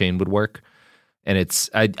supply chain would work. And it's,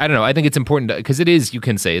 I don't know, I think it's important because it is, you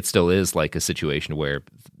can say it still is like a situation where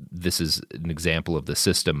this is an example of the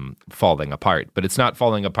system falling apart, but it's not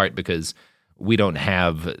falling apart because we don't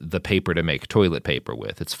have the paper to make toilet paper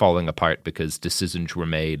with. It's falling apart because decisions were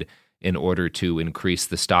made in order to increase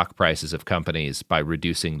the stock prices of companies by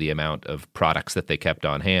reducing the amount of products that they kept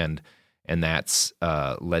on hand. And that's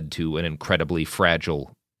led to an incredibly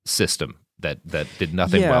fragile system that did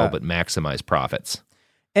nothing well but maximize profits.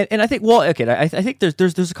 And I think, well, okay, I think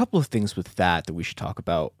there's a couple of things with that we should talk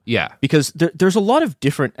about. Yeah. Because there's a lot of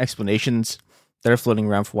different explanations that are floating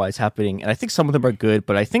around for why it's happening. And I think some of them are good,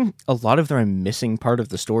 but I think a lot of them are missing part of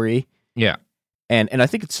the story. Yeah. And I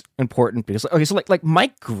think it's important because, okay, so like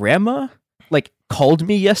my grandma like called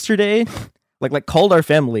me yesterday, like called our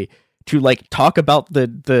family to like talk about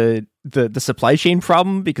the supply chain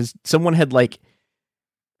problem because someone had like,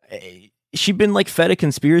 she'd been like fed a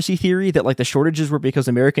conspiracy theory that like the shortages were because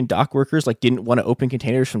American dock workers like didn't want to open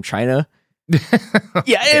containers from China.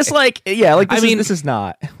 Yeah, it's like, yeah, like this is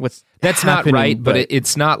not what's that's not right, but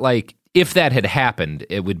it's not like if that had happened,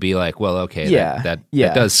 it would be like, well, okay, that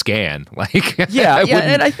does scan, like,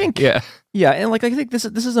 and I think, and like I think this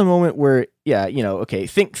is a moment where, okay,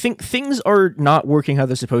 think things are not working how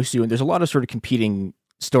they're supposed to, and there's a lot of sort of competing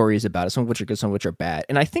stories about it, some of which are good, some of which are bad,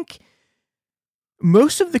 and I think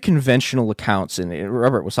most of the conventional accounts, and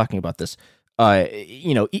Robert was talking about this,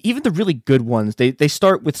 even the really good ones, they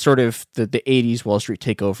start with sort of the 80s Wall Street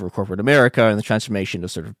takeover of corporate America and the transformation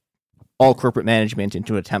of sort of all corporate management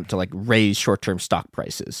into an attempt to like raise short-term stock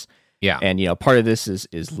prices. Yeah. And, part of this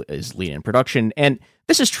is lean in production. And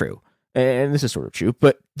this is true. And this is sort of true,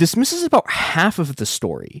 but this misses about half of the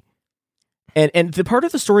story. And the part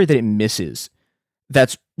of the story that it misses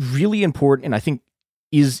that's really important, and I think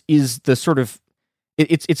is the sort of,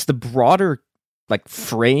 it's the broader like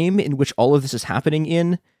frame in which all of this is happening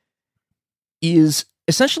in, is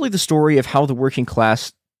essentially the story of how the working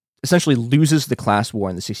class essentially loses the class war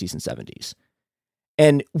in the 60s and 70s.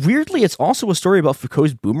 And weirdly, it's also a story about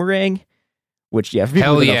Foucault's boomerang, which,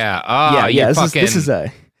 hell yeah. This is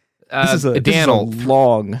a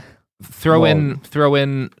long. Throw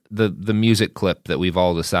in the music clip that we've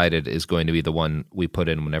all decided is going to be the one we put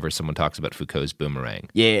in whenever someone talks about Foucault's boomerang.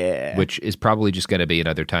 Yeah. Which is probably just going to be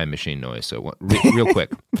another time machine noise. So real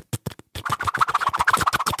quick.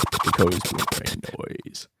 Foucault's boomerang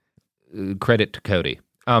noise. Credit to Cody.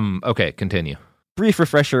 Okay, continue. Brief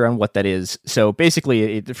refresher on what that is. So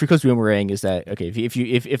basically, Foucault's boomerang is that, okay,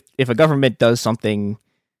 if a government does something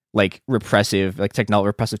like repressive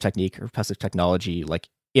technique or repressive technology, like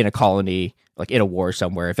in a colony, like in a war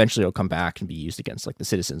somewhere, eventually it'll come back and be used against like the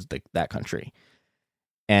citizens of that country.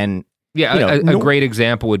 And a great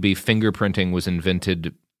example would be fingerprinting was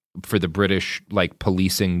invented for the British like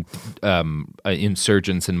policing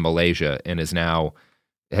insurgents in Malaysia, and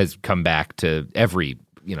has come back to every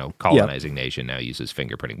colonizing nation now uses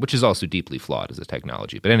fingerprinting, which is also deeply flawed as a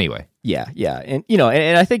technology. But anyway,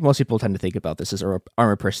 and I think most people tend to think about this as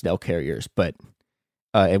armored personnel carriers, but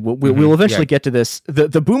we'll eventually get to this.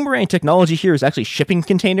 The boomerang technology here is actually shipping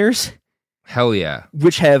containers. Hell yeah,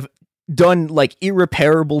 which have done like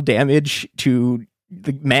irreparable damage to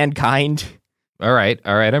mankind. All right,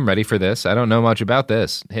 I'm ready for this. I don't know much about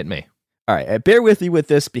this. Hit me. All right, bear with me with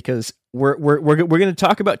this because we're going to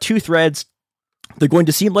talk about two threads. They're going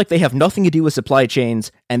to seem like they have nothing to do with supply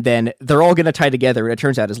chains, and then they're all going to tie together, and it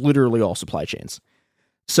turns out it's literally all supply chains.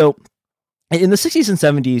 So, in the 60s and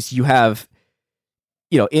 70s, you have,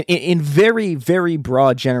 in very, very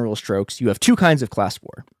broad general strokes, you have two kinds of class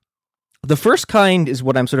war. The first kind is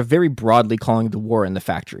what I'm sort of very broadly calling the war in the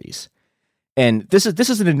factories. And this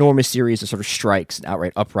is an enormous series of sort of strikes and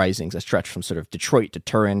outright uprisings that stretch from sort of Detroit to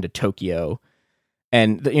Turin to Tokyo.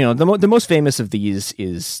 And the most famous of these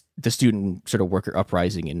is the student sort of worker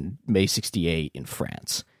uprising in May 68 in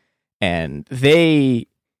France. And they're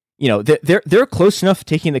close enough to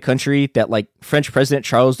taking the country that like French President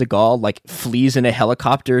Charles de Gaulle like flees in a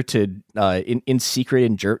helicopter to in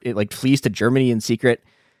secret flees to Germany in secret.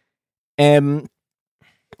 And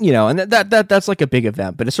that's like a big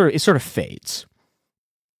event, but it sort of fades.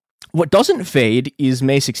 What doesn't fade is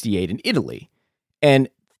May 68 in Italy. And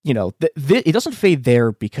it doesn't fade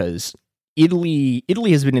there because Italy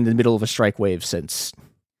has been in the middle of a strike wave since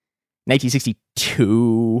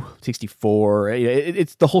 1962, 64.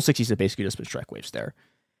 It's the whole 60s have basically just been strike waves there.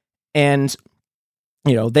 And,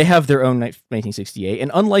 they have their own 1968. And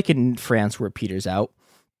unlike in France where it peters out,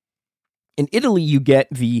 in Italy you get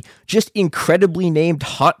the just incredibly named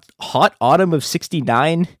hot autumn of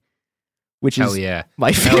 69, which is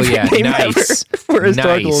my favorite name ever for a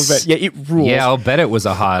historical event. Yeah, it rules. Yeah, I'll bet it was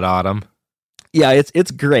a hot autumn. Yeah, it's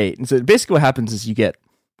great. And so basically what happens is you get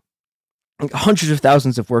hundreds of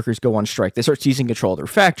thousands of workers go on strike. They start seizing control of their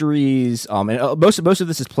factories. And most of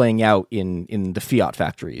this is playing out in the Fiat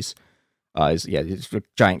factories. These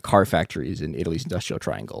giant car factories in Italy's industrial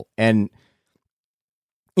triangle. And,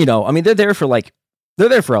 they're there for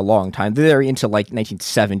a long time. They're there into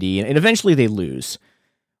 1970 and eventually they lose.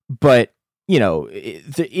 But,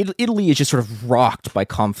 Italy is just sort of rocked by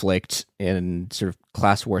conflict and sort of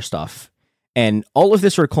class war stuff. And all of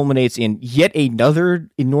this sort of culminates in yet another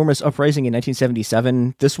enormous uprising in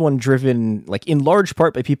 1977. This one driven, in large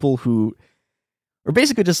part by people who are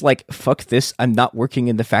basically just fuck this, I'm not working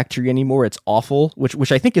in the factory anymore, it's awful.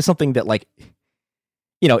 Which I think is something that,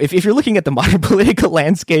 if you're looking at the modern political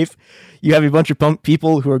landscape, you have a bunch of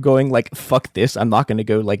people who are going, fuck this, I'm not going to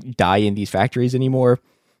go, die in these factories anymore.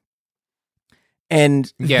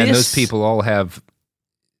 And and those people all have...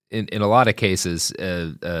 In a lot of cases,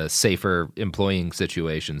 safer employing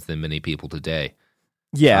situations than many people today.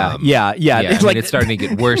 Yeah. It's starting to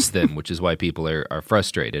get worse then, which is why people are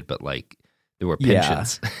frustrated. But there were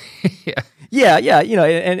pensions.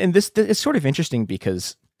 And this it's sort of interesting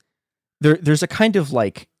because there's a kind of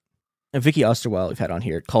Vicky Osterweiler we've had on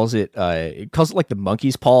here calls it the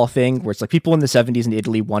monkey's paw thing, where it's people in the 70s in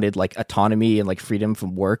Italy wanted autonomy and freedom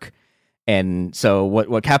from work. And so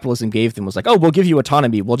what capitalism gave them was we'll give you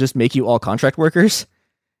autonomy. We'll just make you all contract workers.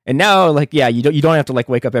 And now, you don't have to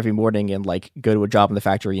wake up every morning and go to a job in the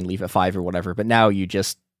factory and leave at 5 or whatever. But now you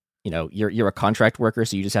just, you're a contract worker,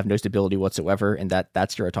 so you just have no stability whatsoever, and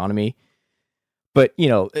that's your autonomy. But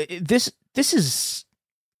this is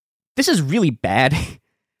really bad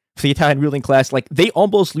for the Italian ruling class. They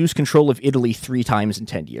almost lose control of Italy 3 times in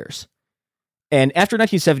 10 years. And after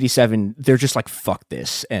 1977, they're just fuck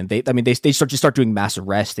this. And they start doing mass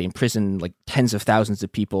arrests. They imprison tens of thousands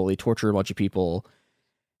of people. They torture a bunch of people.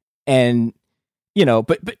 And,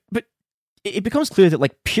 but it becomes clear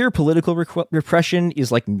that pure political repression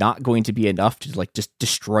is not going to be enough to just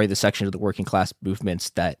destroy the section of the working class movements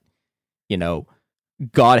that,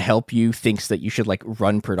 God help you, thinks that you should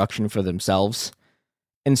run production for themselves.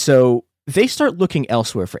 And so they start looking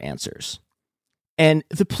elsewhere for answers. And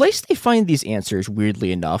the place they find these answers,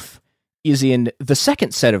 weirdly enough, is in the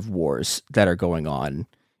second set of wars that are going on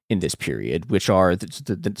in this period, which are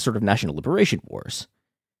the sort of national liberation wars.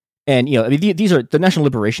 And, these are the national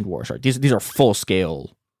liberation wars. These are full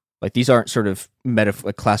scale. These aren't sort of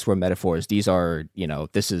class war metaphors. These are,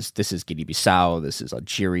 this is Guinea-Bissau, this is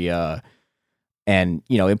Algeria. And,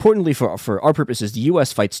 importantly for our purposes, the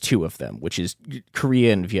U.S. fights 2 of them, which is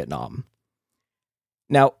Korea and Vietnam.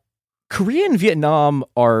 Now, Korea and Vietnam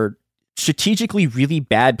are strategically really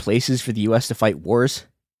bad places for the U.S. to fight wars.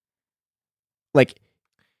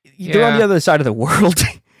 They're on the other side of the world,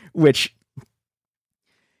 which,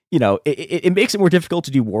 it makes it more difficult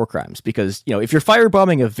to do war crimes because, if you're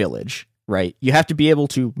firebombing a village, right, you have to be able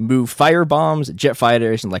to move firebombs, jet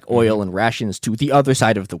fighters, and oil and rations to the other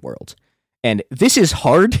side of the world. And this is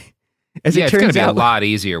hard, as it turns out. It's going to be a lot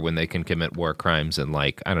easier when they can commit war crimes in,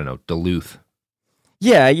 Duluth.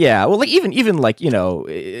 Yeah. Well, even you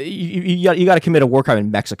got to commit a war crime in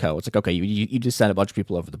Mexico. It's okay, you just send a bunch of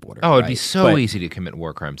people over the border. Oh, it'd be so easy to commit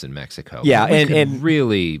war crimes in Mexico. Yeah, and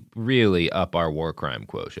really, really up our war crime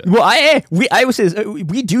quotient. Well, I would say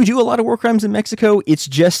we do a lot of war crimes in Mexico. It's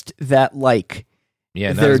just that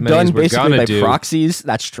they're done basically by proxies.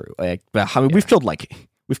 That's true. We've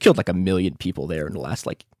killed like 1 million people there in the last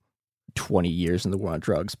 20 years in the war on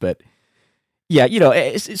drugs. But yeah,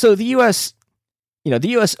 so the U.S.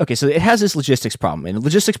 Okay, so it has this logistics problem, and the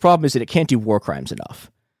logistics problem is that it can't do war crimes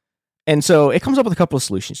enough. And so it comes up with a couple of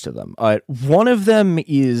solutions to them. One of them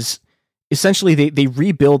is essentially they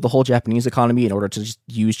rebuild the whole Japanese economy in order to just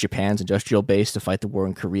use Japan's industrial base to fight the war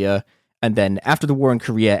in Korea. And then after the war in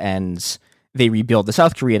Korea ends, they rebuild the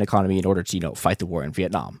South Korean economy in order to, fight the war in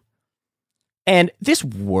Vietnam. And this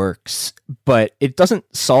works, but it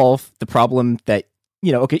doesn't solve the problem that,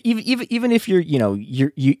 okay, even if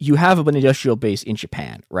you have an industrial base in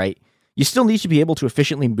Japan, right? You still need to be able to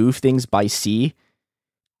efficiently move things by sea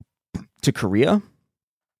to Korea.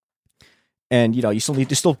 And, you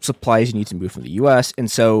still supplies you need to move from the US.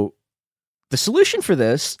 And so the solution for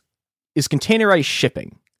this is containerized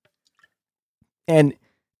shipping. And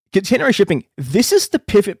containerized shipping, this is the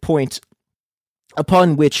pivot point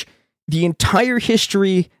upon which the entire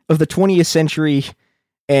history of the 20th century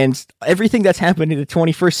and everything that's happened in the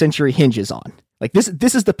 21st century hinges on. Like this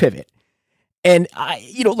is the pivot. And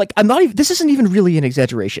this isn't even really an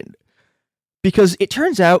exaggeration, because it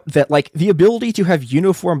turns out that like the ability to have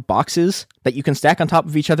uniform boxes that you can stack on top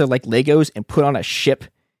of each other like Legos and put on a ship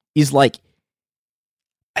is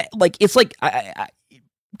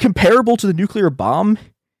comparable to the nuclear bomb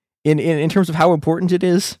in terms of how important it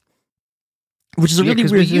is, which is a really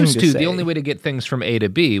weird thing to say. The only way to get things from A to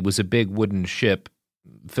B was a big wooden ship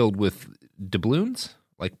filled with doubloons,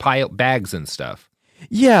 like bags and stuff.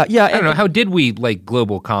 Yeah. I don't know. How did we like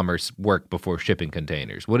global commerce work before shipping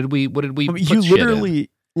containers? What did we? You literally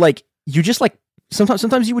like you just like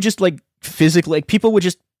sometimes you would just like physically like people would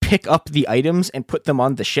just pick up the items and put them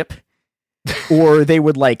on the ship. Or they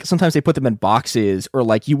would like sometimes they put them in boxes, or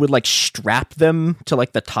like you would like strap them to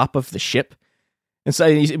like the top of the ship. And so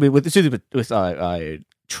with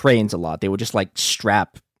trains a lot, they would just like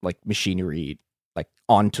strap like machinery like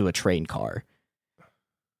onto a train car.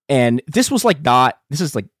 And this is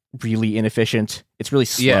like really inefficient. It's really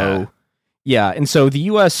slow. Yeah. And so the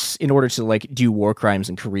US, in order to like do war crimes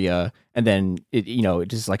in Korea, and then it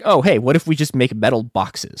just like, oh hey, what if we just make metal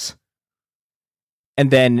boxes?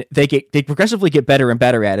 And then they progressively get better and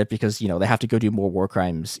better at it because, they have to go do more war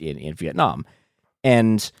crimes in Vietnam.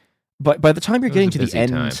 And but by the time you're getting to the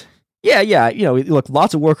end, time. Look,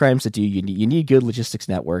 lots of war crimes to do. You need good logistics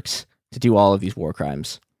networks to do all of these war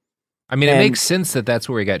crimes. I mean, it makes sense that that's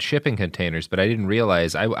where we got shipping containers, but I didn't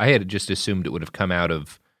realize, I had just assumed it would have come out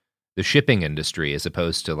of the shipping industry as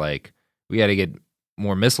opposed to like, we got to get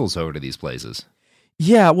more missiles over to these places.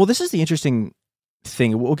 Yeah, well, this is the interesting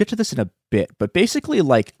thing. We'll get to this in a bit, but basically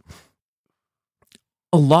like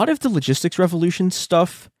a lot of the logistics revolution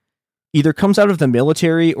stuff either comes out of the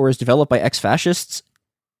military or is developed by ex-fascists.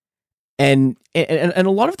 And a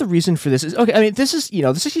lot of the reason for this is, okay, I mean, this is, the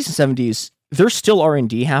 60s and 70s, there's still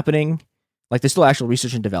R&D happening. Like there's still actual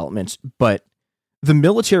research and development, but the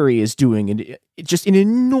military is doing just an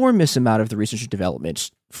enormous amount of the research and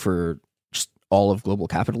development for just all of global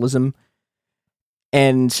capitalism.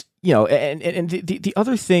 And, and the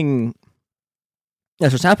other thing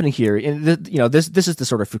that's what's happening here, and this is the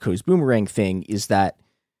sort of Foucault's boomerang thing, is that,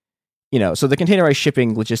 so the containerized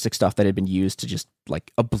shipping logistics stuff that had been used to just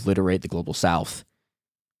like obliterate the global south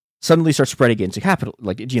suddenly starts spreading into capital,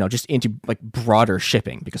 like, just into like broader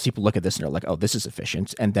shipping, because people look at this and are like, oh, this is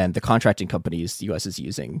efficient. And then the contracting companies the US is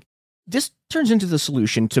using, this turns into the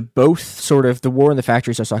solution to both sort of the war in the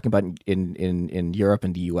factories I was talking about in Europe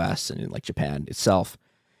and the US and in like Japan itself.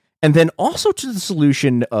 And then also to the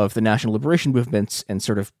solution of the national liberation movements and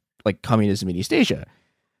sort of like communism in East Asia.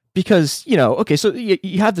 Because, okay, so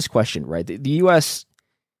you have this question, right? The US,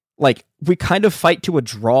 like, we kind of fight to a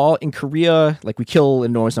draw in Korea. Like, we kill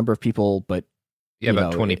an enormous number of people, but... Yeah,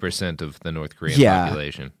 about 20% of the North Korean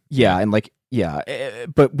population. Yeah, and like,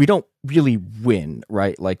 but we don't really win,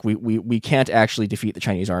 right? Like, we can't actually defeat the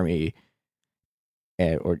Chinese army.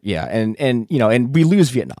 And we lose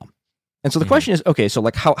Vietnam. And so the question is, okay, so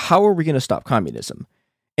like, how are we going to stop communism?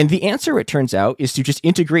 And the answer, it turns out, is to just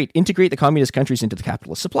integrate the communist countries into the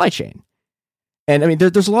capitalist supply chain. And I mean,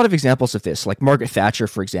 there's a lot of examples of this. Like Margaret Thatcher,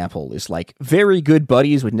 for example, is like very good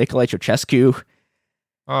buddies with Nicolae Ceausescu.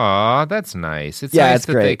 Aw, that's nice. It's nice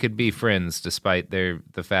that they could be friends despite the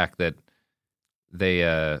fact that they,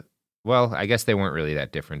 I guess they weren't really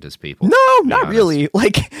that different as people. No, not really.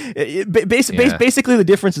 Like, basically the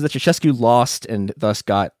difference is that Ceausescu lost and thus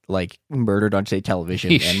got like murdered on state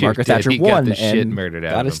television, and Margaret Thatcher won and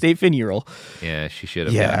got a state funeral. Yeah, she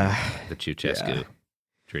should have gotten the Ceausescu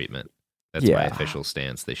treatment. That's my official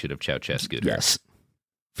stance. They should have Ceausescu'd her. Yes,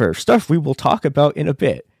 for stuff we will talk about in a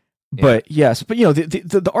bit. But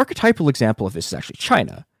the archetypal example of this is actually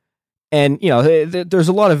China. And, there's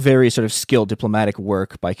a lot of very sort of skilled diplomatic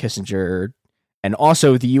work by Kissinger, and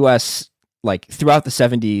also the U.S., like, throughout the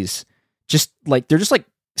 70s, they're just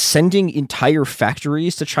sending entire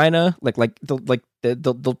factories to China.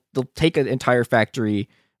 They'll take an entire factory,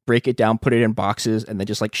 break it down, put it in boxes, and then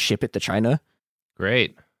just, like, ship it to China.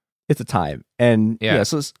 Great. At the time. And, they're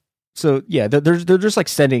just, like,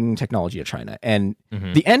 sending technology to China. And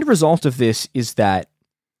the end result of this is that,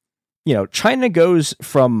 China goes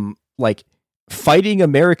from like fighting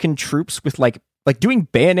American troops with like doing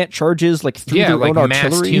bayonet charges like through their own artillery,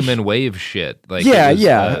 mass human wave shit. Like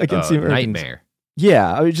against the nightmare.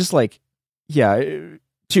 Yeah, I was just like, to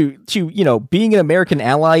being an American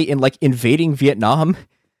ally in like invading Vietnam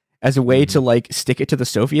as a way to like stick it to the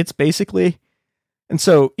Soviets, basically. And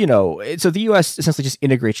so, so the U.S. essentially just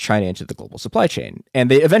integrates China into the global supply chain. And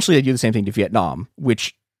they eventually do the same thing to Vietnam,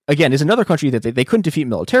 which, again, is another country that they couldn't defeat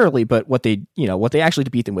militarily, but what they actually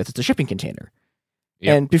defeat them with is the shipping container.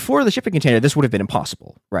 Yep. And before the shipping container, this would have been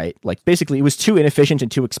impossible, right? Like, basically, it was too inefficient and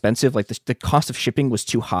too expensive. Like, the cost of shipping was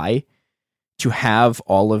too high to have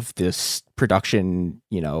all of this production,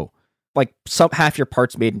 like half your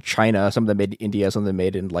parts made in China, some of them made in India, some of them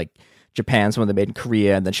made in, like, Japan, some of them made in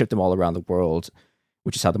Korea, and then shipped them all around the world,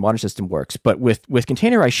 which is how the modern system works. But with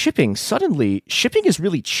containerized shipping, suddenly shipping is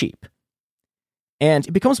really cheap. And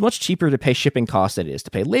it becomes much cheaper to pay shipping costs than it is to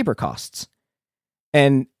pay labor costs.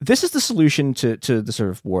 And this is the solution to the sort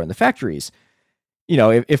of war in the factories.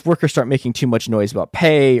 If workers start making too much noise about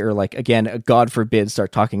pay, or like, again, God forbid,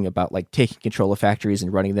 start talking about like taking control of factories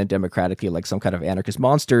and running them democratically like some kind of anarchist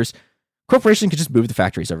monsters, corporations can just move the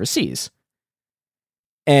factories overseas.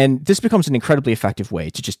 And this becomes an incredibly effective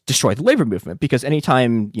way to just destroy the labor movement, because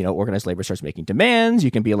anytime, organized labor starts making demands,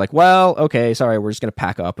 you can be like, well, okay, sorry, we're just going to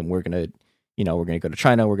pack up and we're going to go to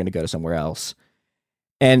China, we're going to go to somewhere else.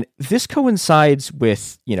 And this coincides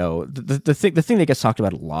with, the thing that gets talked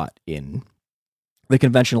about a lot in the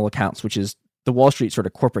conventional accounts, which is the Wall Street sort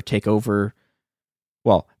of corporate takeover.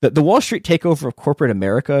 Well, the Wall Street takeover of corporate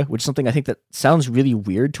America, which is something I think that sounds really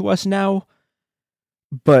weird to us now,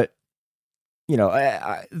 but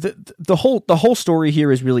the whole story here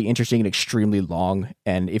is really interesting and extremely long.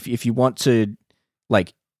 And if you want to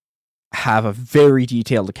like have a very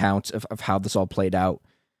detailed account of how this all played out,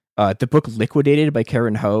 the book Liquidated by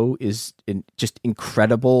Karen Ho is just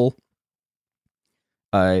incredible.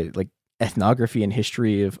 Like ethnography and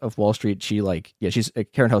history of Wall Street. She's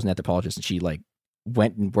Karen Ho's an anthropologist, and she like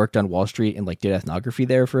went and worked on Wall Street and like did ethnography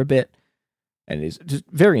there for a bit, and it's just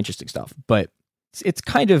very interesting stuff. But it's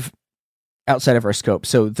kind of outside of our scope.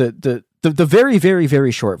 So the very, very,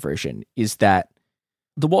 very short version is that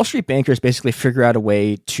the Wall Street bankers basically figure out a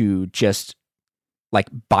way to just like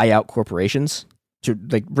buy out corporations, to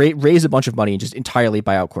like raise a bunch of money and just entirely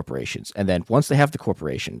buy out corporations. And then once they have the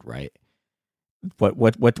corporation, right, what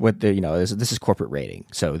this is corporate raiding.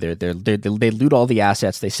 So they loot all the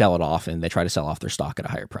assets, they sell it off, and they try to sell off their stock at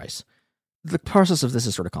a higher price. The process of this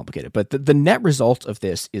is sort of complicated, but the net result of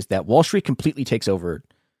this is that Wall Street completely takes over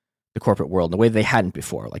the corporate world in a way they hadn't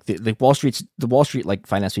before. Like the Wall Street like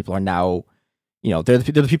finance people are now, they're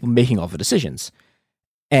the people making all the decisions,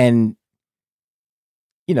 and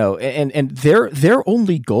and their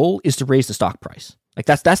only goal is to raise the stock price. Like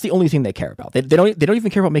that's the only thing they care about. They don't even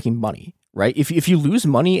care about making money, right? If you lose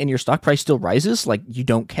money and your stock price still rises, like you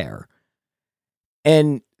don't care.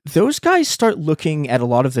 And those guys start looking at a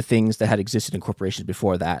lot of the things that had existed in corporations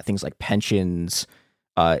before that, things like pensions,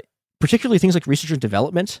 particularly things like research and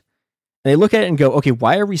development. And they look at it and go, okay,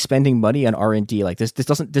 why are we spending money on R&D? Like this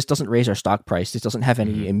doesn't raise our stock price. This doesn't have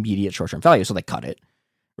any immediate short-term value. So they cut it,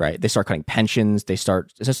 right? They start cutting pensions. They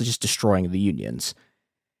start essentially just destroying the unions.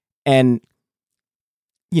 And,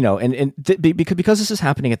 because this is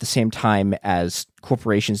happening at the same time as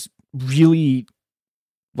corporations really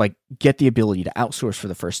like get the ability to outsource for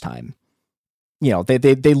the first time,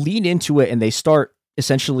 they lean into it and they start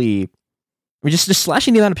essentially just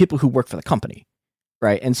slashing the amount of people who work for the company.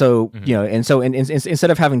 Right. And so, instead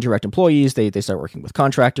of having direct employees, they start working with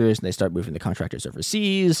contractors, and they start moving the contractors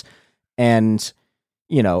overseas. And,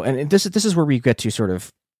 and this is where we get to sort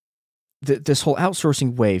of this whole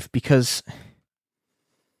outsourcing wave, because,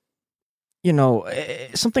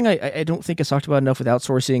 something I don't think is talked about enough with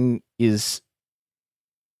outsourcing is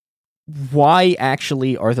why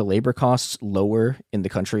actually are the labor costs lower in the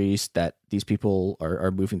countries that these people are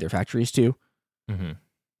moving their factories to? Mm-hmm.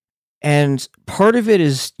 And part of it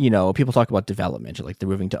is, people talk about development, like they're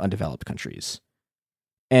moving to undeveloped countries.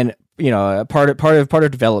 And, part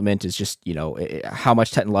of development is just, how much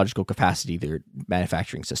technological capacity their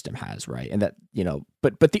manufacturing system has, right? And that,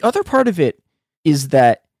 but the other part of it is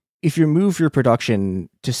that if you move your production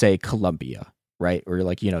to, say, Colombia, right? Or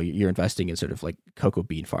like, you're investing in sort of like cocoa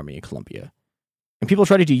bean farming in Colombia, and people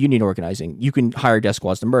try to do union organizing, you can hire death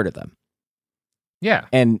squads to murder them. Yeah.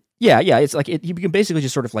 And yeah, it's like you can basically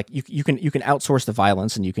just sort of like you can outsource the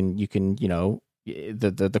violence, and you can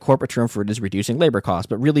the corporate term for it is reducing labor costs,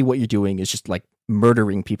 but really what you're doing is just like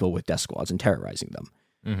murdering people with death squads and terrorizing them.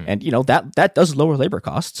 Mm-hmm. And that does lower labor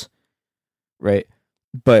costs, right?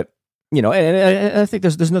 But and I think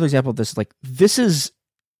there's another example of this. Like this is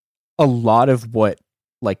a lot of what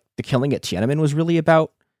like the killing at Tiananmen was really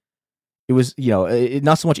about. It was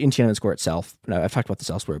not so much in Tiananmen Square itself. No, I've talked about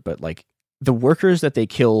this elsewhere, but like the workers that they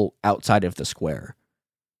kill outside of the square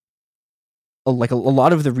a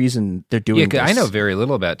lot of the reason they're doing this. I know very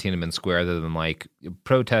little about Tiananmen Square other than like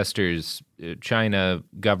protesters, China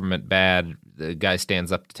government bad. The guy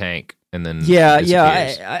stands up to tank and then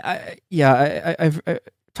disappears. I've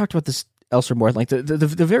talked about this elsewhere more. Like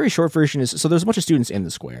the very short version is, so there's a bunch of students in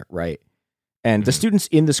the square, right? And the students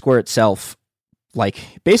in the square itself, like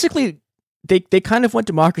basically they kind of want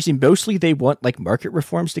democracy. Mostly they want like market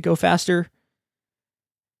reforms to go faster.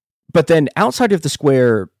 But then outside of the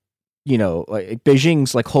square, you know, like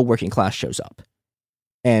Beijing's like whole working class shows up,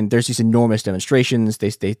 and there's these enormous demonstrations.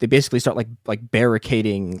 They basically start like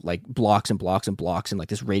barricading like blocks and blocks and blocks in like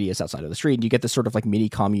this radius outside of the street, and you get this sort of like mini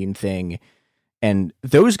commune thing. And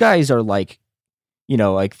those guys are like, you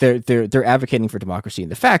know, like they're advocating for democracy in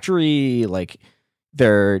the factory. Like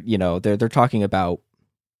they're talking about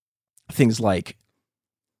things like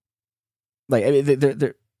I mean,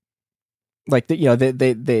 they're like, you know,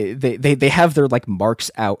 they have their like marks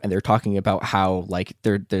out, and they're talking about how like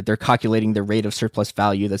they're calculating the rate of surplus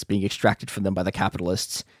value that's being extracted from them by the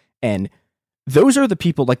capitalists. And those are the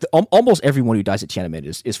people, like almost everyone who dies at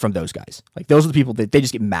Tiananmen is from those guys. Like those are the people that they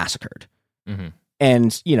just get massacred. Mm-hmm.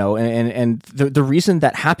 And, you know, and the reason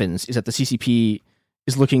that happens is that the CCP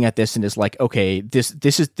is looking at this and is like, okay, this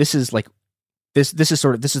is the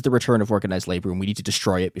return of organized labor, and we need to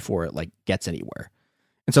destroy it before it like gets anywhere.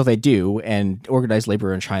 And so they do, and organized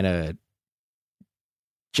labor in China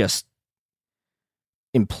just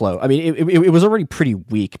implode. I mean, it was already pretty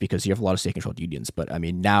weak because you have a lot of state-controlled unions, but I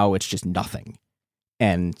mean, now it's just nothing.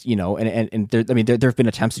 And, you know, and there have been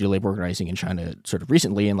attempts to do labor organizing in China sort of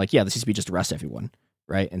recently, and like, yeah, the CCP just arrests everyone,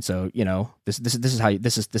 right? And so, you know, this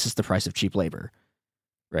is the price of cheap labor,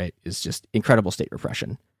 right? It's just incredible state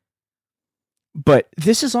repression. But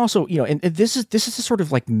this is also, you know, and this is a sort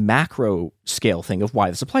of like macro scale thing of why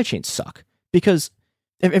the supply chains suck, because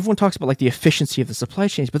everyone talks about like the efficiency of the supply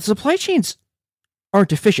chains, but the supply chains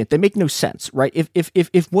aren't efficient. They make no sense, right?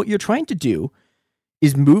 If what you're trying to do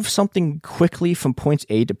is move something quickly from point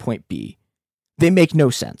A to point B, they make no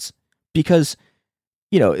sense, because,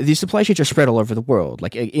 you know, these supply chains are spread all over the world.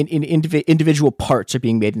 Like individual parts are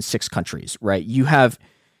being made in 6 countries, right? You have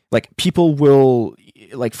like people will,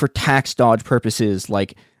 like for tax dodge purposes,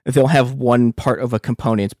 like they'll have one part of a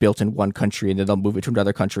component built in one country, and then they'll move it to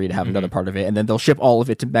another country to have another part of it, and then they'll ship all of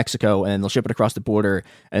it to Mexico, and then they'll ship it across the border,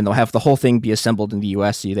 and they'll have the whole thing be assembled in the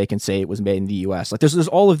US so they can say it was made in the US. Like there's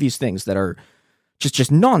all of these things that are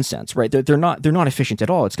just nonsense, right? They're not efficient at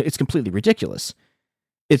all. It's completely ridiculous.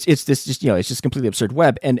 It's this just, you know, it's just completely absurd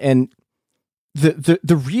web. And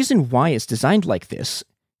the reason why it's designed like this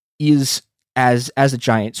is as a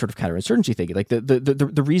giant sort of counterinsurgency thing. Like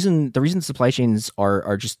the reason the supply chains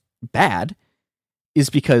are just bad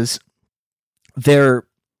is because they're,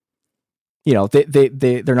 you know,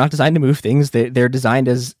 they're not designed to move things. They're designed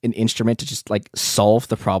as an instrument to just like solve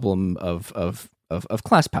the problem of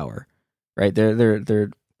class power, right?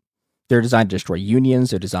 They're designed to destroy unions.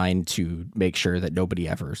 They're designed to make sure that nobody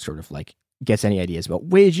ever sort of like gets any ideas about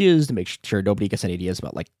wages, to make sure nobody gets any ideas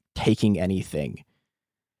about like taking anything.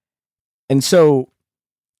 And so,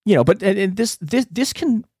 you know, but and this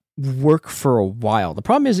can work for a while. The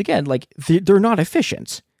problem is, again, like they're not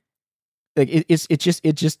efficient. Like it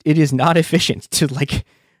is not efficient to like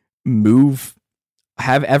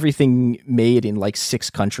have everything made in like 6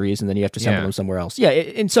 countries, and then you have to assemble them somewhere else. Yeah,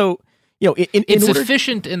 and so, you know, it's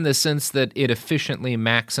efficient in the sense that it efficiently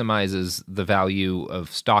maximizes the value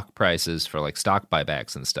of stock prices for like stock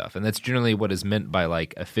buybacks and stuff. And that's generally what is meant by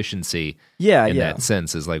like efficiency. In that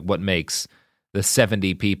sense, is like what makes the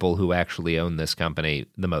 70 people who actually own this company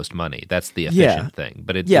the most money. That's the efficient thing.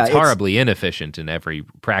 But it's horribly inefficient in every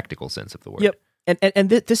practical sense of the word. Yep. And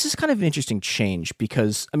this is kind of an interesting change,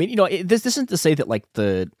 because, I mean, you know, this isn't to say that like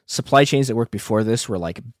the supply chains that worked before this were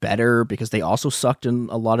like better, because they also sucked in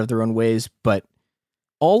a lot of their own ways. But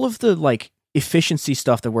all of the like efficiency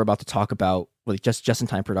stuff that we're about to talk about, with just in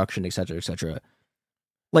time production, et cetera,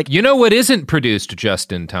 like, you know what isn't produced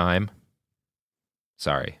just in time?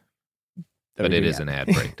 Sorry, but it is an ad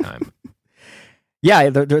break time.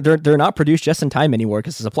 Yeah, they're not produced just in time anymore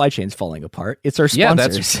because the supply chain's falling apart. It's our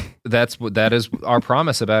sponsors. Yeah, that is our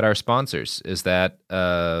promise about our sponsors, is that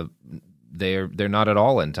they're not at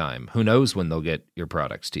all in time. Who knows when they'll get your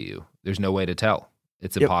products to you? There's no way to tell.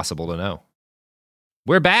 It's impossible to know.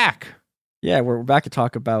 We're back. Yeah, we're back to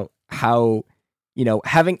talk about how, you know,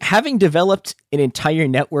 having developed an entire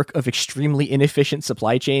network of extremely inefficient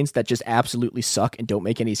supply chains that just absolutely suck and don't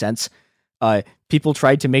make any sense, people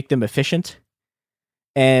tried to make them efficient.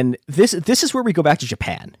 And this is where we go back to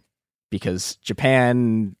Japan, because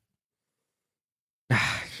Japan,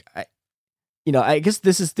 I guess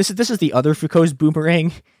this is the other Foucault's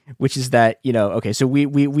boomerang, which is that, okay, so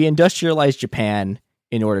we industrialized Japan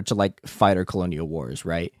in order to like fight our colonial wars,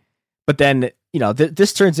 right? But then,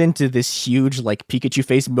 this turns into this huge like Pikachu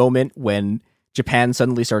face moment when Japan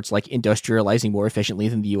suddenly starts like industrializing more efficiently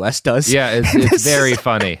than the US does. Yeah, it's very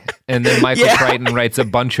funny. And then Michael Crichton writes a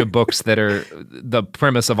bunch of books that are, the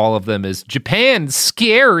premise of all of them is Japan's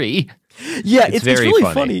scary. Yeah, it's really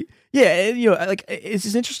funny. Yeah, like it's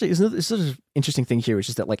just interesting. It's sort of interesting thing here, which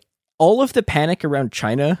is that like all of the panic around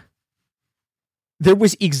China, there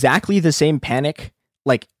was exactly the same panic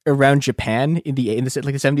like around Japan in the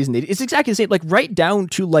 70s and 80s. It's exactly the same, like right down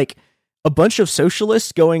to like a bunch of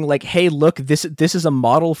socialists going like, "Hey, look, this is a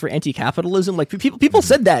model for anti-capitalism." Like people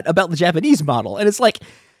said that about the Japanese model, and it's like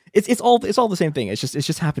it's all the same thing. It's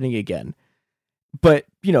just happening again. But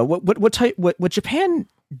what Japan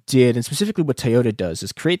did, and specifically what Toyota does,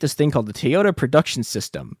 is create this thing called the Toyota Production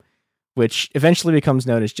System, which eventually becomes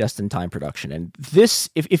known as just-in-time production. And this,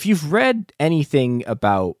 if you've read anything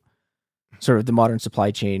about sort of the modern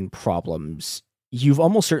supply chain problems, you've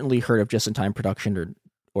almost certainly heard of just-in-time production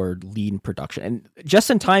or lean production. And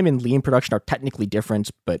just-in-time and lean production are technically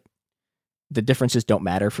different, but the differences don't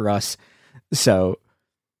matter for us. So,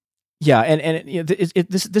 yeah, and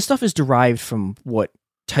this stuff is derived from what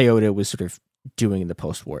Toyota was sort of doing in the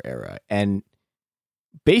post-war era. And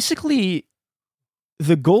basically,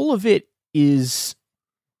 the goal of it is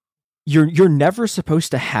you're never supposed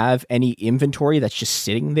to have any inventory that's just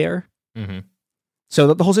sitting there. Mm-hmm.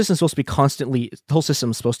 So the whole system is supposed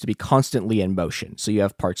to be constantly in motion. So you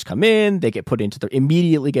have parts come in, they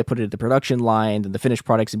immediately get put into the production line, and the finished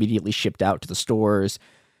products immediately shipped out to the stores.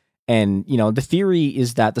 And, the theory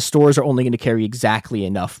is that the stores are only going to carry exactly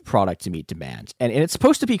enough product to meet demand. And it's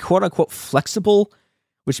supposed to be quote unquote flexible,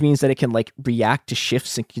 which means that it can like react to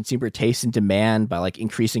shifts in consumer taste and demand by like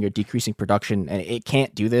increasing or decreasing production. And it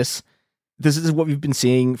can't do this. This is what we've been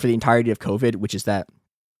seeing for the entirety of COVID, which is that,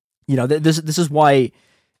 this is why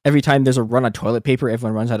every time there's a run on toilet paper,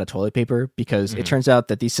 everyone runs out of toilet paper, because it turns out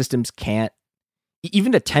that these systems can't,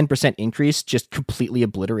 even a 10% increase just completely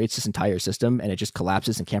obliterates this entire system, and it just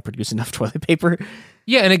collapses and can't produce enough toilet paper.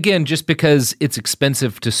 Yeah, and again, just because it's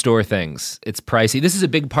expensive to store things, it's pricey. This is a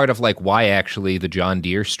big part of like why actually the John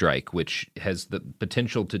Deere strike, which has the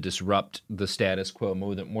potential to disrupt the status quo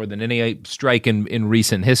more than any strike in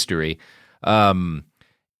recent history,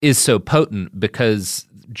 is so potent, because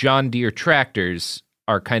John Deere tractors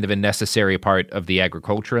are kind of a necessary part of the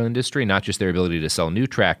agricultural industry, not just their ability to sell new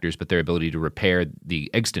tractors, but their ability to repair the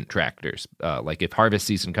extant tractors. Like if harvest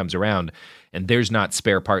season comes around and there's not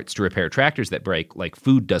spare parts to repair tractors that break, like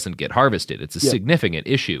food doesn't get harvested. It's a significant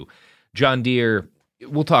issue. John Deere,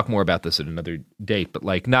 we'll talk more about this at another date, but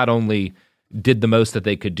like not only did the most that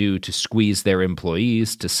they could do to squeeze their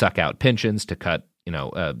employees, to suck out pensions, to cut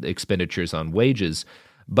expenditures on wages,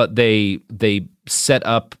 but they set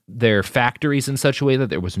up their factories in such a way that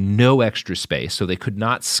there was no extra space, so they could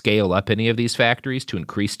not scale up any of these factories to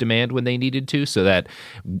increase demand when they needed to, so that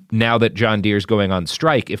now that John Deere's going on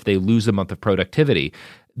strike, if they lose a month of productivity,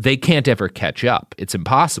 they can't ever catch up. It's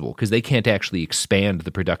impossible, because they can't actually expand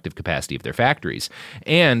the productive capacity of their factories.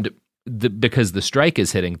 And because the strike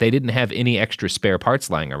is hitting, they didn't have any extra spare parts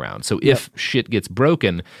lying around. So if shit gets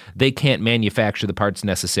broken, they can't manufacture the parts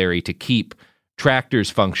necessary to keep tractors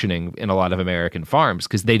functioning in a lot of American farms,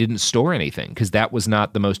 because they didn't store anything, because that was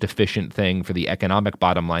not the most efficient thing for the economic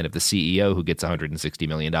bottom line of the CEO who gets $160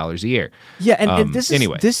 million a year. Yeah, and this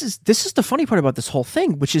is the funny part about this whole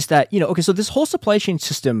thing, which is that, okay, so this whole supply chain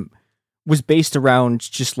system was based around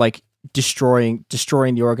just like destroying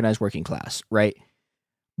the organized working class, right?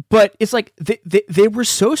 But it's like they were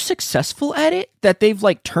so successful at it that they've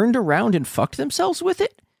like turned around and fucked themselves with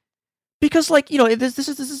it. Because, like, this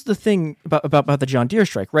is the thing about the John Deere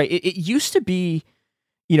strike, right? It used to be,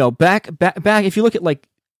 back if you look at like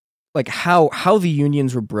how the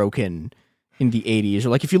unions were broken in the 80s, or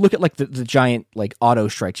like if you look at like the giant like auto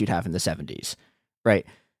strikes you'd have in the 70s, right?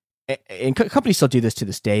 And companies still do this to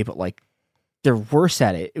this day, but like they're worse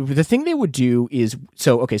at it. The thing they would do is,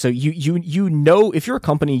 so if you're a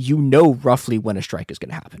company, roughly when a strike is going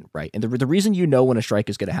to happen, right? And the reason when a strike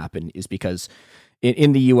is going to happen is because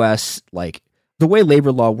in the US, like the way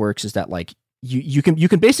labor law works is that like you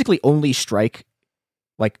can basically only strike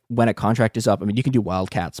like when a contract is up. I mean, you can do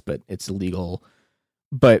wildcats, but it's illegal.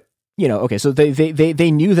 But okay, so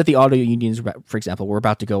they knew that the auto unions, for example, were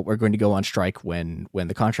going to go on strike when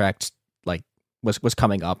the contract like was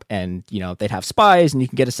coming up, and they'd have spies, and you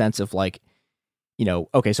can get a sense of like,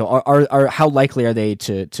 okay, so are how likely are they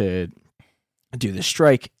to do this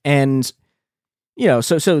strike? And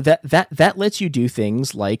So that lets you do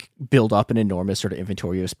things like build up an enormous sort of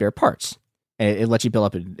inventory of spare parts. And it lets you build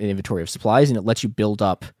up an inventory of supplies, and it lets you build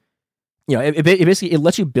up, it basically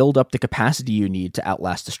lets you build up the capacity you need to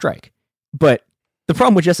outlast a strike. But the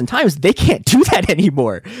problem with just in time is they can't do that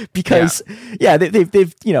anymore because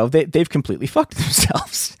they've completely fucked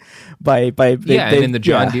themselves and in the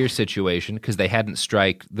John Deere situation, because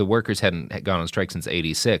the workers hadn't gone on strike since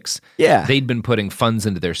 '86. Yeah, they'd been putting funds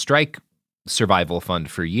into their strike survival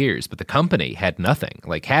fund for years, but the company had nothing.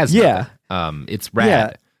 Nothing. It's rad.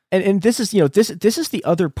 Yeah. And this is this is the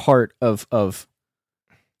other part of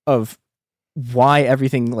why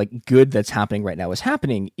everything like good that's happening right now is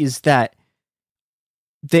happening is that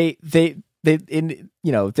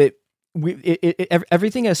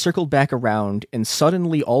everything has circled back around, and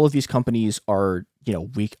suddenly all of these companies are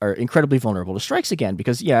incredibly vulnerable to strikes again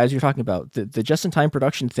because as you're talking about the just in time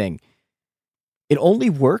production thing, it only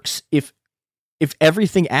works if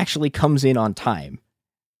everything actually comes in on time,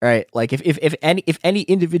 right? Like if any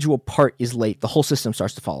individual part is late, the whole system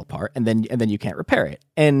starts to fall apart, and then you can't repair it.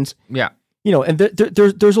 And and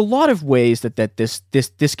there's a lot of ways that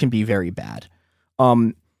this can be very bad.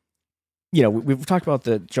 We've talked about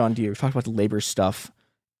the John Deere, we've talked about the labor stuff.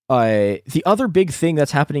 The other big thing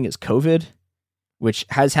that's happening is COVID, which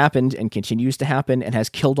has happened and continues to happen and has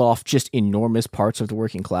killed off just enormous parts of the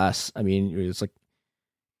working class. I mean, it's like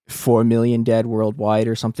 4 million dead worldwide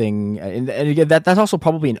or something. And again, that's also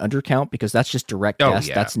probably an undercount because that's just direct guess.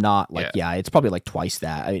 Yeah. That's not it's probably like twice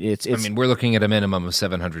that. I mean, we're looking at a minimum of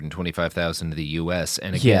 725,000 in the US.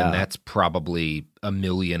 And again, that's probably a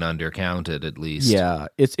million undercounted at least. Yeah.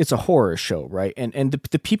 It's a horror show, right? And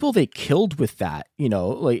the people they killed with that,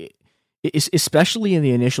 especially in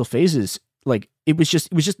the initial phases, like it was just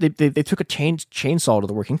they took a chainsaw to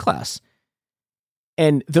the working class.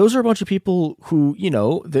 And those are a bunch of people who,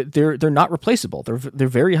 they're not replaceable. They're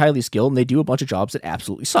very highly skilled, and they do a bunch of jobs that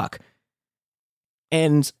absolutely suck.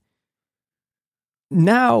 And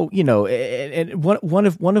now, and one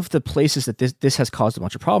of the places that this has caused a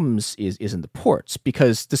bunch of problems is in the ports,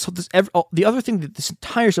 because the other thing that this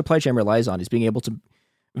entire supply chain relies on is being able to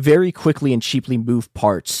very quickly and cheaply move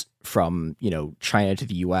parts from China to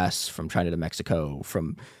the US, from China to Mexico,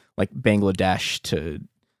 from like Bangladesh to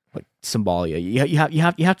like Somalia. You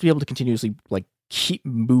have to be able to continuously like keep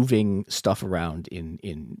moving stuff around you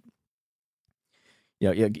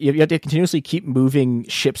have to continuously keep moving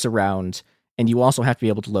ships around, and you also have to be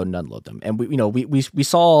able to load and unload them. And we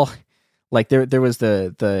saw like there was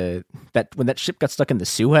that when that ship got stuck in the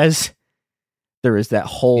Suez, there was that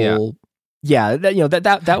whole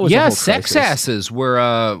that was sex asses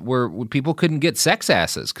were people couldn't get sex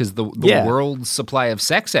asses because the world's supply of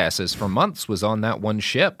sex asses for months was on that one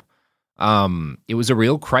ship. It was a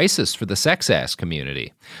real crisis for the sex ass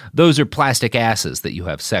community. Those are plastic asses that you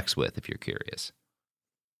have sex with, if you're curious.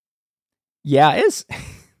 Yeah, it's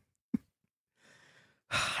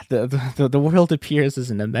the world appears as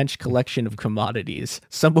an immense collection of commodities,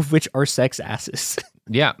 some of which are sex asses.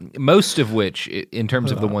 Yeah, most of which, in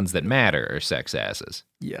terms of the ones that matter, are sex asses.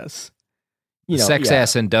 Yes. The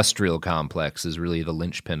sex-ass industrial complex is really the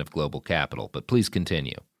linchpin of global capital, but please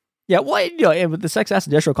continue. Yeah, well, and the sex-ass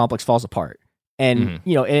industrial complex falls apart. And,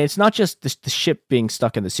 and it's not just the ship being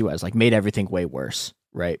stuck in the Suez, like, made everything way worse,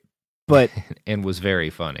 right? But and was very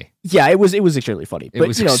funny. Yeah, it was extremely funny. It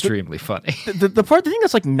was extremely funny. The thing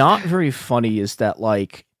that's, like, not very funny is that,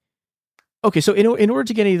 like, okay, so in order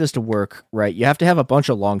to get any of this to work, right, you have to have a bunch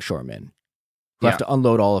of longshoremen who have to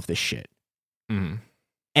unload all of this shit. Mm-hmm.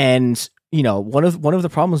 And one of the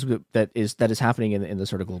problems that is happening in the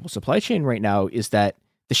sort of global supply chain right now is that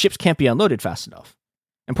the ships can't be unloaded fast enough.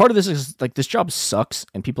 And part of this is like this job sucks,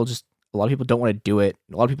 and a lot of people don't want to do it.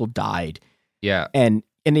 A lot of people died. Yeah, and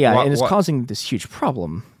it's causing this huge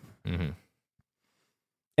problem. Mm-hmm.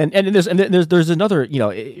 And there's another,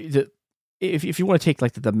 if you want to take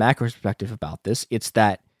like the macro perspective about this, it's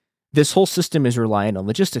that this whole system is reliant on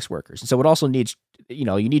logistics workers. And so it also needs, you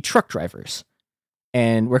need truck drivers.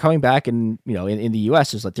 And we're coming back and, in the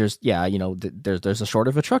US is like, there's a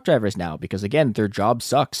shortage of truck drivers now because again, their job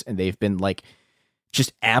sucks and they've been like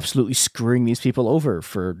just absolutely screwing these people over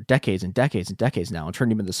for decades and decades and decades now and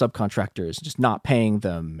turning them into subcontractors, just not paying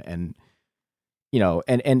them. And,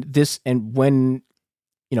 when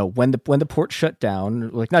the ports shut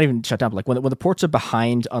down, like not even shut down, but like when the ports are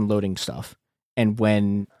behind unloading stuff, and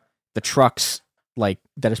when the trucks like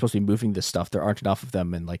that are supposed to be moving this stuff, there aren't enough of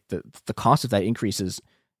them, and like the cost of that increases,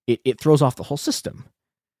 it throws off the whole system.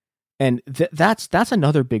 And that's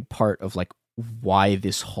another big part of like why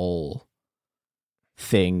this whole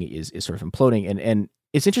thing is sort of imploding. And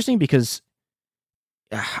it's interesting because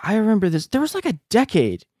I remember this. There was like a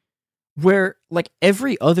decade where like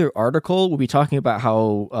every other article would be talking about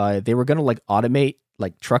how they were going to like automate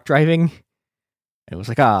like truck driving. And it was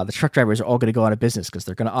like, the truck drivers are all going to go out of business because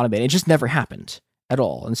they're going to automate. It just never happened at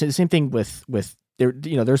all. And so the same thing with there,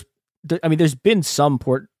 there's been some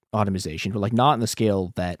port automation, but like not on the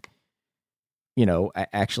scale that,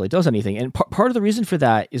 actually does anything. And part of the reason for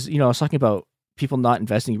that is, I was talking about people not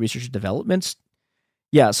investing in research and developments.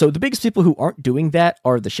 Yeah. So the biggest people who aren't doing that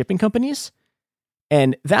are the shipping companies.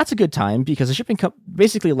 And that's a good time because the shipping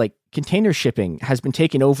basically like container shipping has been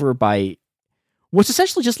taken over by what's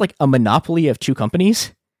essentially just like a monopoly of two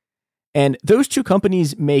companies. And those two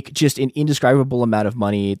companies make just an indescribable amount of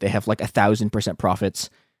money. They have like 1,000% profits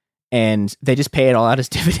and they just pay it all out as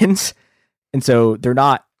dividends. And so they're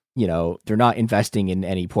not investing in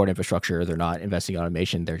any port infrastructure. They're not investing in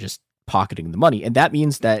automation. They're just pocketing the money. And that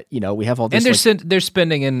means that, we have all this. And they're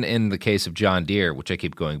spending in the case of John Deere, which I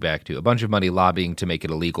keep going back to, a bunch of money lobbying to make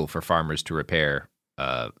it illegal for farmers to repair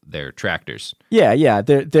their tractors. Yeah.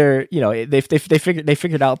 They're they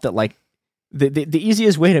figured out that like the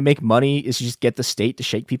easiest way to make money is to just get the state to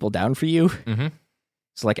shake people down for you. Mm-hmm.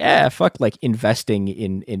 It's like, fuck like investing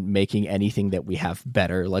in making anything that we have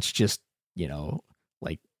better. Let's just,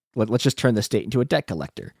 let's just turn the state into a debt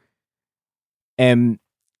collector. And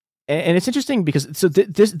it's interesting because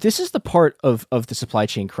this is the part of the supply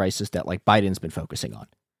chain crisis that like Biden's been focusing on.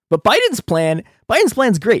 But Biden's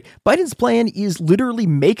plan's great. Biden's plan is literally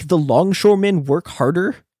make the longshoremen work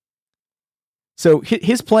harder. So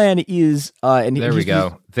his plan is, and there we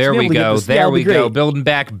go. There we go. Building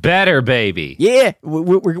back better, baby. Yeah,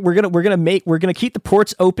 we're gonna keep the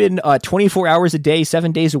ports open 24 hours a day,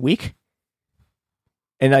 7 days a week,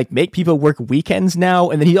 and like make people work weekends now.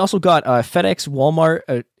 And then he also got FedEx,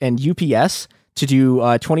 Walmart, and UPS to do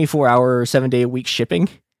 24-hour, 7-day a week shipping.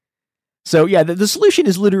 So yeah, the solution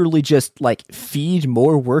is literally just like feed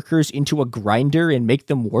more workers into a grinder and make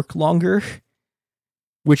them work longer,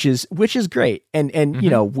 which is great, and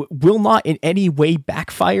will not in any way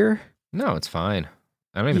backfire. No, it's fine.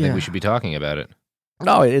 I don't even think we should be talking about it.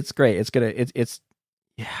 No, it's great.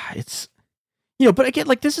 But again,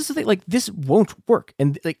 like this is the thing, like this won't work,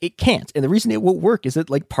 and like it can't. And the reason it won't work is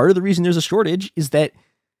that like part of the reason there's a shortage is that,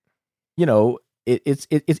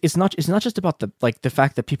 it's not just about the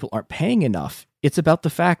fact that people aren't paying enough. It's about the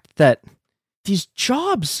fact that these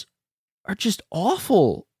jobs are just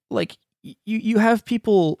awful. Like you have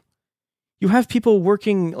people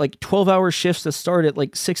working like 12-hour shifts that start at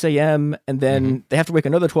like 6 a.m. and then they have to work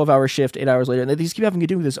another 12-hour shift 8 hours later, and they just keep having to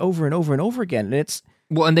do this over and over and over again. And it's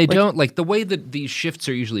and they don't like the way that these shifts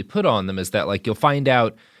are usually put on them is that like you'll find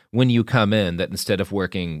out when you come in that instead of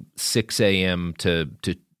working 6 a.m. to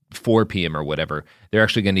 4 p.m. or whatever, they're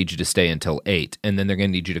actually going to need you to stay until 8, and then they're going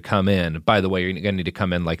to need you to come in. By the way, you're going to need to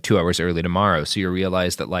come in like 2 hours early tomorrow, so you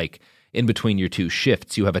realize that like in between your two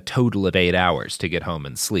shifts, you have a total of 8 hours to get home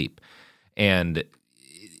and sleep. And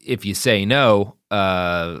if you say no,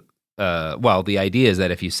 the idea is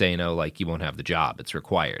that if you say no, like you won't have the job. It's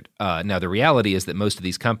required. Now, the reality is that most of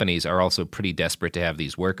these companies are also pretty desperate to have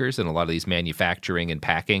these workers, and a lot of these manufacturing and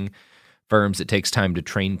packing firms, it takes time to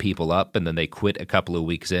train people up, and then they quit a couple of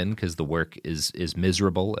weeks in because the work is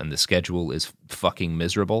miserable and the schedule is fucking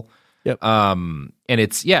miserable. Yep. And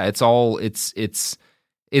it's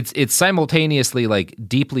simultaneously like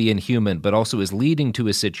deeply inhuman, but also is leading to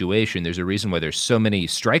a situation. There's a reason why there's so many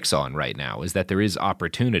strikes on right now, is that there is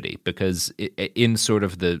opportunity, because in sort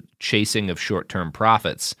of the chasing of short-term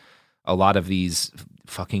profits, a lot of these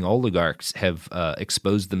fucking oligarchs have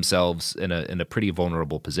exposed themselves in a pretty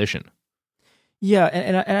vulnerable position. Yeah,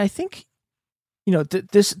 and I think,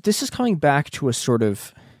 this is coming back to a sort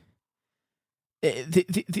of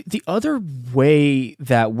the other way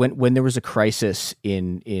that when there was a crisis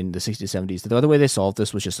in the 60s, 70s, the other way they solved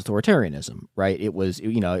this was just authoritarianism, right? It was,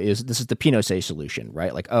 this is the Pinochet solution,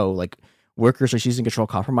 right? Like, workers are seizing control,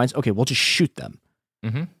 compromise. Okay, we'll just shoot them,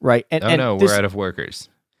 right? And we're out of workers.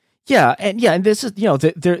 Yeah, and this is,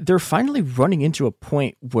 they're finally running into a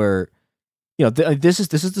point where, this is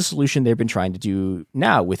the solution they've been trying to do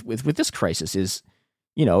now with this crisis is,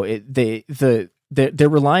 they're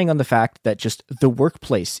relying on the fact that just the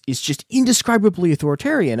workplace is just indescribably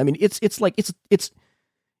authoritarian. I mean, it's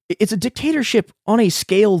a dictatorship on a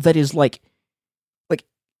scale that is like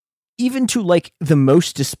even to like the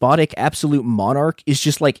most despotic absolute monarch is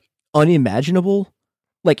just like unimaginable.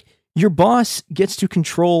 Like your boss gets to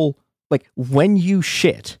control like when you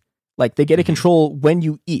shit. Like they get to control when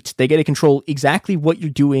you eat. They get to control exactly what you're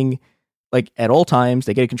doing, like at all times.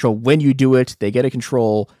 They get to control when you do it. They get to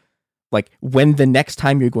control like when the next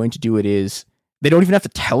time you're going to do it is. They don't even have to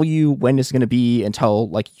tell you when it's going to be until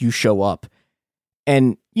like you show up.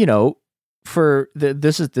 And, you know, for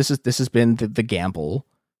this has been the gamble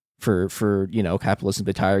for, you know, capitalism's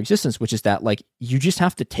entire existence, which is that like you just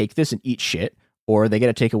have to take this and eat shit, or they got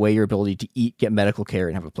to take away your ability to eat, get medical care,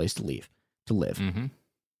 and have a place to live. Mm-hmm.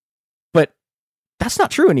 But that's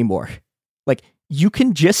not true anymore. Like, you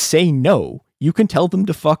can just say no. You can tell them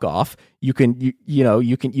to fuck off. You can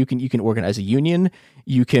you can organize a union.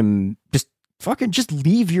 You can just fucking just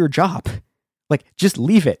leave your job. Like, just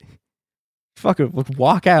leave it. Fucking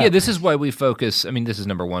walk out. Yeah, this is why we focus. I mean, this is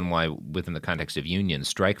number one why, within the context of unions,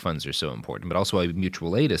 strike funds are so important, but also why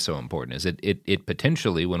mutual aid is so important. Is it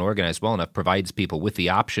potentially, when organized well enough, provides people with the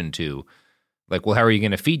option to, like, well, how are you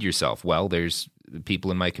going to feed yourself? Well, there's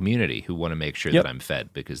people in my community who want to make sure that I'm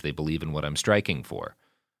fed because they believe in what I'm striking for.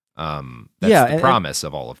 That's the promise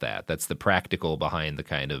of all of that. That's the practical behind the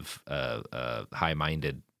kind of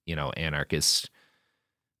high-minded, you know, anarchist,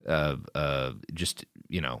 just,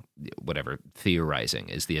 you know, whatever, theorizing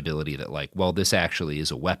is the ability that, like, well, this actually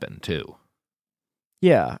is a weapon too.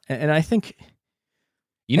 Yeah, and I think,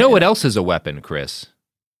 you know, what else is a weapon, Chris?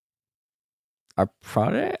 Our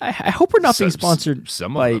product. I hope we're not being sponsored.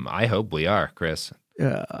 Some of them. I hope we are, Chris.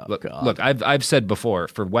 Look, I've said before,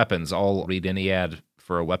 for weapons, I'll read any ad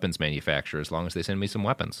for a weapons manufacturer as long as they send me some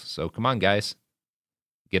weapons. So come on, guys,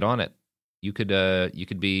 get on it. You could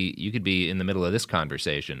be in the middle of this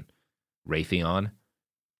conversation. Raytheon,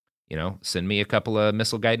 you know, send me a couple of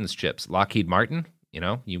missile guidance chips. Lockheed Martin, you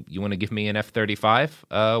know, you want to give me an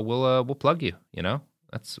F-35? We'll plug you. You know,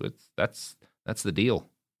 that's the deal.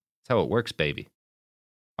 That's how it works, baby.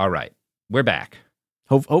 All right, we're back.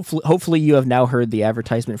 Hopefully you have now heard the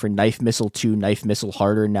advertisement for Knife Missile 2, Knife Missile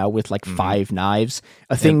Harder, now with like 5 knives,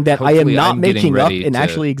 a thing that I am not making up and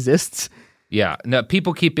actually exists. Yeah, no,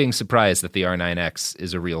 people keep being surprised that the R9X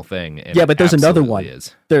is a real thing. And yeah, but there's another one.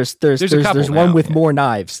 Is. There's one with more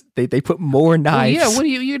knives. They put more knives. Well, yeah, what do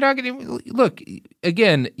you're not going to look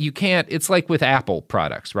again? You can't. It's like with Apple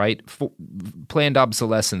products, right? Planned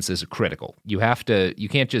obsolescence is critical. You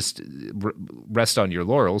can't just rest on your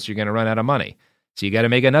laurels. You're going to run out of money. So you got to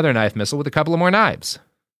make another knife missile with a couple of more knives.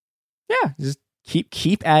 Yeah, just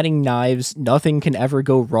keep adding knives. Nothing can ever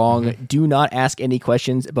go wrong. Mm-hmm. Do not ask any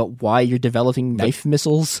questions about why you're developing knife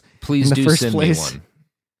missiles. Please in the do first send place. me one.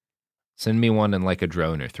 Send me one in like a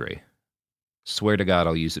drone or 3. Swear to God,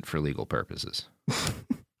 I'll use it for legal purposes.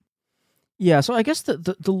 Yeah, so I guess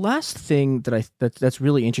the last thing that's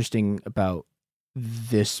really interesting about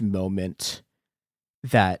this moment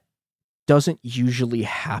that doesn't usually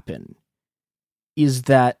happen is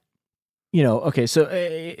that, you know, okay, so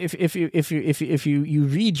if you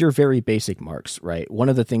read your very basic Marx, right? One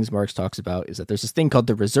of the things Marx talks about is that there's this thing called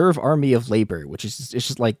the reserve army of labor, which is it's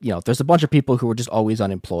just like, you know, there's a bunch of people who are just always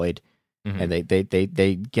unemployed, and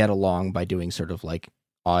they get along by doing sort of like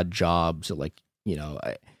odd jobs, or like, you know,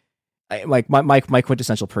 I like my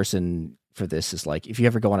quintessential person for this is like, if you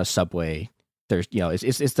ever go on a subway, there's, you know,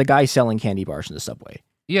 it's the guy selling candy bars in the subway.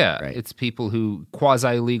 Yeah, right. It's people who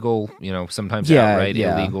quasi-legal, you know, sometimes outright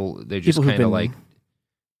illegal. They're just kind of like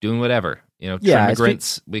doing whatever. You know,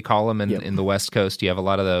 trimmigrants, we call them in the West Coast. You have a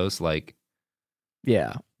lot of those, like,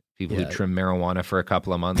 people who trim marijuana for a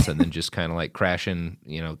couple of months and then just kind of like crash in,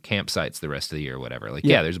 you know, campsites the rest of the year or whatever. Like,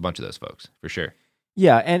 there's a bunch of those folks for sure.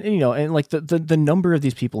 Yeah, and you know, and like the number of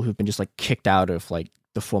these people who've been just like kicked out of like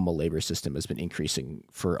the formal labor system has been increasing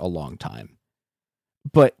for a long time.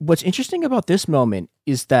 But what's interesting about this moment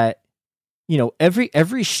is that, you know,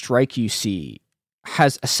 every strike you see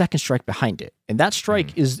has a second strike behind it. And that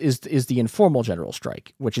strike is the informal general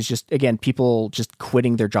strike, which is just, again, people just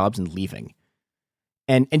quitting their jobs and leaving.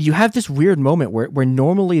 And you have this weird moment where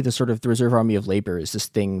normally the sort of the reserve army of labor is this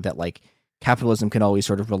thing that like capitalism can always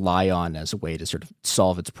sort of rely on as a way to sort of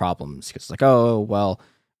solve its problems. Because it's like, oh, well,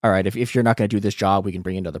 all right, if you're not going to do this job, we can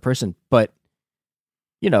bring in another person. But,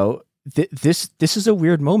 you know, this is a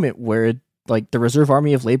weird moment where like the reserve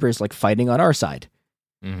army of labor is like fighting on our side,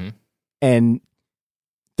 and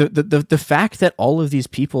the fact that all of these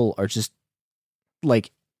people are just like,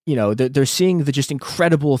 you know, they're seeing the just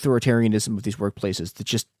incredible authoritarianism of these workplaces, the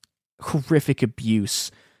just horrific abuse,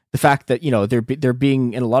 the fact that, you know, they're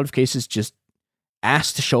being in a lot of cases just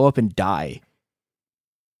asked to show up and die,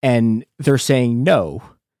 and they're saying no,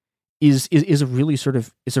 is a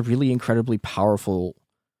really incredibly powerful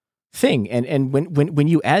thing. And when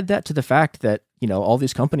you add that to the fact that, you know, all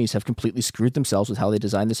these companies have completely screwed themselves with how they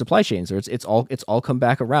design the supply chains, or it's all come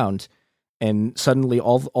back around, and suddenly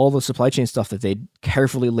all the supply chain stuff that they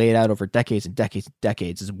carefully laid out over decades and decades and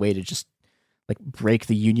decades is a way to just like break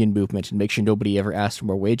the union movement and make sure nobody ever asks for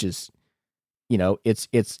more wages. you know, it's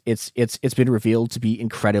been revealed to be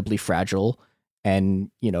incredibly fragile and,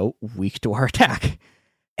 you know, weak to our attack.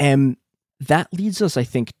 And that leads us, I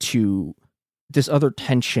think, to this other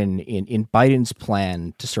tension in Biden's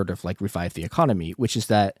plan to sort of like revive the economy, which is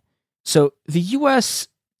that, so the US,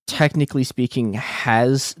 technically speaking,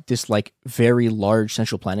 has this like very large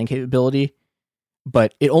central planning capability,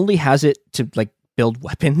 but it only has it to like build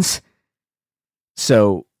weapons.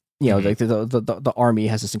 So, you know, like the army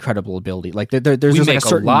has this incredible ability. Like there's we like make a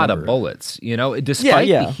certain lot number of bullets. You know, despite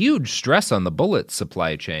Yeah. the huge stress on the bullet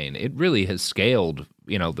supply chain, it really has scaled.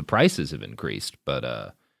 You know, the prices have increased,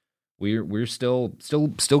 but we're still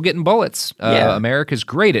getting bullets. America's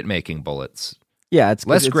great at making bullets. Yeah, it's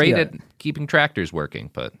less great yeah. at keeping tractors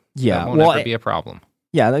working, but Yeah, that won't well, ever be a problem.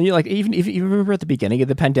 Yeah, I mean, like even if you remember at the beginning of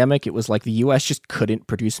the pandemic, it was like the U.S. just couldn't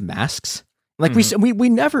produce masks. Like we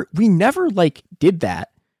never like did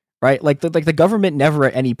that, right? Like the government never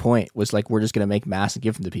at any point was like, we're just gonna make masks and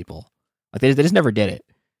give them to people. Like they just never did it.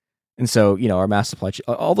 And so, you know, our mass supply chain,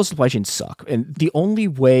 all the supply chains suck. And the only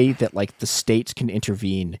way that like the states can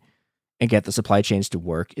intervene and get the supply chains to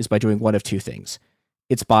work is by doing one of two things.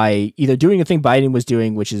 It's by either doing the thing Biden was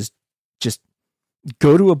doing, which is just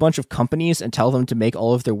go to a bunch of companies and tell them to make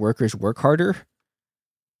all of their workers work harder,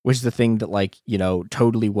 which is the thing that, like, you know,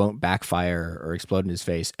 totally won't backfire or explode in his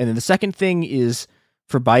face. And then the second thing is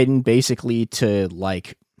for Biden basically to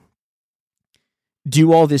like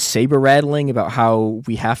do all this saber rattling about how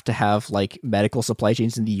we have to have like medical supply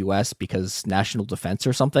chains in the US because national defense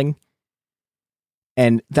or something.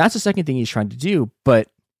 And that's the second thing he's trying to do.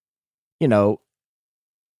 But, you know,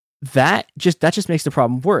 that just makes the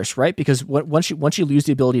problem worse, right? Because once you lose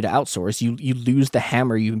the ability to outsource, you lose the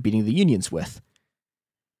hammer you've been beating the unions with.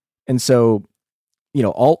 And so, you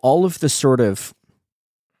know, all of the sort of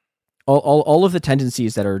all of the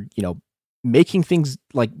tendencies that are, you know, making things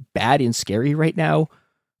like bad and scary right now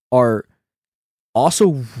are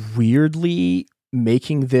also weirdly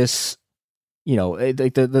making this, you know,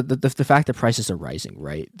 like the fact that prices are rising,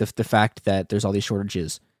 right? The fact that there's all these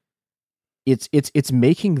shortages. It's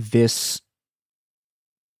making this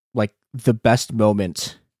like the best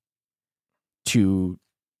moment to,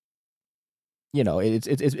 you know,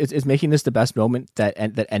 it's making this the best moment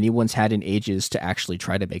that anyone's had in ages to actually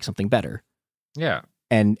try to make something better. Yeah.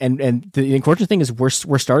 And the unfortunate thing is we're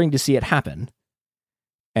starting to see it happen.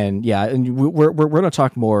 And yeah, and we're going to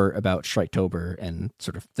talk more about Striketober and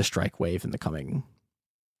sort of the strike wave in the coming,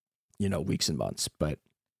 you know, weeks and months, but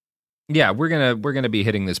yeah, we're gonna be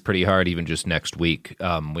hitting this pretty hard even just next week.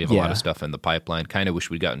 We have a lot of stuff in the pipeline. Kind of wish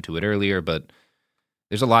we'd gotten to it earlier, but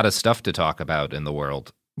there's a lot of stuff to talk about in the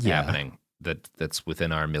world happening that's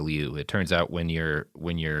within our milieu. It turns out when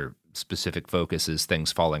your specific focus is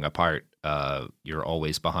things falling apart, you're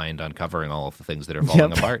always behind on covering all of the things that are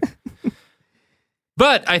falling apart.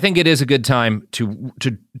 But I think it is a good time to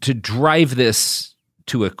drive this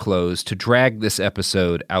to a close, to drag this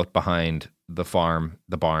episode out behind the farm,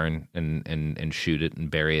 the barn, and shoot it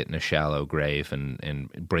and bury it in a shallow grave and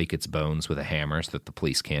break its bones with a hammer so that the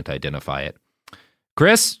police can't identify it.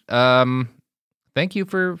 Chris, thank you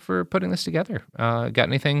for putting this together. Got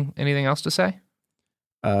anything else to say?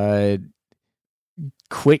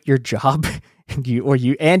 Quit your job or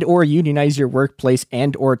unionize your workplace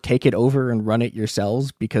or take it over and run it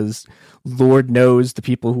yourselves, because Lord knows the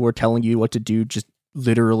people who are telling you what to do just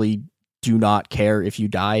literally do not care if you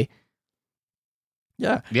die.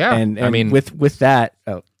 Yeah. And I mean, with that,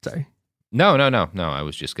 oh, sorry. No. I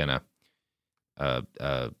was just gonna, I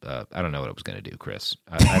don't know what I was gonna do, Chris.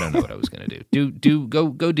 I don't know what I was gonna do.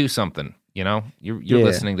 Go do something. You know, you're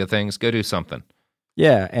listening to things. Go do something.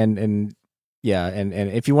 Yeah. And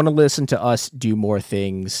if you want to listen to us do more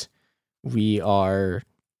things, we are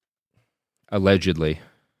allegedly,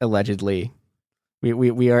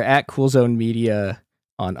 we are at Cool Zone Media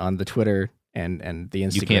on the Twitter and the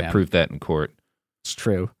Instagram. You can't prove that in court. It's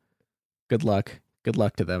true. Good luck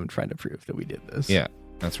to them trying to prove that we did this. Yeah,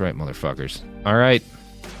 that's right, motherfuckers. All right.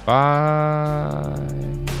 Bye.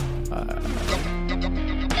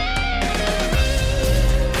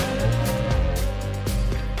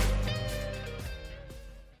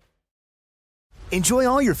 Enjoy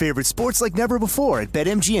all your favorite sports like never before at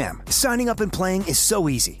BetMGM. Signing up and playing is so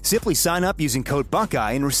easy. Simply sign up using code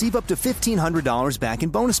Buckeye and receive up to $1,500 back in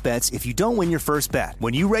bonus bets if you don't win your first bet.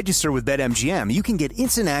 When you register with BetMGM, you can get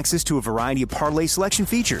instant access to a variety of parlay selection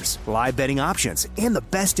features, live betting options, and the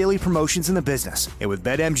best daily promotions in the business. And with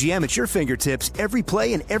BetMGM at your fingertips, every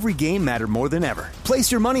play and every game matter more than ever.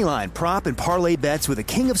 Place your moneyline, prop, and parlay bets with the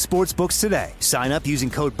king of sportsbooks today. Sign up using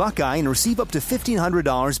code Buckeye and receive up to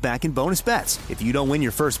 $1,500 back in bonus bets. If if you don't win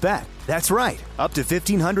your first bet. That's right, up to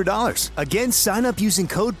 $1,500. Again, sign up using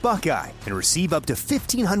code Buckeye and receive up to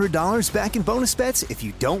 $1,500 back in bonus bets if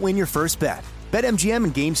you don't win your first bet. BetMGM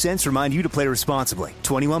and GameSense remind you to play responsibly.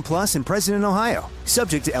 21 plus and present in Ohio.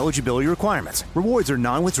 Subject to eligibility requirements. Rewards are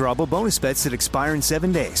non-withdrawable bonus bets that expire in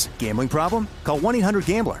 7 days. Gambling problem? Call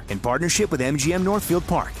 1-800-GAMBLER in partnership with MGM Northfield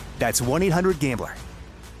Park. That's 1-800-GAMBLER.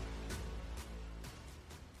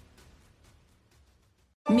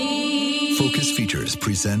 Focus Features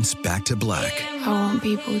presents Back to Black. I want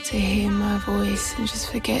people to hear my voice and just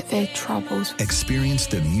forget their troubles. Experience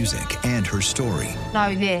the music and her story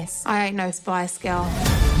Know this. I ain't no Spice Girl.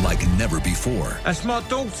 like never before That's my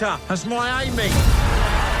daughter. That's my Amy.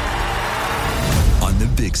 on the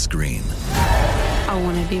big screen. I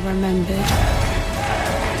want to be remembered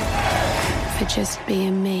for just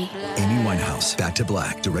being me. Amy Winehouse, Back to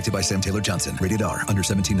Black, directed by Sam Taylor Johnson. Rated R, under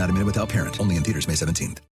 17, not a minute without parent. Only in theaters May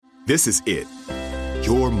 17th. This is it.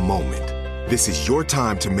 Your moment. This is your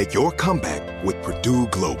time to make your comeback with Purdue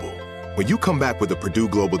Global. When you come back with a Purdue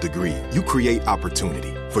Global degree, you create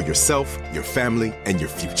opportunity for yourself, your family, and your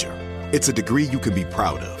future. It's a degree you can be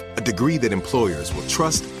proud of, a degree that employers will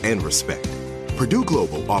trust and respect. Purdue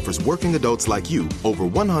Global offers working adults like you over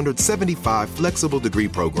 175 flexible degree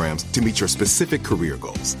programs to meet your specific career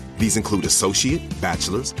goals. These include associate,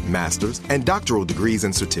 bachelor's, master's, and doctoral degrees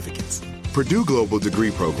and certificates. Purdue Global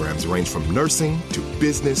degree programs range from nursing to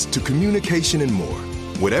business to communication and more.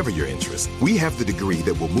 Whatever your interest, we have the degree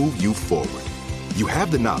that will move you forward. You have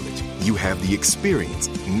the knowledge, you have the experience.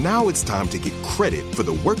 Now it's time to get credit for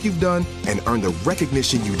the work you've done and earn the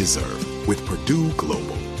recognition you deserve with Purdue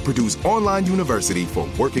Global, Purdue's online university for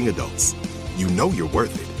working adults. You know you're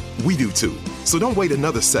worth it. We do too. So don't wait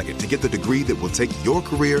another second to get the degree that will take your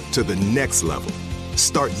career to the next level.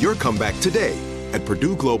 Start your comeback today at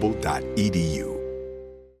purdueglobal.edu.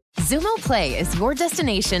 Zumo Play is your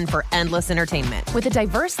destination for endless entertainment. With a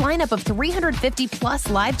diverse lineup of 350 plus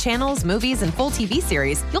live channels, movies, and full TV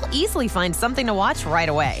series, you'll easily find something to watch right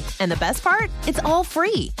away. And the best part? It's all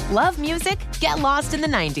free. Love music? Get lost in the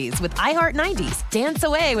 90s with iHeart 90s, dance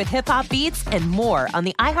away with hip-hop beats, and more on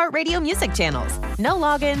the iHeartRadio music channels. No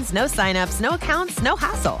logins, no signups, no accounts, no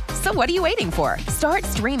hassle. So what are you waiting for? Start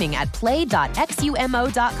streaming at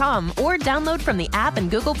play.xumo.com or download from the app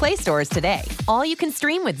and Google Play stores today. All you can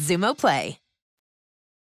stream with Zumo Play.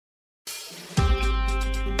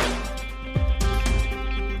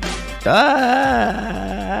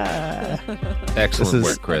 Excellent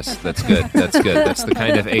work, Chris. That's good. That's good. That's the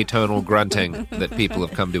kind of atonal grunting that people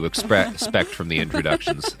have come to expect from the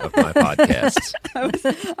introductions of my podcasts.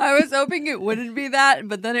 I was hoping it wouldn't be that,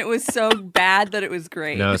 but then it was so bad that it was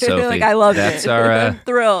great. No, Sophie, like, I loved that's it. I'm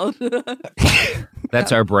thrilled.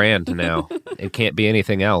 That's our brand now. It can't be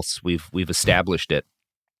anything else. We've established it.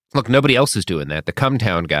 Look, nobody else is doing that. The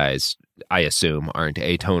Cumtown guys, I assume, aren't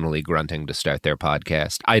atonally grunting to start their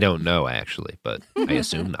podcast. I don't know, actually, but I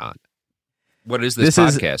assume not. What is this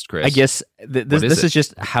podcast, Chris? I guess this is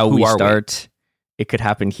just how we start. It could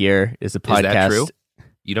happen here. Is a podcast. Is that true?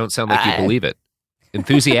 You don't sound like you believe it.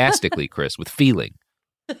 Enthusiastically, Chris, with feeling.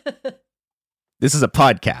 This is a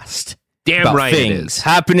podcast. Damn about right things it is.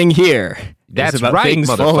 happening here. That's it's about right,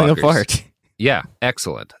 things falling apart. Yeah,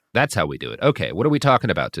 excellent. That's how we do it. Okay, what are we talking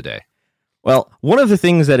about today? Well, one of the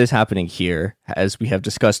things that is happening here, as we have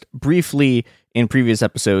discussed briefly in previous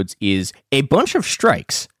episodes, is a bunch of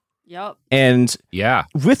strikes. Yep. And yeah,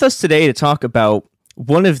 with us today to talk about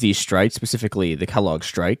one of these strikes, specifically the Kellogg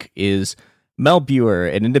strike, is Mel Buer,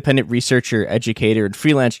 an independent researcher, educator, and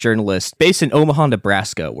freelance journalist based in Omaha,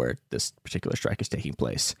 Nebraska, where this particular strike is taking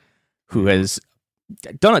place, who has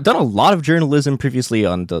done a lot of journalism previously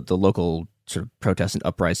on the local sort of protests and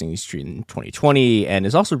uprisings in 2020, and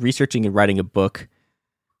is also researching and writing a book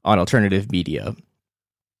on alternative media.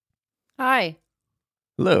 Hi.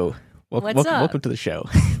 Hello. What's up? Welcome to the show.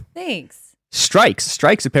 Thanks.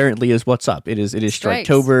 Strikes apparently is what's up. It is Strikes.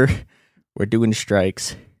 Striketober. We're doing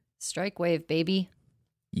strikes. Strike wave, baby.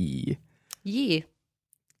 Yeah. Yee.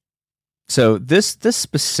 So this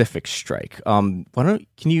specific strike, can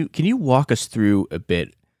you walk us through a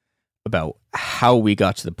bit about how we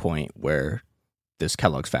got to the point where this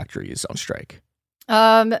Kellogg's factory is on strike?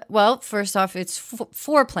 Well, first off, it's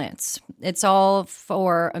four plants. It's all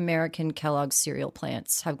 4 American Kellogg cereal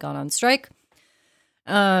plants have gone on strike.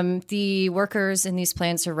 The workers in these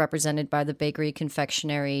plants are represented by the Bakery,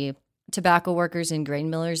 Confectionery, Tobacco Workers, and Grain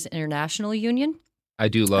Millers International Union. I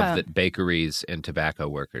do love that bakeries and tobacco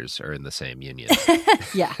workers are in the same union.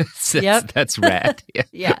 Yeah. That's rad.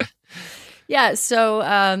 Yeah. Yeah.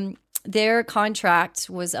 So their contract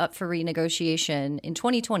was up for renegotiation in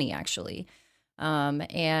 2020, actually.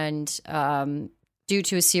 And due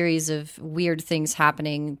to a series of weird things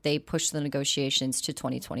happening, they pushed the negotiations to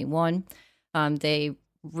 2021. They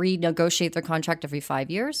renegotiate their contract every 5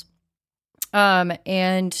 years.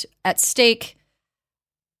 And at stake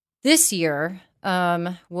this year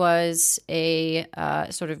was a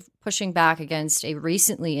sort of pushing back against a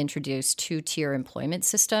recently introduced two-tier employment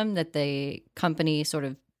system that the company sort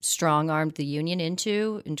of strong-armed the union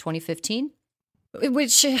into in 2015,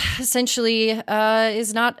 which essentially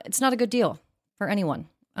it's not a good deal for anyone.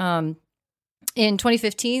 In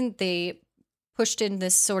 2015, they pushed in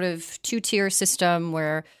this sort of two-tier system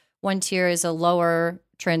where one tier is a lower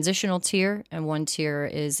transitional tier and one tier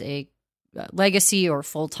is a legacy or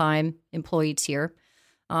full-time employee tier.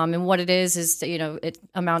 And what it is, it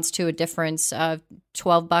amounts to a difference of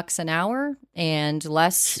 $12 an hour and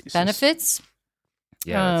less benefits.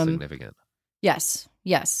 Yeah, that's significant. Yes.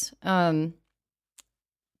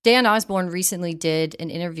 Dan Osborne recently did an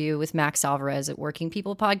interview with Max Alvarez at Working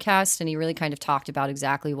People podcast, and he really kind of talked about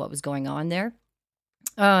exactly what was going on there.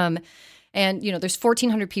 And, there's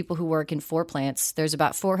 1,400 people who work in 4 plants. There's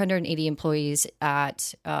about 480 employees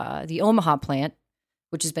at the Omaha plant,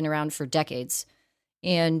 which has been around for decades.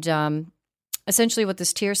 And essentially what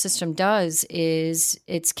this tier system does is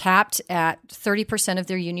it's capped at 30% of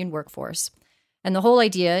their union workforce. And the whole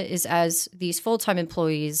idea is as these full-time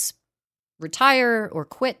employees retire or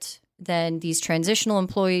quit, then these transitional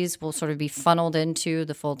employees will sort of be funneled into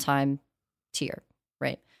the full-time tier,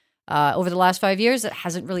 right? Over the last 5 years, it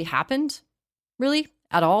hasn't really happened, really,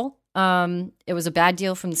 at all. It was a bad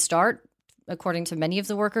deal from the start, according to many of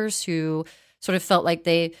the workers who sort of felt like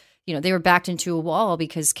they were backed into a wall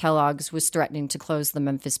because Kellogg's was threatening to close the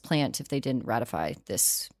Memphis plant if they didn't ratify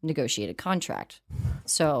this negotiated contract.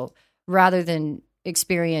 So rather than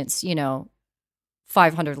experience,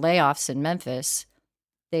 500 layoffs in Memphis,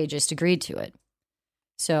 they just agreed to it.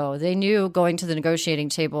 So they knew going to the negotiating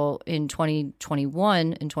table in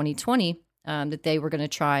 2021 and 2020 that they were going to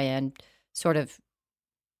try and sort of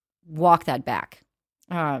walk that back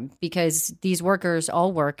because these workers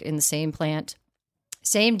all work in the same plant,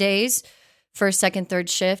 same days, first, second, third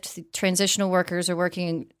shift. The transitional workers are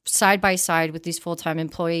working side by side with these full-time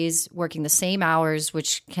employees, working the same hours,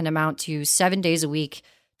 which can amount to 7 days a week,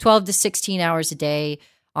 12 to 16 hours a day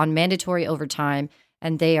on mandatory overtime,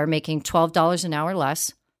 and they are making $12 an hour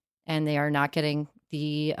less, and they are not getting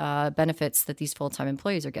the benefits that these full-time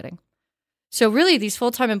employees are getting. So really, these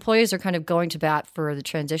full-time employees are kind of going to bat for the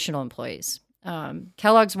transitional employees.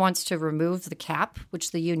 Kellogg's wants to remove the cap, which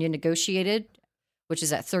the union negotiated, which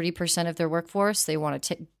is at 30% of their workforce. They want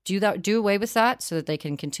to do away with that so that they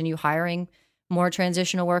can continue hiring more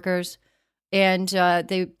transitional workers. And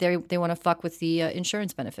they want to fuck with the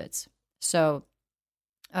insurance benefits. So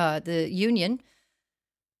the union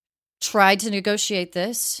tried to negotiate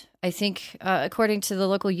this. I think, according to the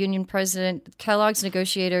local union president, Kellogg's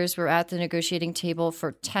negotiators were at the negotiating table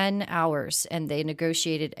for 10 hours, and they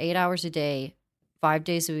negotiated 8 hours a day, 5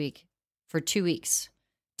 days a week, for 2 weeks.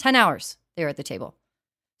 10 hours they were at the table.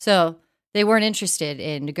 So they weren't interested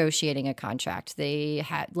in negotiating a contract. They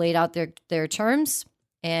had laid out their terms,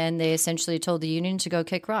 and they essentially told the union to go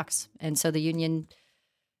kick rocks. And so the union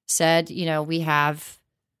said, we have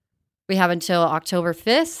until October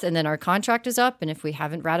 5th, and then our contract is up. And if we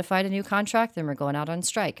haven't ratified a new contract, then we're going out on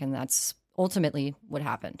strike. And that's ultimately what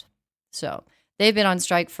happened. So they've been on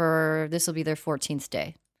strike this will be their 14th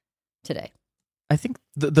day today. I think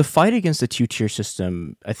the fight against the two-tier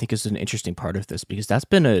system, I think, is an interesting part of this because that's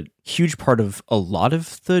been a huge part of a lot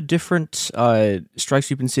of the different strikes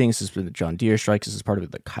we've been seeing. This has been the John Deere strikes. This is part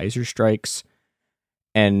of the Kaiser strikes.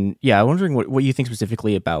 And yeah, I'm wondering what you think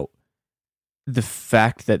specifically about the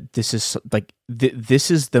fact that this is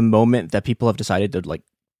this is the moment that people have decided to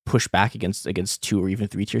push back against 2 or even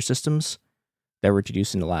 3-tier systems that were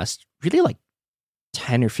introduced in the last really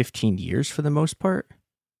 10 or 15 years for the most part.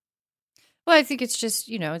 Well, I think it's just,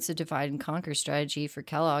 it's a divide and conquer strategy for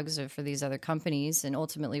Kellogg's or for these other companies. And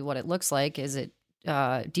ultimately what it looks like is it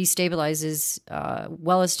destabilizes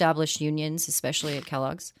well-established unions, especially at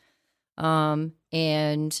Kellogg's.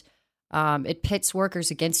 And it pits workers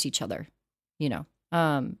against each other,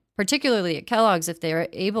 particularly at Kellogg's. If they're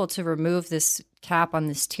able to remove this cap on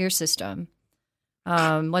this tier system,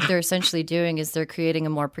 what they're essentially doing is they're creating a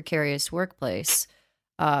more precarious workplace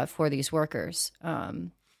for these workers.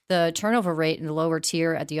 The turnover rate in the lower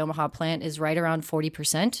tier at the Omaha plant is right around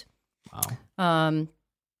 40%. Wow.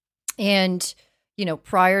 And,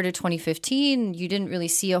 prior to 2015, you didn't really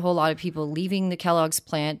see a whole lot of people leaving the Kellogg's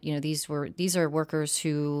plant. These are workers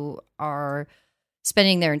who are,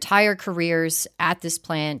 spending their entire careers at this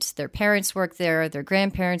plant. Their parents work there, their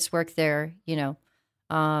grandparents work there,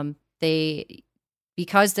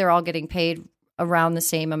 because they're all getting paid around the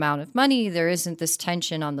same amount of money, there isn't this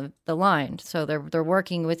tension on the line. So they're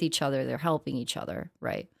working with each other, they're helping each other,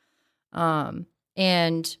 right?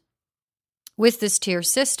 And with this tier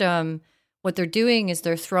system, what they're doing is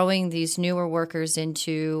they're throwing these newer workers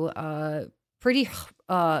into pretty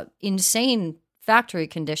insane factory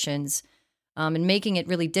conditions, and making it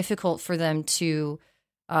really difficult for them to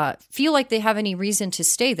feel like they have any reason to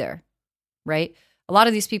stay there, right? A lot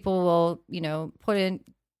of these people will, put in.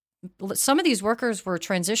 Some of these workers were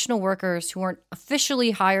transitional workers who weren't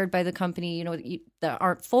officially hired by the company, that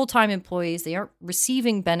aren't full-time employees. They aren't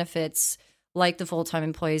receiving benefits like the full-time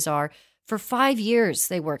employees are. For 5 years,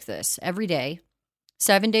 they work this every day,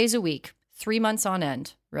 7 days a week, 3 months on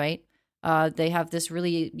end, right? They have this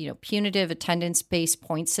really, punitive attendance-based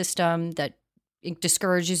point system that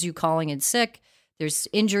discourages you calling in sick. There's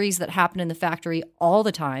injuries that happen in the factory all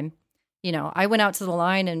the time. I went out to the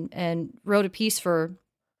line and wrote a piece for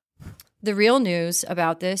The Real News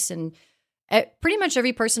about this, and pretty much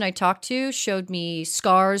every person I talked to showed me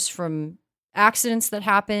scars from accidents that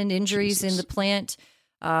happened, injuries in the plant.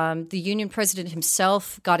 The union president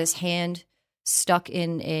himself got his hand stuck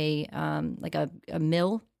in a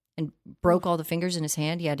mill and broke all the fingers in his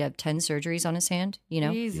hand. He had to have 10 surgeries on his hand,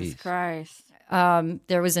 Jesus Christ.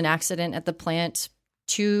 There was an accident at the plant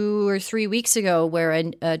 2 or 3 weeks ago where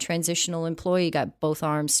a transitional employee got both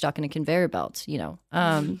arms stuck in a conveyor belt,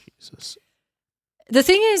 Jesus. The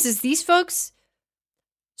thing is these folks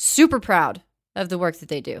super proud of the work that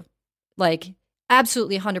they do. Like,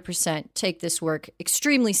 absolutely 100% take this work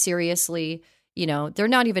extremely seriously. They're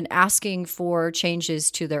not even asking for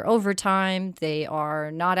changes to their overtime. They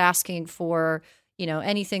are not asking for,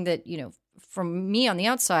 anything that, from me on the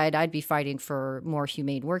outside, I'd be fighting for more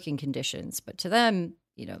humane working conditions. But to them,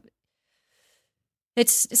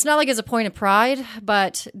 it's not like it's a point of pride,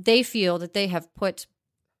 but they feel that they have put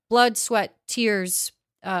blood, sweat, tears,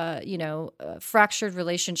 fractured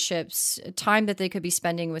relationships, time that they could be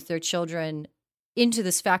spending with their children into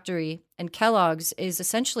this factory, and Kellogg's is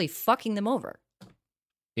essentially fucking them over.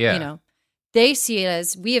 Yeah. They see it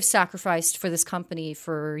as, we have sacrificed for this company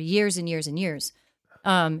for years and years and years.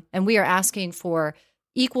 And we are asking for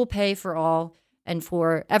equal pay for all and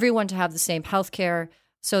for everyone to have the same health care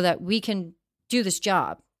so that we can do this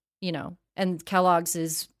job, and Kellogg's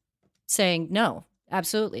is saying, no,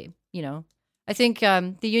 absolutely. I think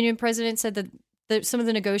the union president said that some of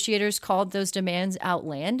the negotiators called those demands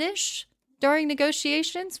outlandish during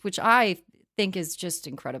negotiations, which I think is just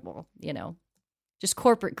incredible, just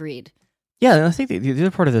corporate greed. Yeah, and I think the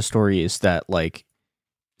other part of the story is that,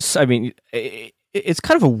 it's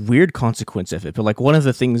kind of a weird consequence of it, but one of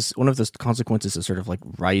the consequences of sort of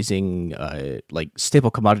rising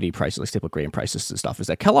staple commodity prices, like staple grain prices and stuff, is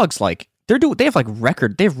that Kellogg's they have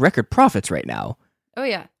record profits right now. Oh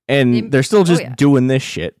yeah, and they're still just doing this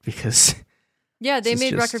shit because they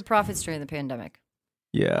made record profits during the pandemic.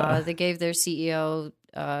 Yeah, they gave their CEO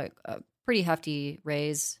a pretty hefty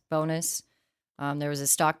raise bonus. There was a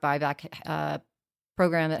stock buyback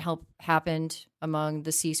program that happened among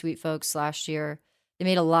the C-suite folks last year. They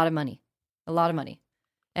made a lot of money.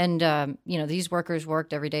 And, these workers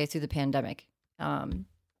worked every day through the pandemic,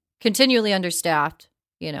 continually understaffed,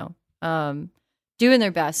 doing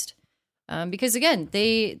their best. Because again,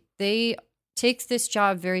 they take this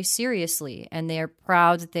job very seriously, and they are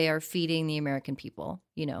proud that they are feeding the American people,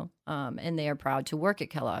 and they are proud to work at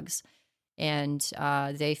Kellogg's. And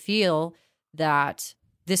they feel that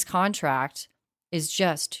this contract is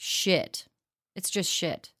just shit. It's just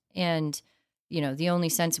shit. And, the only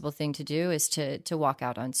sensible thing to do is to walk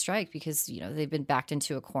out on strike because, they've been backed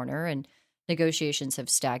into a corner and negotiations have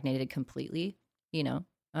stagnated completely,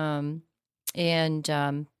 and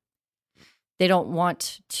they don't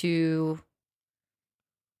want to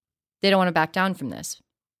back down from this,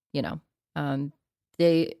 and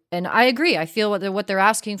I agree. I feel what they're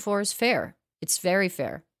asking for is fair. It's very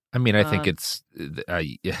fair. I mean, I think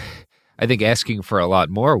I think asking for a lot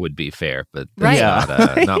more would be fair, but that's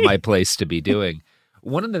not my place to be doing.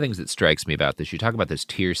 One of the things that strikes me about this, you talk about this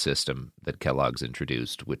tier system that Kellogg's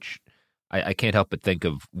introduced, which I can't help but think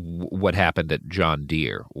of what happened at John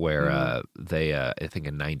Deere, where they, I think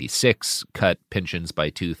in 96, cut pensions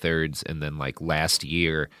by 2/3, and then last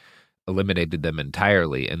year eliminated them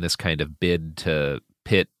entirely in this kind of bid to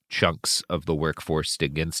pit chunks of the workforce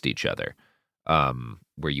against each other,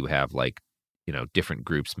 where you have different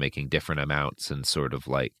groups making different amounts and sort of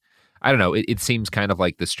I don't know, it seems kind of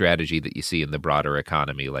like the strategy that you see in the broader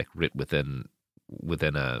economy, writ within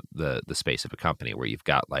within the space of a company, where you've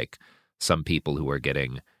got like some people who are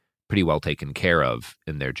getting pretty well taken care of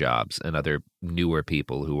in their jobs, and other newer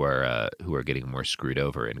people who are getting more screwed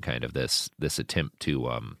over in kind of this attempt to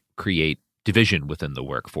create division within the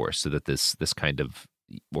workforce, so that this kind of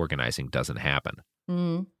organizing doesn't happen.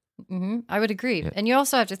 I would agree. Yeah. And you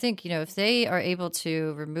also have to think, if they are able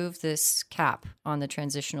to remove this cap on the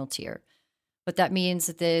transitional tier, what that means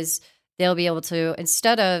is they'll be able to,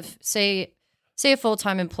 instead of say a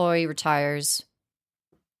full-time employee retires,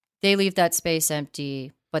 they leave that space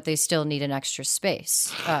empty, but they still need an extra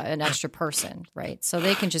space, an extra person, right? So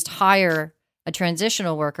they can just hire a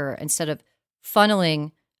transitional worker instead of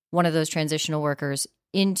funneling one of those transitional workers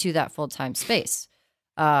into that full-time space.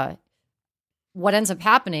 What ends up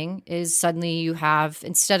happening is suddenly you have,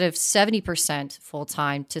 instead of 70%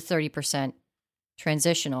 full-time to 30%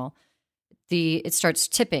 transitional, it starts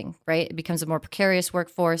tipping, right? It becomes a more precarious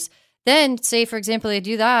workforce. Then, say, for example, they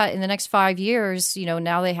do that in the next 5 years,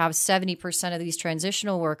 now they have 70% of these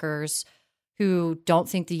transitional workers who don't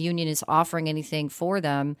think the union is offering anything for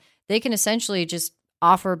them. They can essentially just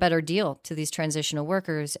offer a better deal to these transitional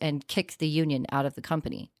workers and kick the union out of the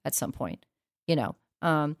company at some point,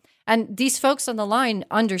 and these folks on the line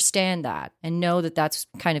understand that and know that that's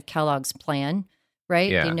kind of Kellogg's plan, right?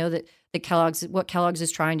 Yeah. They know that what Kellogg's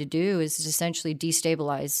is trying to do is essentially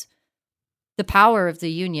destabilize the power of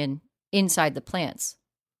the union inside the plants.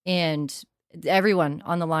 And everyone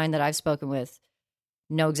on the line that I've spoken with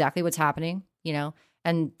know exactly what's happening,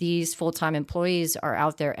 and these full-time employees are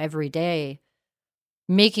out there every day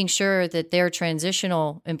making sure that their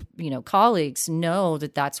transitional, colleagues know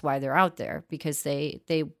that that's why they're out there, because they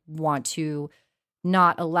want to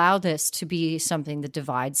not allow this to be something that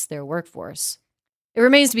divides their workforce. It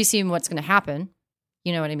remains to be seen what's going to happen.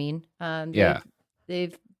 You know what I mean?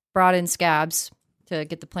 They've brought in scabs to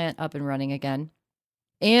get the plant up and running again.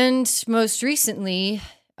 And most recently,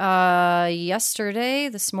 yesterday,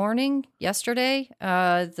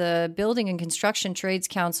 the Building and Construction Trades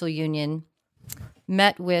Council Union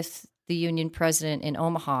met with the union president in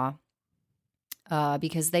Omaha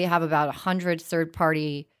because they have about 100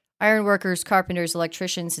 third-party ironworkers, carpenters,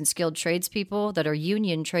 electricians, and skilled tradespeople that are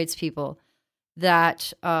union tradespeople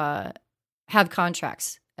that have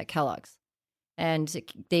contracts at Kellogg's. And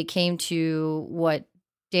they came to what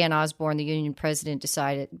Dan Osborne, the union president,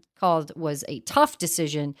 called was a tough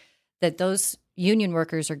decision, that those union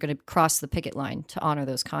workers are going to cross the picket line to honor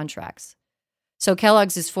those contracts. So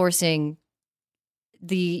Kellogg's is forcing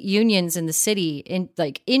the unions in the city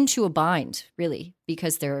into a bind, really,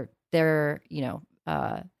 because they're going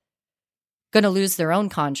to lose their own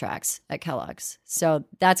contracts at Kellogg's. So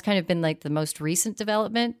that's kind of been like the most recent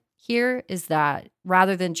development here, is that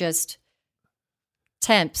rather than just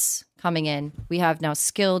temps coming in, we have now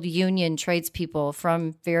skilled union tradespeople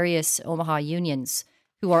from various Omaha unions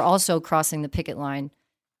who are also crossing the picket line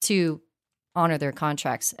to honor their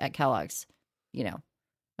contracts at Kellogg's,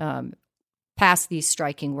 past these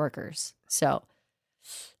striking workers. So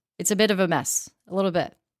it's a bit of a mess, a little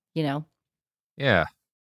bit, Yeah.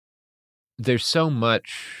 There's so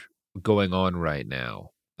much going on right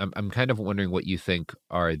now. I'm kind of wondering what you think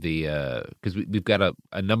are the, because we've got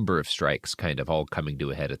a number of strikes kind of all coming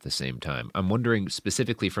to a head at the same time. I'm wondering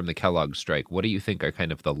specifically from the Kellogg strike, what do you think are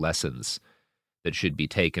kind of the lessons that should be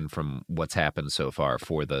taken from what's happened so far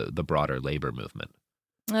for the broader labor movement?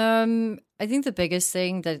 I think the biggest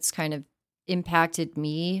thing that's kind of impacted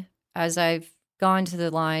me as I've gone to the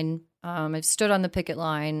line, I've stood on the picket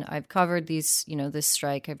line, I've covered this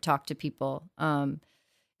strike, I've talked to people,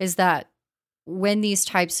 is that when these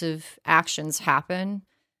types of actions happen,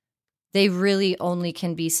 they really only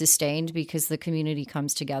can be sustained because the community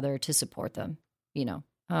comes together to support them.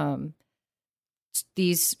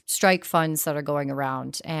 These strike funds that are going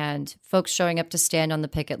around and folks showing up to stand on the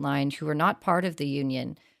picket line who are not part of the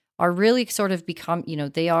union are really sort of become,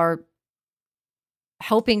 they are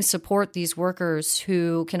helping support these workers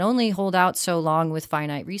who can only hold out so long with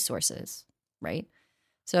finite resources, right?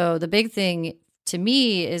 So the big thing to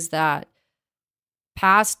me is that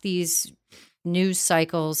past these news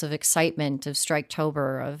cycles of excitement of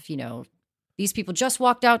Striketober, of, these people just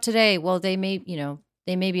walked out today. Well, they may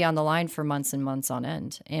be on the line for months and months on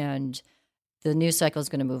end, and the news cycle is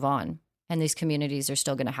going to move on, and these communities are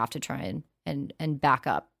still going to have to try and back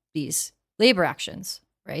up these labor actions,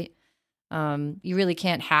 right? You really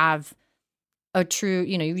can't have a true,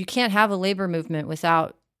 you can't have a labor movement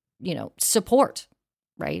without, support,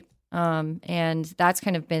 right? And that's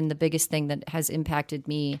kind of been the biggest thing that has impacted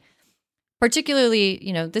me, particularly,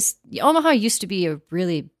 Omaha used to be a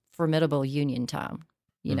really formidable union town,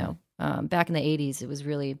 back in the 80s, it was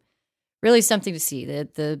really, really something to see.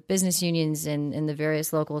 The business unions and the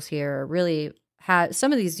various locals here really had,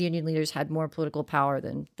 some of these union leaders had more political power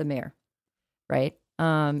than the mayor, right?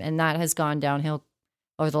 And that has gone downhill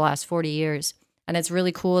over the last 40 years. And it's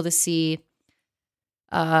really cool to see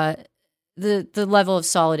the level of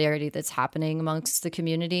solidarity that's happening amongst the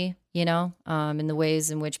community, you know, in the ways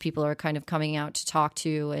in which people are kind of coming out to talk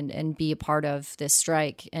to and be a part of this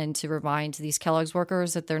strike, and to remind these Kellogg's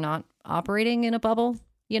workers that they're not operating in a bubble,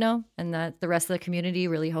 you know, and that the rest of the community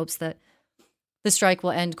really hopes that the strike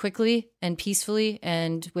will end quickly and peacefully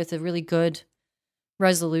and with a really good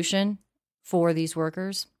resolution for these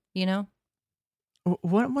workers, you know?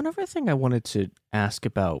 One other thing I wanted to ask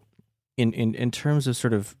about in terms of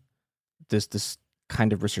sort of this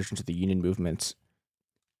kind of research into the union movement,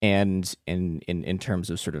 and in terms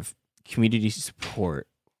of sort of community support,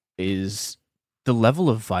 is the level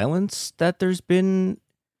of violence that there's been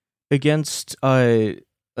against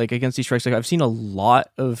against these strikes. Like, I've seen a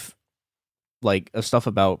lot of stuff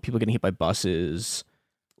about people getting hit by buses,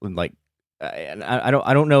 and I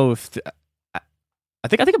don't know if I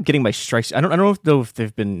think I'm getting my strikes. I don't know if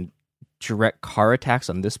there've been direct car attacks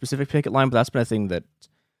on this specific picket line, but that's been a thing that's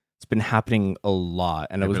been happening a lot.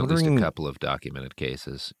 And I was wondering, at least a couple of documented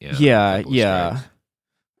cases. Yeah.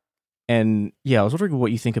 And I was wondering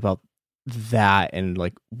what you think about that, and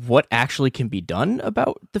like what actually can be done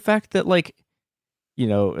about the fact that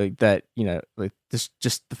this,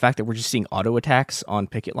 just the fact that we're just seeing auto attacks on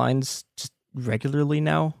picket lines just regularly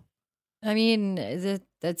now. I mean,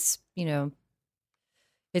 that's, you know,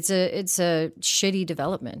 it's a shitty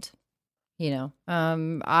development. You know,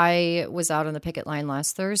 I was out on the picket line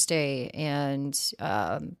last Thursday, and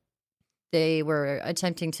they were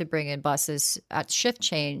attempting to bring in buses at shift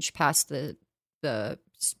change past the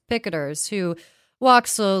picketers, who walk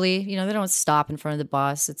slowly. You know, they don't stop in front of the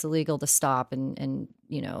bus. It's illegal to stop and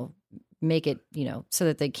you know, make it, you know, so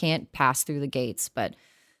that they can't pass through the gates. But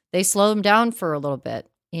they slow them down for a little bit.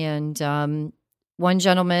 And one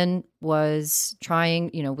gentleman was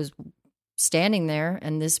was standing there,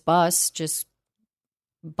 and this bus just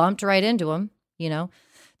bumped right into him. You know,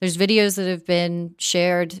 there's videos that have been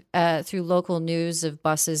shared through local news of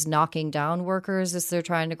buses knocking down workers as they're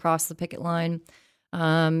trying to cross the picket line.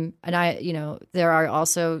 And there are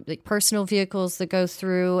also like personal vehicles that go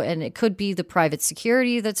through, and it could be the private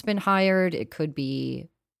security that's been hired. It could be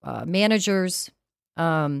managers.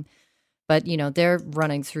 But, you know, they're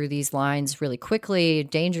running through these lines really quickly,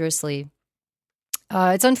 dangerously.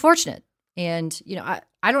 It's unfortunate. And, you know,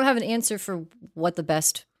 I don't have an answer for what the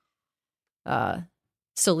best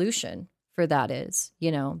solution for that is,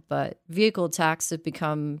 you know, but vehicle attacks have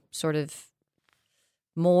become sort of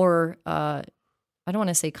more, I don't want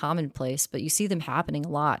to say commonplace, but you see them happening a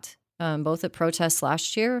lot, both at protests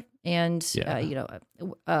last year and,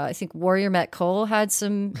 I think Warrior Met Coal had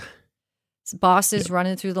some bosses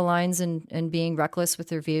running through the lines and being reckless with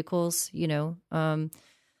their vehicles, you know.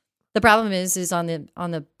 The problem is on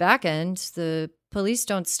the back end, the police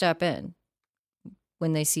don't step in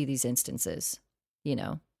when they see these instances, you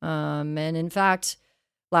know. And in fact,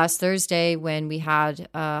 last Thursday, when we had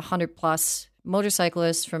 100+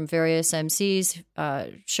 motorcyclists from various MCs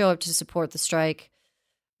show up to support the strike,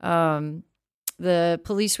 the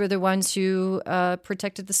police were the ones who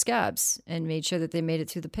protected the scabs and made sure that they made it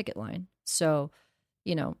through the picket line. So,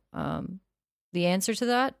 you know, the answer to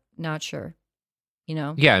that, not sure. You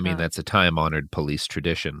know? Yeah, I mean, that's a time-honored police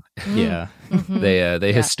tradition. Yeah. Mm-hmm.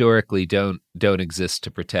 They historically don't exist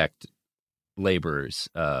to protect laborers,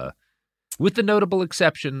 with the notable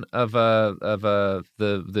exception of the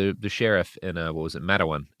sheriff in what was it,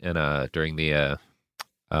 Matawan, during the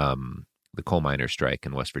coal miner strike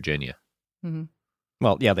in West Virginia. Mm-hmm.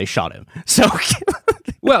 Well, yeah, they shot him. So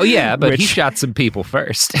well, yeah, but he shot some people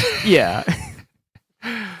first. Yeah.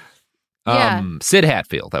 Sid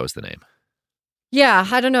Hatfield, that was the name. Yeah,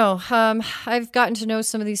 I don't know. I've gotten to know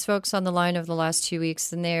some of these folks on the line over the last 2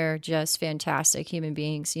 weeks, and they're just fantastic human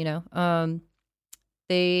beings, you know.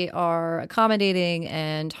 They are accommodating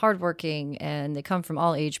and hardworking, and they come from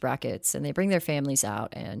all age brackets, and they bring their families out,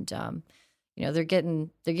 and you know, they're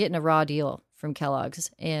getting a raw deal from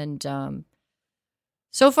Kellogg's. And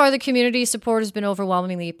so far, the community support has been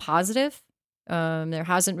overwhelmingly positive. There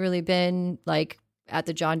hasn't really been, like at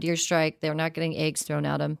the John Deere strike, they're not getting eggs thrown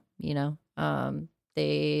at them, you know.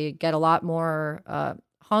 They get a lot more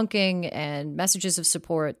honking and messages of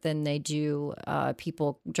support than they do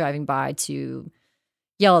people driving by to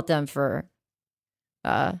yell at them for,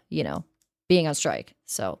 you know, being on strike.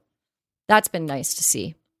 So that's been nice to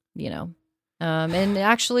see, you know. And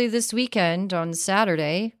actually this weekend on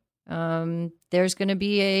Saturday, there's going to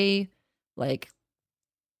be a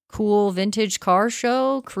cool vintage car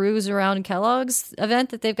show, cruise around Kellogg's event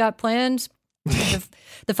that they've got planned.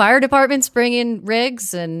 The fire department's bringing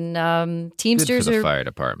rigs, and Teamsters Good for the are fire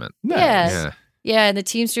department. Yeah. Yeah, and the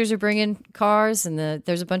Teamsters are bringing cars, and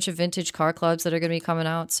there's a bunch of vintage car clubs that are going to be coming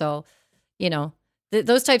out. So,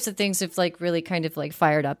 those types of things have like really kind of like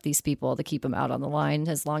fired up these people to keep them out on the line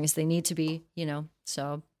as long as they need to be.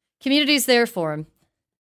 So community's there for them.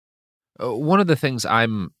 One of the things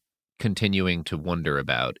I'm continuing to wonder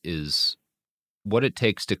about is what it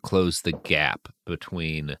takes to close the gap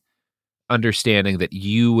between understanding that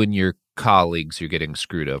you and your colleagues are getting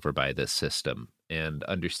screwed over by this system, and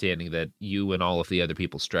understanding that you and all of the other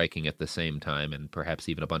people striking at the same time, and perhaps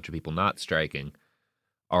even a bunch of people not striking,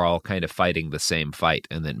 are all kind of fighting the same fight,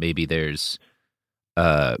 and that maybe there's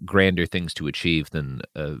grander things to achieve than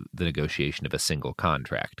the negotiation of a single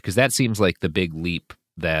contract. Because that seems like the big leap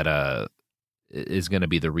that is going to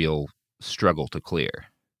be the real struggle to clear.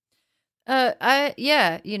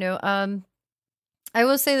 I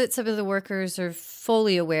will say that some of the workers are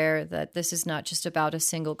fully aware that this is not just about a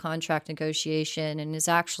single contract negotiation, and is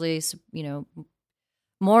actually,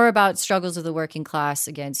 more about struggles of the working class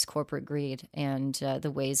against corporate greed, and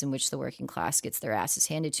the ways in which the working class gets their asses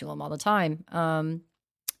handed to them all the time.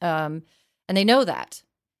 And they know that.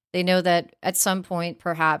 They know that at some point,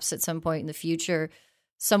 perhaps at some point in the future,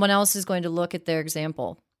 someone else is going to look at their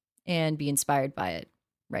example and be inspired by it,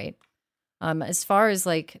 right? As far as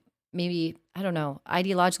like maybe, I don't know,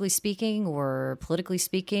 ideologically speaking or politically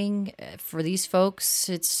speaking, for these folks,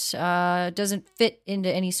 it's doesn't fit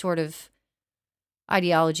into any sort of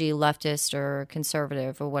ideology, leftist or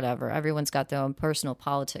conservative or whatever. Everyone's got their own personal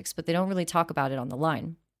politics, but they don't really talk about it on the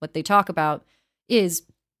line. What they talk about is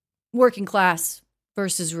working class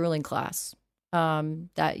versus ruling class.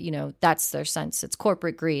 That's their sense. It's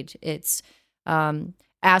corporate greed. It's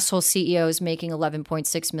asshole CEOs making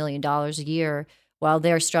 $11.6 million a year while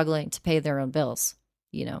they're struggling to pay their own bills,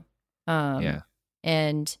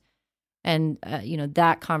 And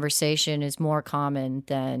that conversation is more common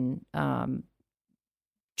than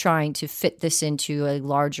trying to fit this into a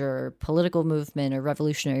larger political movement or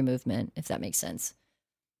revolutionary movement, if that makes sense,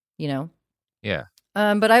 Yeah.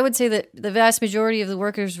 But I would say that the vast majority of the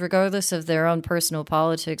workers, regardless of their own personal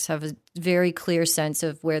politics, have a very clear sense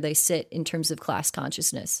of where they sit in terms of class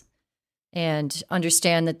consciousness, and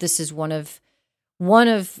understand that this is one of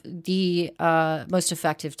the most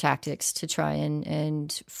effective tactics to try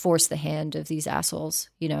and force the hand of these assholes,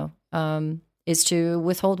 is to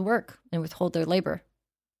withhold work and withhold their labor.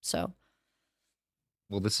 So.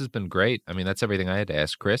 Well, this has been great. I mean, that's everything I had to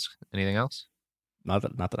ask. Chris, anything else? Not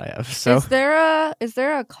that I have. So is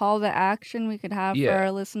there a call to action we could have for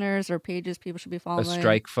our listeners, or pages people should be following? A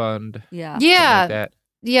strike fund. Yeah. Yeah. Like that.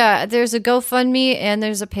 Yeah, there's a GoFundMe and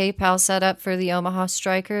there's a PayPal set up for the Omaha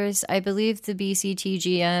strikers. I believe the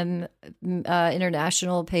BCTGM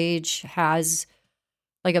international page has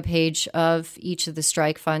like a page of each of the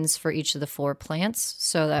strike funds for each of the 4 plants.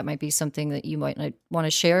 So that might be something that you might want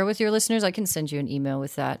to share with your listeners. I can send you an email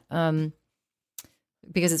with that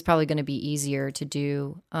because it's probably going to be easier to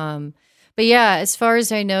do. But yeah, as far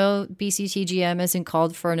as I know, BCTGM hasn't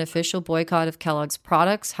called for an official boycott of Kellogg's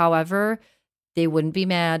products. However, they wouldn't be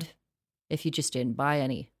mad if you just didn't buy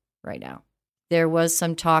any right now. There was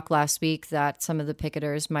some talk last week that some of the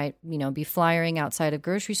picketers might, be flyering outside of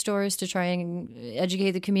grocery stores to try and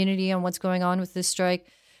educate the community on what's going on with this strike.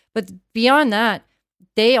 But beyond that,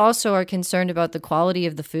 they also are concerned about the quality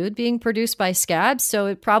of the food being produced by scabs. So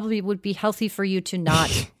it probably would be healthy for you to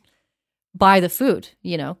not buy the food,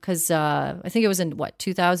 because I think it was in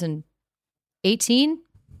 2018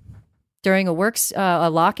 during a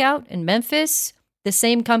lockout in Memphis. The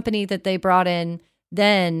same company that they brought in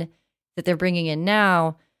then that they're bringing in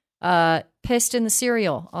now pissed in the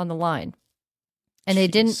cereal on the line. And they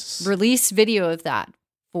didn't release video of that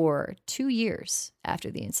for 2 years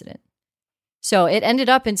after the incident. So it ended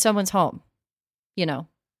up in someone's home,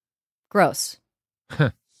 gross.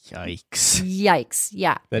 Yikes.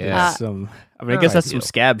 Yeah. That is some, I guess that's some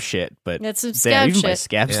scab shit, but that's some scab even shit. by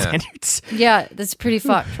scab standards. Yeah, that's pretty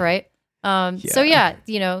fucked, right? So yeah,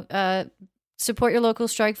 support your local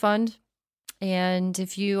strike fund. And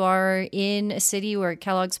if you are in a city where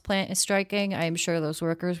Kellogg's plant is striking, I'm sure those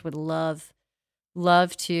workers would love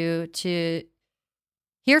to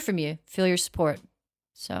hear from you, feel your support.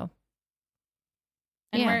 So,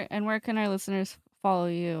 and where can our listeners follow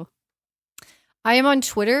you? I am on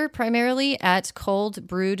Twitter primarily at Cold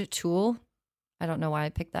Brewed Tool. I don't know why I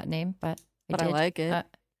picked that name, but I like it.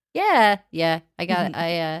 Yeah. I got it.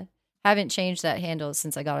 I haven't changed that handle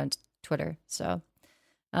since I got on Twitter. So,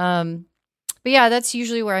 but yeah, that's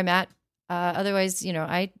usually where I'm at. Otherwise,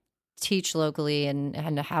 I teach locally and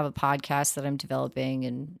have a podcast that I'm developing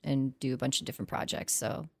and do a bunch of different projects.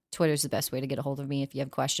 So Twitter's the best way to get a hold of me if you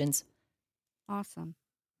have questions. Awesome.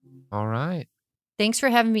 All right. Thanks for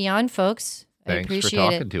having me on, folks. I Thanks appreciate for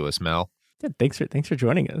talking it. to us, Mel. Yeah, thanks for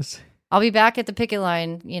joining us. I'll be back at the picket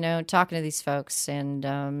line, talking to these folks, and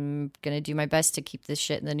I'm going to do my best to keep this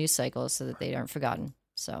shit in the news cycle so that they aren't forgotten.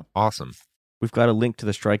 So awesome. We've got a link to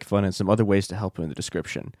the strike fund and some other ways to help in the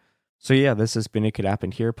description. So yeah, this has been It Could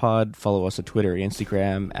Happen Here Pod. Follow us on Twitter and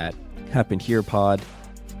Instagram at Happen Here Pod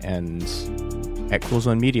and at Cool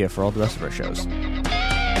Zone Media for all the rest of our shows.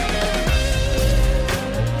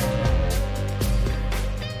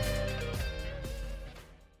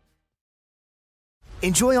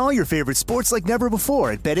 Enjoy all your favorite sports like never before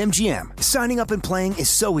at BetMGM. Signing up and playing is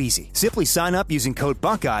so easy. Simply sign up using code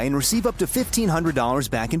Buckeye and receive up to $1,500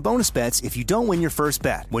 back in bonus bets if you don't win your first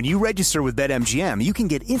bet. When you register with BetMGM, you can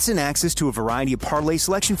get instant access to a variety of parlay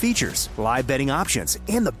selection features, live betting options,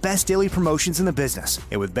 and the best daily promotions in the business.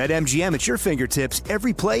 And with BetMGM at your fingertips,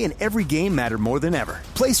 every play and every game matter more than ever.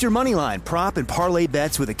 Place your moneyline, prop, and parlay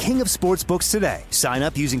bets with the king of sportsbooks today. Sign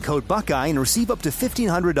up using code Buckeye and receive up to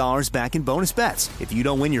 $1,500 back in bonus bets if you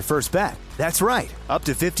don't win your first bet. That's right, up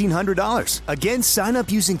to $1,500. Again, sign up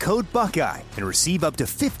using code Buckeye and receive up to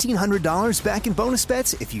 $1,500 back in bonus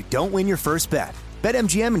bets if you don't win your first bet.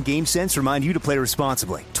 BetMGM and GameSense remind you to play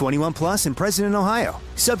responsibly. 21 plus and present in Ohio.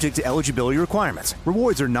 Subject to eligibility requirements.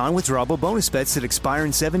 Rewards are non-withdrawable bonus bets that expire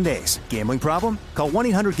in 7 days. Gambling problem? Call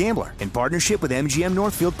 1-800-GAMBLER in partnership with MGM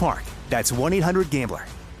Northfield Park. That's 1-800-GAMBLER.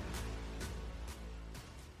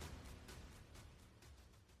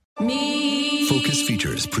 Focus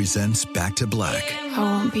Features presents Back to Black. I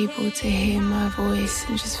want people to hear my voice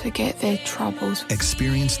and just forget their troubles.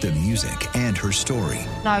 Experience the music and her story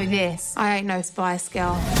Know this. I ain't no Spice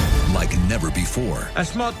Girl. like never before.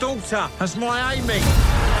 That's my daughter. That's my Amy.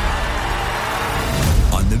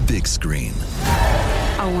 On the big screen.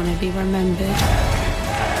 I want to be remembered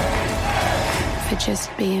for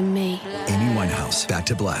just being me. Amy Winehouse, Back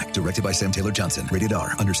to Black, directed by Sam Taylor Johnson. Rated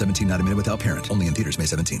R, under 17, not a minute without parent. Only in theaters May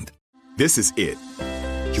 17th. This is it.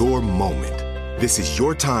 Your moment. This is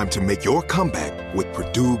your time to make your comeback with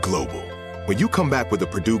Purdue Global. When you come back with a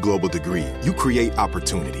Purdue Global degree, you create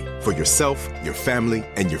opportunity for yourself, your family,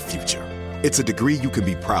 and your future. It's a degree you can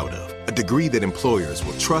be proud of, a degree that employers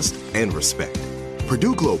will trust and respect.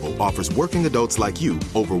 Purdue Global offers working adults like you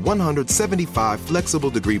over 175 flexible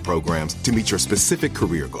degree programs to meet your specific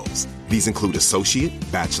career goals. These include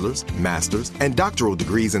associate, bachelor's, master's, and doctoral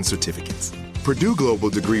degrees and certificates. Purdue Global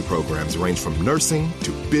degree programs range from nursing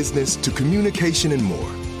to business to communication and more.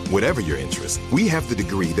 Whatever your interest, we have the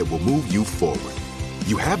degree that will move you forward.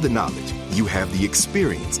 You have the knowledge, you have the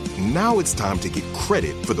experience. Now it's time to get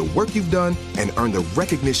credit for the work you've done and earn the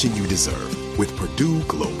recognition you deserve with Purdue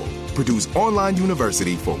Global, Purdue's online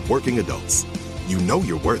university for working adults. You know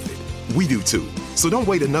you're worth it. We do too. So don't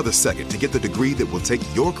wait another second to get the degree that will take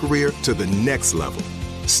your career to the next level.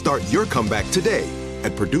 Start your comeback today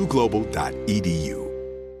at purdueglobal.edu.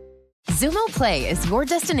 Zumo Play is your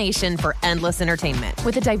destination for endless entertainment.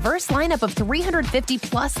 With a diverse lineup of 350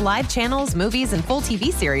 plus live channels, movies, and full TV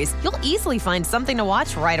series, you'll easily find something to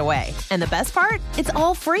watch right away. And the best part? It's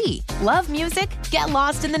all free. Love music? Get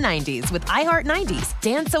lost in the 90s with iHeart 90s,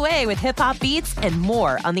 dance away with hip-hop beats, and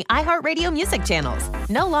more on the iHeartRadio music channels.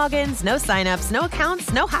 No logins, no signups, no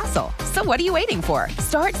accounts, no hassle. So what are you waiting for?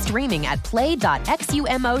 Start streaming at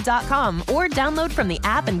play.xumo.com or download from the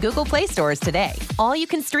app and Google Play stores today. All you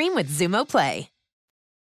can stream with Zumo Play.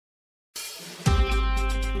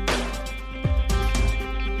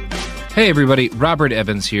 Hey everybody, Robert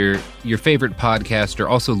Evans here, your favorite podcaster,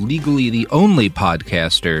 also legally the only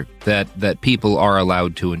podcaster that people are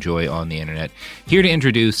allowed to enjoy on the internet. Here to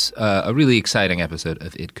introduce a really exciting episode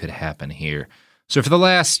of It Could Happen Here. So for the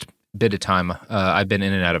last bit of time, I've been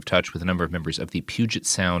in and out of touch with a number of members of the Puget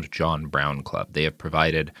Sound John Brown Club. They have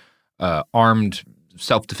provided armed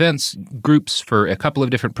self-defense groups for a couple of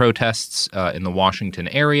different protests in the Washington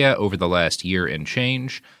area over the last year and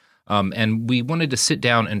change. And we wanted to sit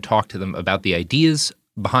down and talk to them about the ideas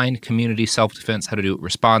behind community self-defense, how to do it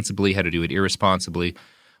responsibly, how to do it irresponsibly.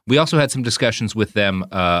 We also had some discussions with them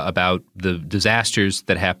about the disasters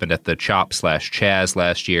that happened at the CHOP/Chaz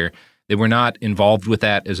last year. They were not involved with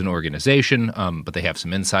that as an organization, but they have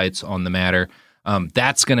some insights on the matter.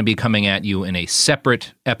 That's going to be coming at you in a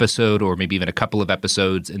separate episode or maybe even a couple of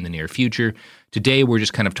episodes in the near future. Today, we're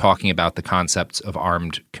just kind of talking about the concepts of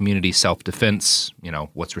armed community self-defense, you know,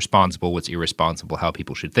 what's responsible, what's irresponsible, how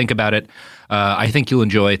people should think about it. I think you'll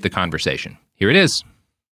enjoy the conversation. Here it is.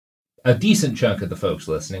 a decent chunk of the folks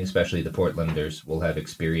listening, especially the Portlanders, will have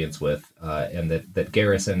experience with, and that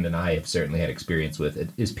Garrison and I have certainly had experience with, it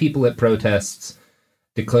is people at protests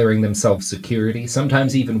declaring themselves security,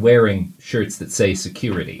 sometimes even wearing shirts that say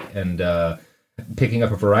security, and picking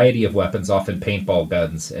up a variety of weapons, often paintball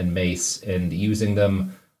guns and mace, and using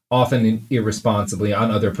them often irresponsibly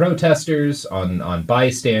on other protesters, on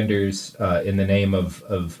bystanders, in the name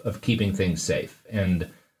of keeping things safe. And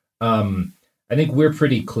I think we're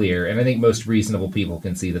pretty clear, and I think most reasonable people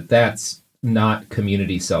can see that that's not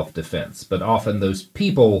community self-defense. But often those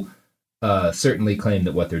people certainly claim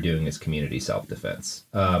that what they're doing is community self-defense.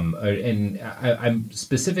 And I'm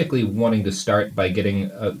specifically wanting to start by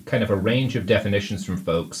getting a kind of a range of definitions from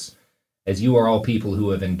folks, as you are all people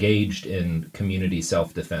who have engaged in community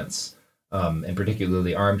self-defense, and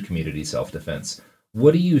particularly armed community self-defense.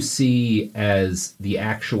 What do you see as the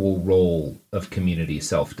actual role of community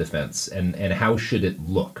self-defense, and how should it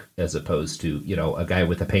look, as opposed to, you know, a guy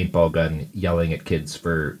with a paintball gun yelling at kids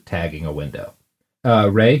for tagging a window?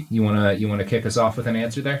 Ray, you wanna kick us off with an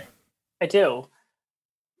answer there? I do.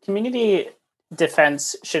 Community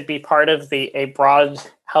defense should be part of a broad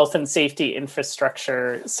health and safety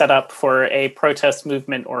infrastructure set up for a protest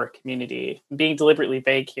movement or a community. I'm being deliberately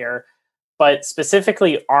vague here, but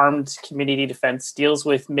specifically armed community defense deals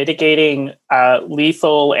with mitigating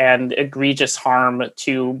lethal and egregious harm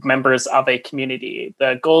to members of a community.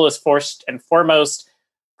 The goal is first and foremost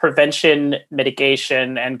prevention,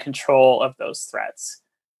 mitigation, and control of those threats.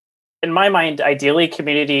 In my mind, ideally,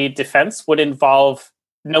 community defense would involve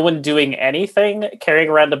no one doing anything, carrying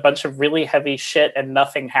around a bunch of really heavy shit and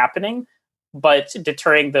nothing happening, but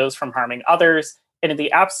deterring those from harming others. And in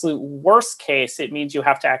the absolute worst case, it means you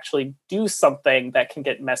have to actually do something that can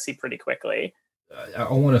get messy pretty quickly.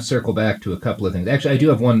 I want to circle back to a couple of things. Actually, I do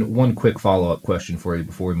have one quick follow-up question for you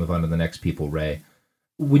before we move on to the next people, Ray.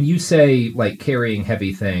 When you say, like, carrying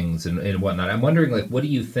heavy things and whatnot, I'm wondering, like, what do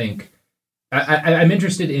you think? I'm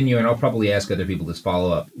interested in you, and I'll probably ask other people this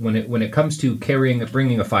follow-up. When it comes to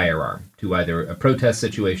bringing a firearm to either a protest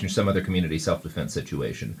situation or some other community self-defense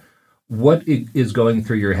situation, what is going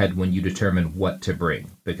through your head when you determine what to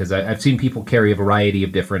bring? Because I've seen people carry a variety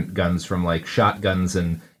of different guns, from like shotguns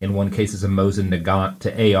and in one case is a Mosin Nagant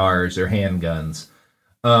to ARs or handguns.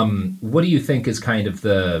 What do you think is kind of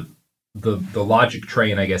the logic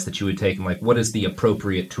train, I guess, that you would take, and like what is the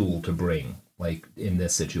appropriate tool to bring, like in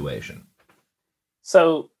this situation?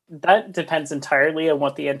 So that depends entirely on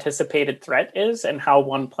what the anticipated threat is and how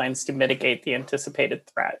one plans to mitigate the anticipated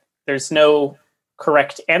threat. There's no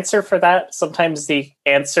correct answer for that. Sometimes the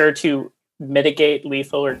answer to mitigate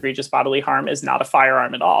lethal or egregious bodily harm is not a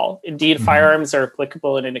firearm at all. Indeed, firearms are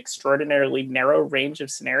applicable in an extraordinarily narrow range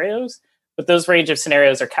of scenarios, but those range of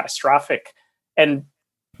scenarios are catastrophic and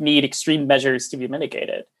need extreme measures to be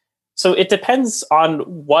mitigated. So it depends on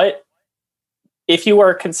what, if you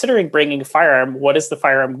are considering bringing a firearm, what is the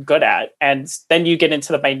firearm good at? And then you get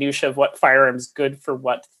into the minutia of what firearm's good for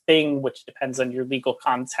what thing, which depends on your legal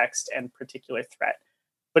context and particular threat.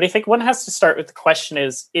 But I think one has to start with the question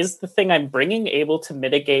is the thing I'm bringing able to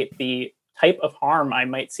mitigate the type of harm I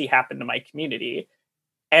might see happen to my community?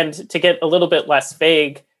 And to get a little bit less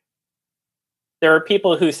vague, there are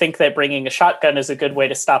people who think that bringing a shotgun is a good way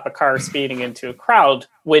to stop a car speeding into a crowd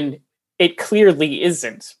when it clearly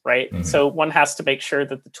isn't, right? Mm-hmm. So one has to make sure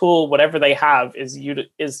that the tool, whatever they have,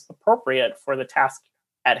 is appropriate for the task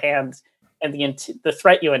at hand and the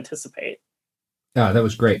threat you anticipate. Ah, that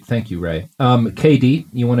was great. Thank you, Ray. KD,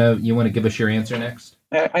 you wanna give us your answer next?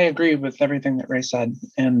 I agree with everything that Ray said,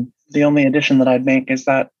 and the only addition that I'd make is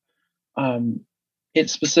that it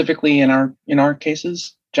specifically in our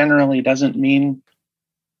cases generally doesn't mean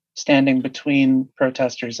standing between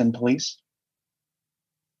protesters and police,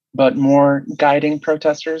 but more guiding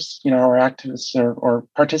protesters, or activists or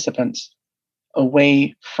participants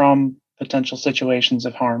away from potential situations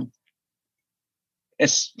of harm.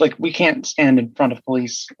 It's like we can't stand in front of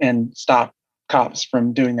police and stop cops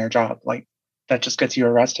from doing their job. Like that just gets you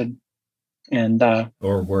arrested, and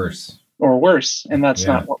or worse. And that's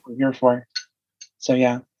not what we're here for. So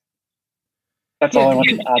that's all I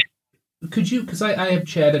wanted to add. Could you, because I have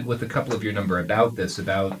chatted with a couple of your number about this,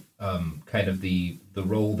 about kind of the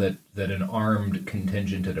role that an armed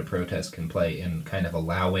contingent at a protest can play in kind of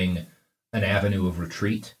allowing an avenue of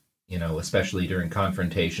retreat, especially during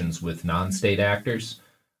confrontations with non-state actors.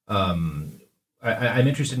 I'm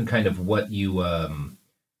interested in kind of what you,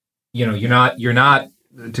 you're not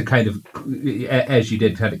to kind of, as you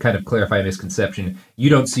did kind of clarify a misconception, you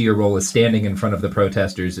don't see your role as standing in front of the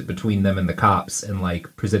protesters between them and the cops and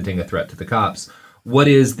like presenting a threat to the cops. what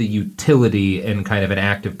is the utility in kind of an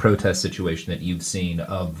active protest situation that you've seen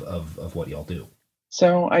of what y'all do?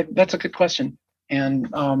 So that's a good question. And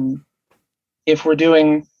if we're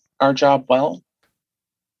doing our job well,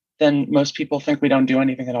 then most people think we don't do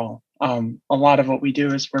anything at all. A lot of what we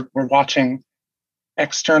do is we're watching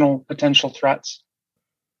external potential threats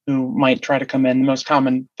who might try to come in. The most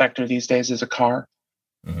common vector these days is a car.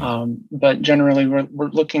 But generally, we're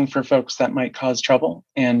looking for folks that might cause trouble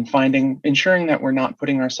and ensuring that we're not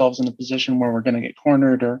putting ourselves in a position where we're going to get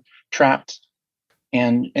cornered or trapped,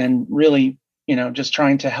 and really, just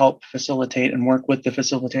trying to help facilitate and work with the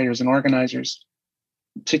facilitators and organizers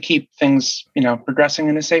to keep things, progressing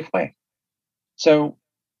in a safe way. So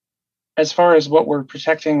as far as what we're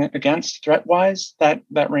protecting against threat-wise, that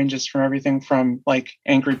ranges from everything from like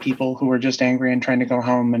angry people who are just angry and trying to go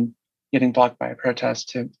home and getting blocked by a protest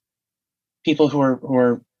to people who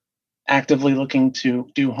are actively looking to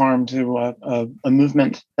do harm to a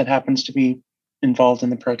movement that happens to be involved in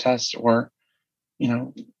the protest, or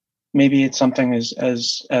maybe it's something as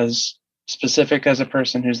specific as a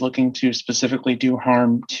person who's looking to specifically do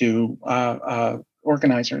harm to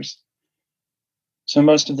organizers. So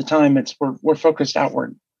most of the time, we're focused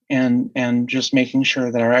outward and just making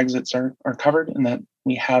sure that our exits are covered and that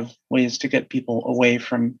we have ways to get people away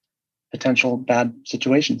from potential bad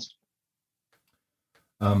situations.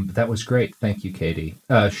 That was great. Thank you, Katie.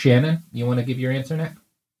 Shannon, you want to give your answer next?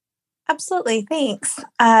 Absolutely. Thanks.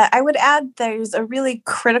 I would add there's a really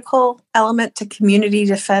critical element to community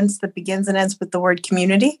defense that begins and ends with the word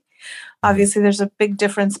community. Obviously, there's a big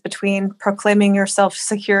difference between proclaiming your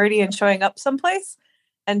self-security and showing up someplace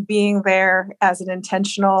and being there as an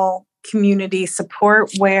intentional community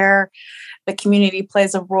support where the community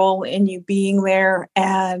plays a role in you being there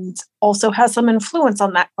and also has some influence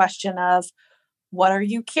on that question of what are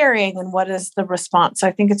you carrying and what is the response. So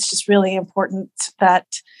I think it's just really important that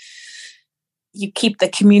you keep the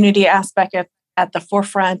community aspect at the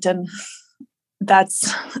forefront. And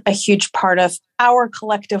that's a huge part of our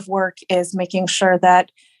collective work, is making sure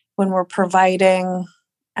that when we're providing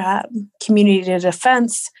community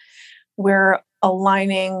defense, we're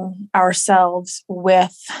aligning ourselves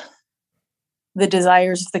with the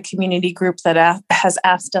desires of the community group that has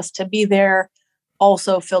asked us to be there,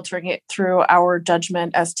 also filtering it through our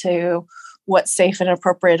judgment as to what's safe and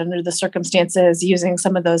appropriate under the circumstances, using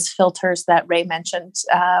some of those filters that Ray mentioned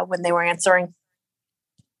when they were answering.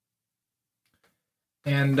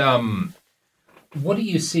 And what do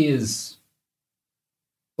you see as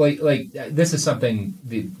like this is something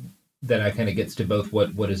that I kind of gets to both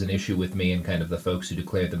what is an issue with me and kind of the folks who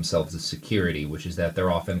declare themselves as security, which is that they're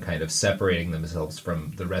often kind of separating themselves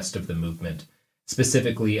from the rest of the movement,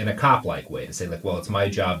 specifically in a cop-like way, to say like, well, it's my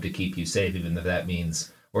job to keep you safe, even if that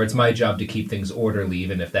means, or it's my job to keep things orderly,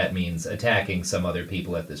 even if that means attacking some other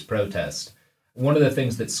people at this protest. One of the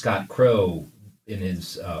things that Scott Crow in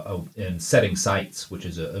his in Setting Sights, which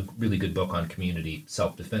is a really good book on community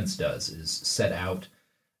self-defense, does is set out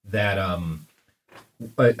that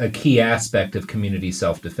a key aspect of community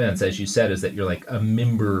self-defense, as you said, is that you're like a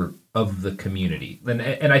member of the community. And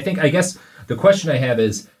I guess the question I have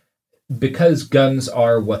is, because guns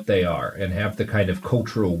are what they are and have the kind of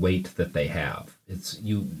cultural weight that they have, it's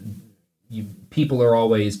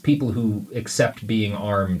people who accept being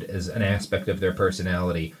armed as an aspect of their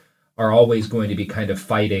personality are always going to be kind of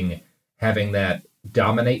fighting having that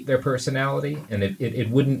dominate their personality, and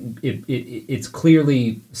it's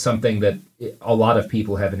clearly something that a lot of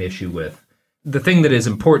people have an issue with. The thing that is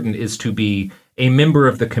important is to be a member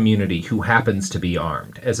of the community who happens to be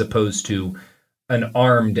armed, as opposed to an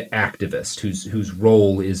armed activist whose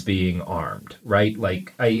role is being armed, right?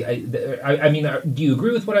 Like, I mean, do you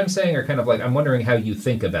agree with what I'm saying, or kind of like, I'm wondering how you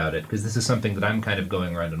think about it, because this is something that I'm kind of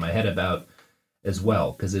going around in my head about as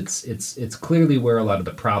well, because it's clearly where a lot of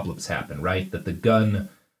the problems happen, right? That the gun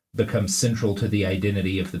becomes central to the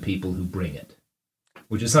identity of the people who bring it,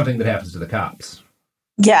 which is something that happens to the cops.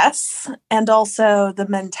 Yes, and also the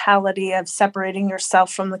mentality of separating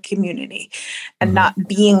yourself from the community and not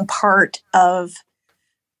being part of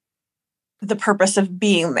the purpose of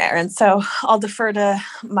being there. And so I'll defer to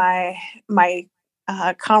my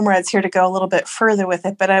comrades here to go a little bit further with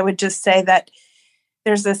it, but I would just say that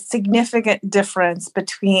there's a significant difference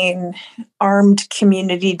between armed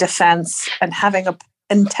community defense and having an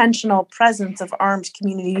intentional presence of armed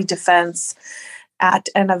community defense at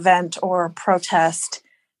an event or a protest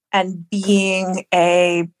and being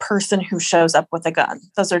a person who shows up with a gun.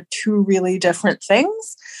 Those are two really different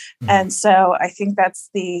things. And so I think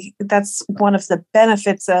that's one of the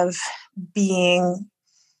benefits of being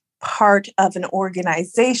part of an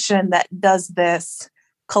organization that does this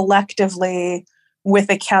collectively with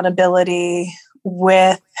accountability,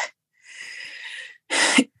 with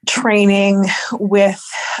training, with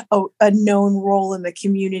a known role in the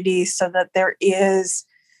community, so that there is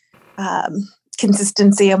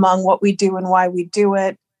consistency among what we do and why we do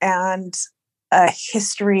it, and a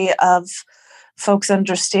history of folks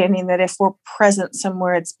understanding that if we're present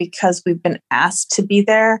somewhere, it's because we've been asked to be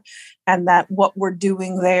there, and that what we're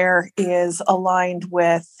doing there is aligned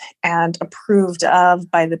with and approved of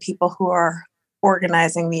by the people who are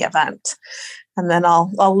organizing the event. And then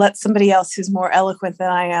I'll let somebody else who's more eloquent than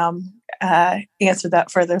I am answer that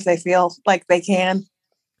further if they feel like they can.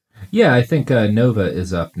 Yeah, I think Nova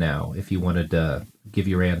is up now. If you wanted to give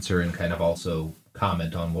your answer and kind of also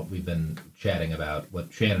comment on what we've been chatting about,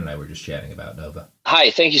 what Shannon and I were just chatting about, Nova.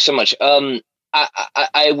 Hi, thank you so much.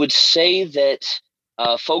 I would say that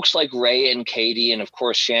folks like Ray and Katie, and of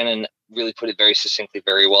course Shannon, really put it very succinctly,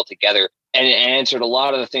 very well together, and answered a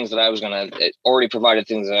lot of the things that I was going to already provided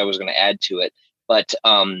things that I was going to add to it. But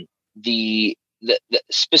the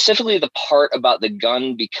specifically the part about the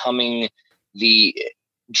gun becoming the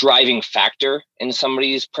driving factor in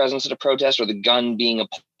somebody's presence at a protest, or the gun being a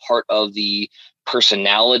part of the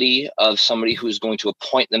personality of somebody who's going to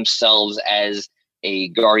appoint themselves as a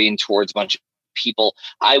guardian towards a bunch of people,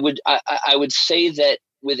 I would say that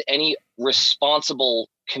with any responsible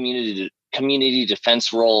community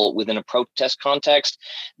defense role within a protest context,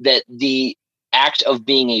 that the act of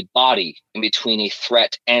being a body in between a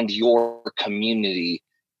threat and your community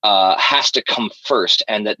has to come first,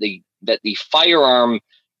 and that the firearm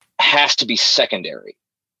has to be secondary.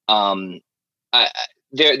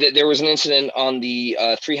 There was an incident on the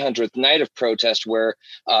 300th night of protest where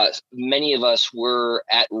many of us were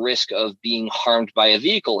at risk of being harmed by a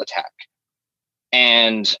vehicle attack.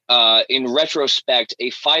 And in retrospect,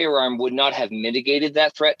 a firearm would not have mitigated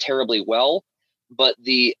that threat terribly well. But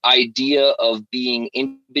the idea of being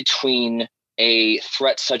in between a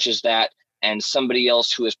threat such as that and somebody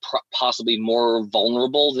else who is possibly more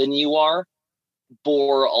vulnerable than you are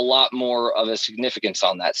bore a lot more of a significance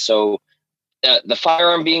on that. So the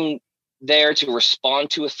firearm being there to respond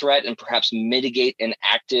to a threat and perhaps mitigate an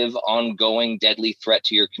active, ongoing, deadly threat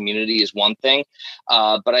to your community is one thing.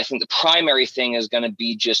 But I think the primary thing is going to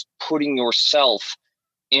be just putting yourself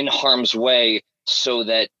in harm's way so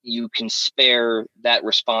that you can spare that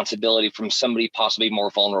responsibility from somebody possibly more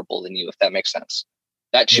vulnerable than you, if that makes sense.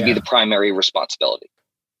 That should be the primary responsibility.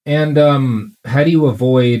 And how do you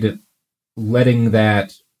avoid letting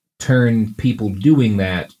that turn people doing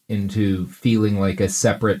that into feeling like a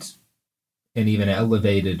separate and even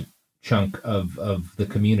elevated chunk of the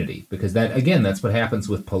community? Because that, again, that's what happens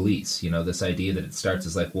with police. You know, this idea that it starts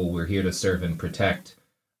as like, well, we're here to serve and protect,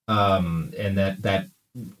 and that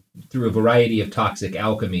through a variety of toxic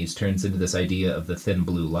alchemies turns into this idea of the thin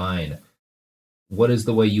blue line. What is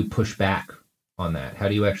the way you push back on that? How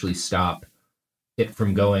do you actually stop it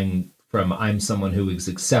from going from I'm someone who is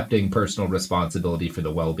accepting personal responsibility for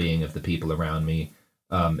the well-being of the people around me,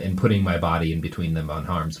 and putting my body in between them on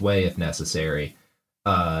harm's way if necessary,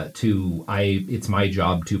 to it's my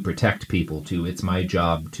job to protect people, to it's my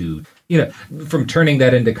job to, from turning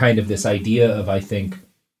that into kind of this idea of, I think,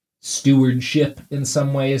 stewardship in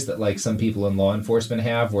some ways that like some people in law enforcement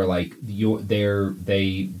have, where like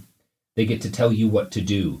they get to tell you what to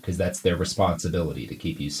do because that's their responsibility to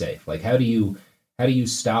keep you safe. Like how do you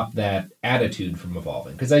stop that attitude from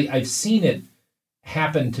evolving? Because I've seen it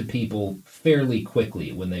happen to people fairly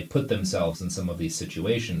quickly when they put themselves in some of these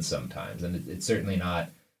situations sometimes, and it's certainly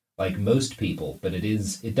not like most people, but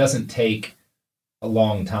it doesn't take a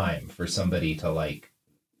long time for somebody to like,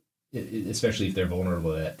 especially if they're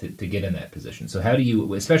vulnerable to get in that position. So how do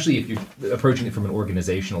you, especially if you're approaching it from an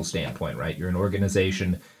organizational standpoint, right? You're an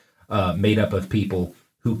organization made up of people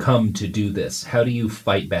who come to do this. How do you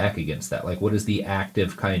fight back against that? Like, what is the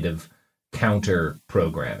active kind of counter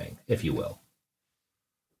programming, if you will?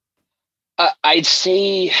 I'd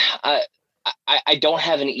say I don't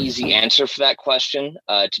have an easy answer for that question,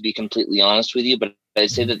 to be completely honest with you, but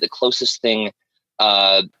I'd say that the closest thing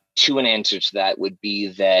to an answer to that would be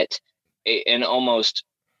that an almost,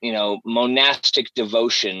 monastic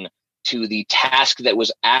devotion to the task that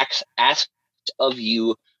was asked of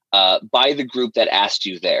you by the group that asked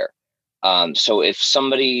you there. So if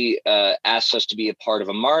somebody asks us to be a part of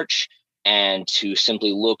a march and to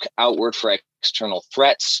simply look outward for external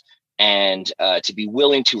threats and to be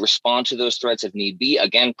willing to respond to those threats if need be,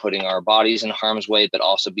 again, putting our bodies in harm's way, but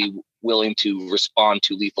also be willing to respond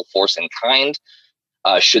to lethal force in kind,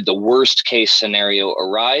 should the worst case scenario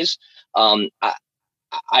arise.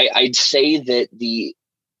 I'd say that the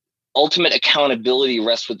ultimate accountability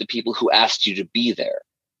rests with the people who asked you to be there.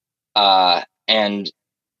 And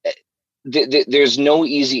there's no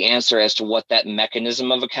easy answer as to what that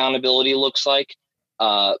mechanism of accountability looks like.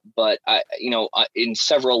 But in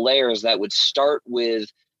several layers, that would start with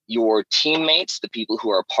your teammates, the people who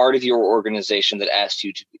are part of your organization that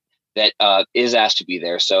is asked to be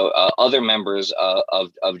there. So other members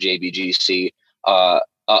of JBGC are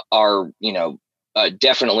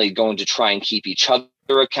definitely going to try and keep each other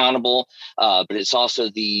accountable. But it's also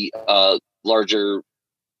the larger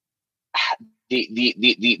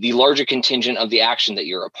the larger contingent of the action that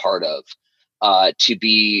you're a part of, to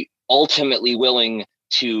be ultimately willing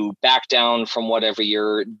to back down from whatever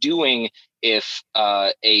you're doing if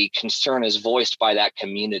a concern is voiced by that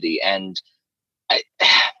community. And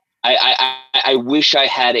I wish I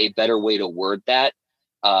had a better way to word that,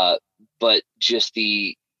 but just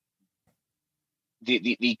the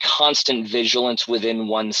constant vigilance within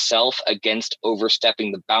oneself against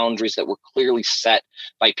overstepping the boundaries that were clearly set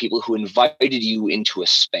by people who invited you into a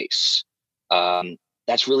space.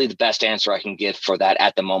 That's really the best answer I can give for that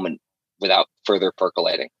at the moment without further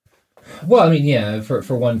percolating. Well, I mean, yeah,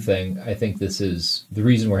 for one thing, I think this is the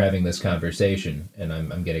reason we're having this conversation, and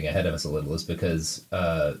I'm getting ahead of us a little, is because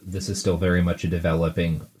this is still very much a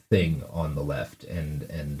developing thing on the left,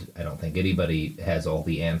 and I don't think anybody has all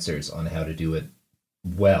the answers on how to do it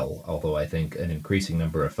well, although I think an increasing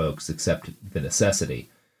number of folks accept the necessity.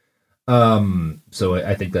 So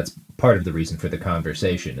I think that's part of the reason for the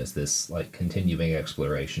conversation, is this like continuing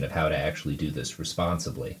exploration of how to actually do this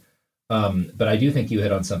responsibly. But I do think you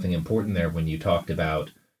hit on something important there when you talked about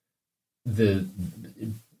that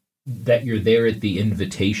you're there at the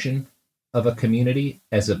invitation of a community,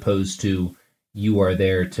 as opposed to you are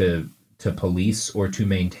there to police or to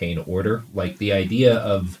maintain order. Like, the idea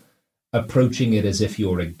of approaching it as if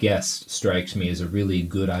you're a guest strikes me as a really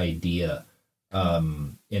good idea,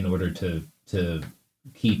 in order to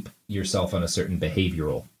keep yourself on a certain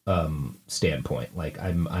behavioral standpoint. Like,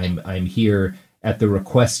 I'm here at the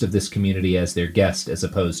request of this community as their guest, as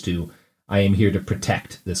opposed to I am here to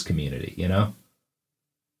protect this community, you know?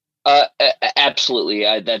 Absolutely.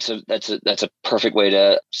 That's a perfect way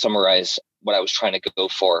to summarize what I was trying to go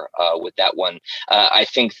for with that one. I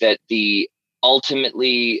think that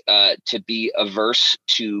ultimately to be averse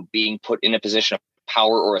to being put in a position of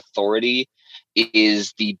power or authority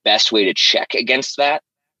is the best way to check against that,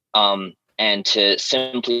 and to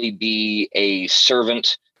simply be a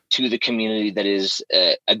servant to the community that is,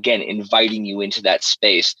 again, inviting you into that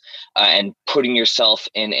space, and putting yourself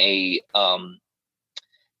in a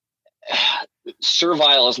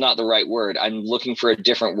servile is not the right word. I'm looking for a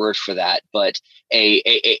different word for that, but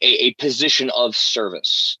a position of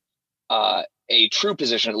service, a true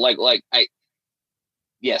position,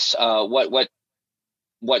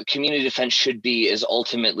 what community defense should be is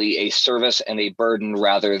ultimately a service and a burden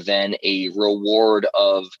rather than a reward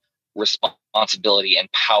of responsibility and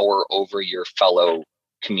power over your fellow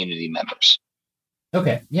community members.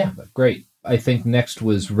 Okay, yeah, great. I think next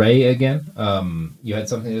was Ray again. You had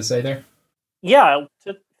something to say there? Yeah,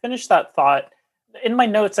 to finish that thought, in my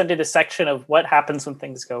notes I did a section of what happens when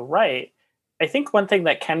things go right. I think one thing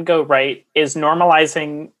that can go right is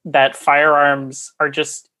normalizing that firearms are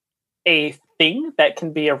just a thing that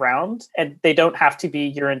can be around, and they don't have to be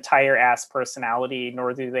your entire ass personality,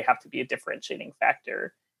 nor do they have to be a differentiating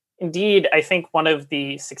factor. Indeed, I think one of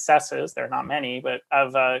the successes, there are not many, but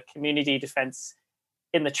of community defense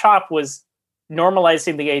in the CHOP was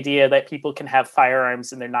normalizing the idea that people can have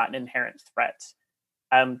firearms and they're not an inherent threat.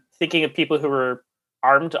 I'm thinking of people who were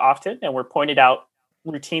armed often and were pointed out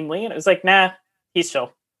routinely, and it was like, nah, he's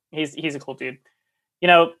chill. He's a cool dude. You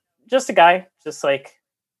know, just a guy, just like,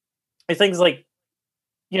 things like,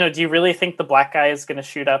 you know, do you really think the black guy is going to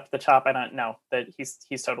shoot up the CHOP? I don't know, that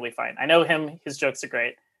he's totally fine. I know him. His jokes are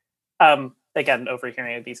great. Again,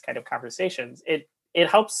 overhearing these kind of conversations, it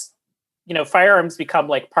helps, you know, firearms become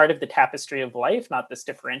like part of the tapestry of life, not this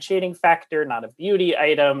differentiating factor, not a beauty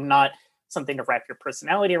item, not something to wrap your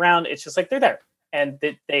personality around. It's just like, they're there, and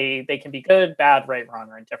they can be good, bad, right, wrong,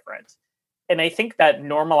 or indifferent. And I think that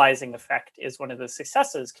normalizing effect is one of the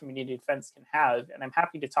successes community defense can have. And I'm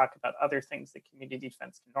happy to talk about other things that community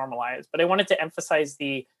defense can normalize. But I wanted to emphasize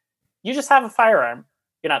you just have a firearm.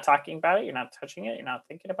 You're not talking about it. You're not touching it. You're not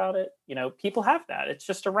thinking about it. You know, people have that. It's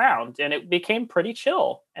just around. And it became pretty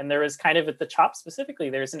chill. And there was kind of, at the CHOP specifically,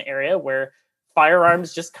 there's an area where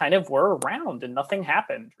firearms just kind of were around and nothing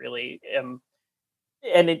happened really.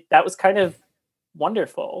 And that was kind of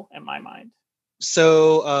wonderful in my mind.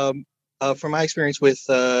 So, from my experience with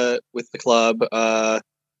the club,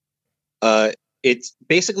 it's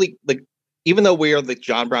basically like, even though we are the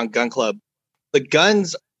John Brown Gun Club, the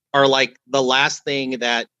guns are like the last thing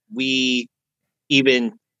that we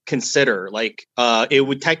even consider. Like, it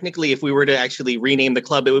would technically, if we were to actually rename the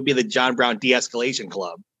club, it would be the John Brown De-Escalation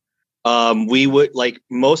Club. We would, like,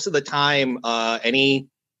 most of the time, anything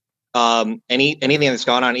that's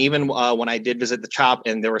gone on, even when I did visit the CHOP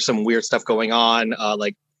and there was some weird stuff going on,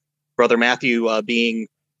 like Brother Matthew being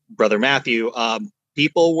Brother Matthew,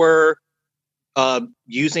 people were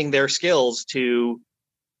using their skills to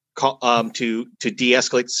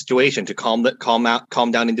de-escalate the situation, to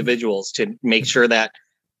calm down individuals, to make sure that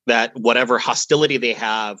whatever hostility they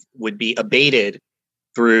have would be abated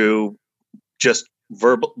through just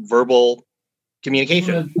verbal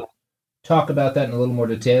communication. Talk about that in a little more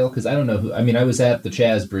detail, because I don't know who. I mean, I was at the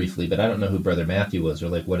Chaz briefly, but I don't know who Brother Matthew was, or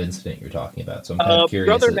like what incident you're talking about. So I'm kind of curious.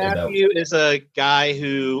 Brother Matthew is a guy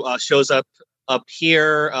who shows up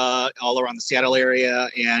here, all around the Seattle area,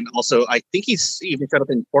 and also I think he's even showed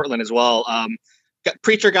up in Portland as well.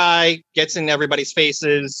 Preacher guy, gets in everybody's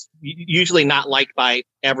faces, usually not liked by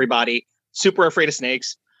everybody. Super afraid of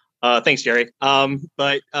snakes. Thanks, Jerry.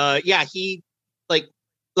 But yeah, he's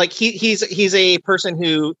a person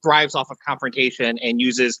who thrives off of confrontation and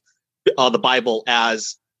uses the Bible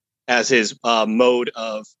as his mode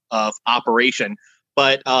of operation.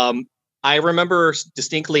 But I remember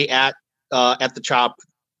distinctly at the CHOP,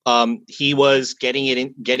 he was getting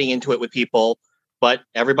into it with people, but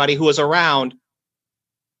everybody who was around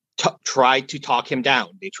tried to talk him down.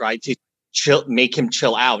 They tried to make him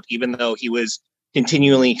chill out, even though he was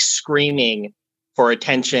continually screaming for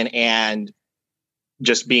attention and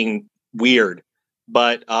just being weird.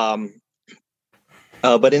 But in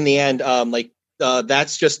the end,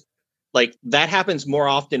 that's just like, that happens more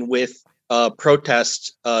often with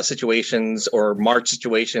protest situations or march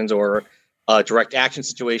situations or direct action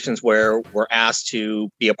situations where we're asked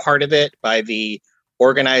to be a part of it by the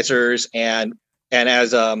organizers. And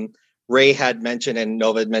as Ray had mentioned and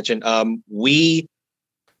Nova had mentioned,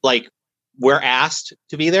 we're asked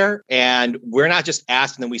to be there, and we're not just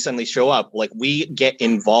asked and then we suddenly show up. Like, we get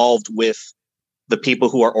involved with the people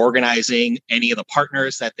who are organizing, any of the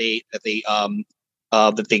partners that they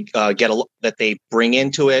bring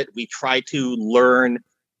into it. We try to learn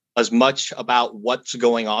as much about what's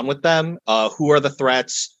going on with them, who are the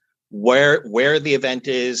threats, where the event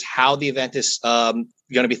is, how the event is going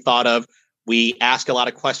to be thought of. We ask a lot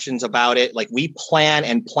of questions about it. Like, we plan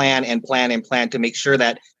to make sure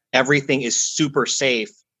that everything is super safe,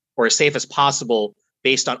 or as safe as possible,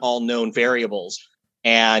 based on all known variables.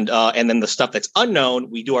 And then the stuff that's unknown,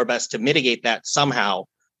 we do our best to mitigate that somehow.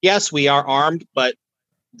 Yes, we are armed, but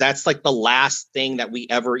that's like the last thing that we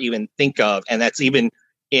ever even think of. And that's even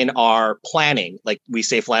in our planning. Like, we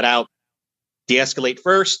say flat out, de-escalate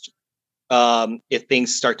first. If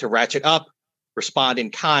things start to ratchet up, respond in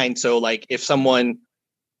kind. So like, if someone,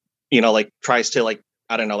 tries to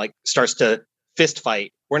starts to fist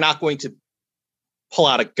fight, we're not going to pull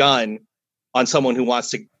out a gun on someone who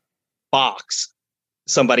wants to box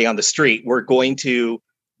somebody on the street. We're going to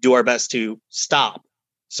do our best to stop.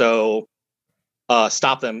 So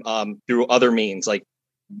stop them through other means, like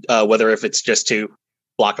whether if it's just to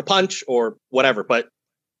block a punch or whatever. But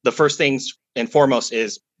the first things and foremost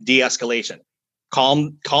is de-escalation.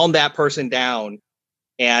 Calm that person down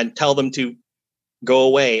and tell them to go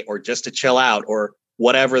away, or just to chill out, or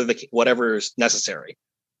whatever is necessary.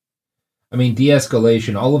 I mean,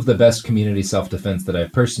 de-escalation, all of the best community self-defense that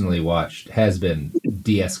I've personally watched has been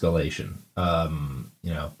de-escalation.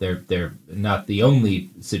 They're not the only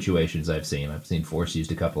situations I've seen. I've seen force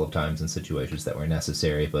used a couple of times in situations that were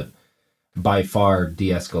necessary, but by far,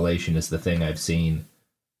 de-escalation is the thing I've seen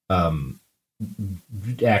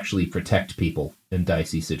actually protect people in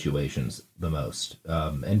dicey situations the most.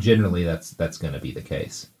 And generally, that's going to be the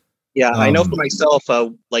case. Yeah, I know for myself,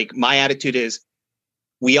 my attitude is,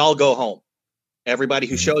 we all go home. Everybody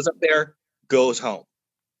who shows up there goes home.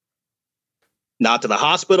 Not to the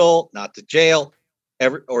hospital, not to jail,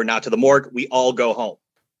 or not to the morgue. We all go home.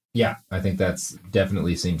 Yeah, I think that's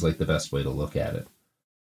definitely seems like the best way to look at it.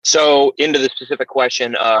 So into the specific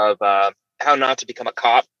question of how not to become a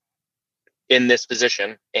cop in this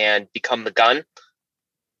position and become the gun.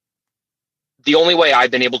 The only way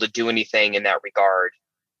I've been able to do anything in that regard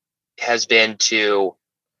has been to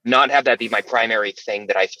not have that be my primary thing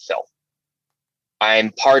that I fulfill.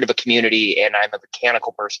 I'm part of a community, and I'm a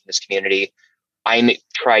mechanical person in this community. I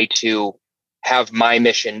try to have my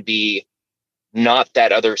mission be not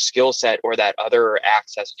that other skill set or that other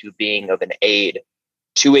access to being of an aid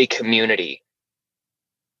to a community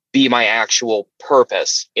be my actual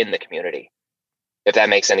purpose in the community, if that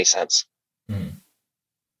makes any sense. Mm.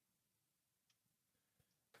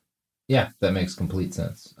 Yeah, that makes complete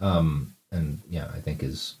sense. And yeah, I think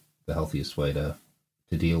is the healthiest way to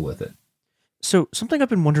deal with it. So something I've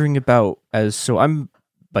been wondering about I'm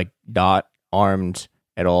like not armed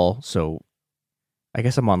at all, so I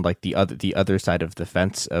guess I'm on like the other side of the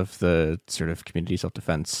fence of the sort of community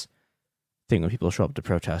self-defense thing when people show up to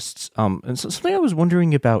protests. And so something I was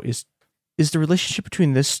wondering about is the relationship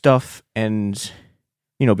between this stuff and,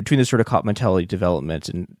 between the sort of cop mentality development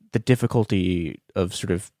and the difficulty of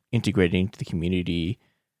sort of integrating to the community,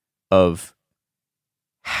 of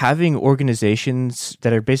having organizations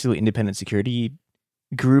that are basically independent security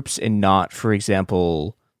groups and not, for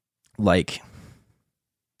example, like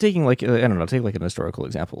taking like, take like an historical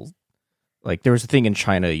example. Like there was a thing in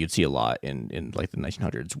China you'd see a lot in like the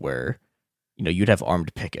 1900s where, you'd have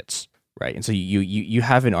armed pickets, right? And so you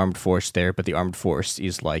have an armed force there, but the armed force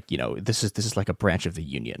is like, this is like a branch of the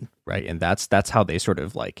union, right? And that's how they sort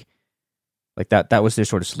of like that was their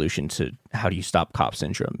sort of solution to how do you stop cop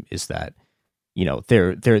syndrome, is that,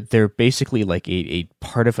 they're basically like a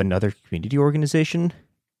part of another community organization.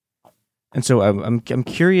 And so I'm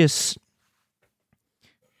curious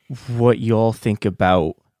what y'all think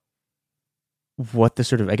about what the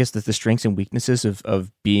sort of, I guess, the strengths and weaknesses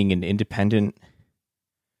of being an independent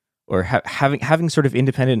or having sort of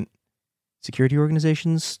independent security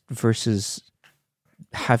organizations versus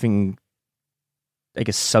having, I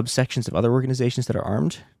guess, subsections of other organizations that are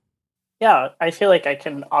armed. Yeah, I feel like I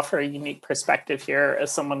can offer a unique perspective here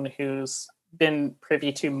as someone who's been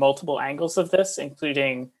privy to multiple angles of this,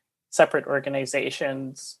 including separate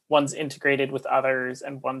organizations, ones integrated with others,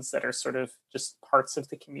 and ones that are sort of just parts of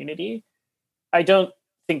the community. I don't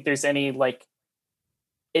think there's any like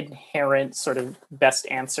inherent sort of best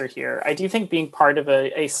answer here. I do think being part of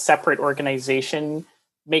a separate organization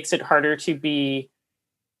makes it harder to be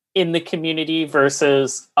in the community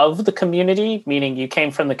versus of the community, meaning you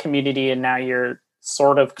came from the community and now you're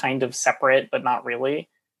sort of kind of separate, but not really.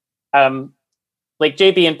 Like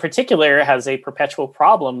JB in particular has a perpetual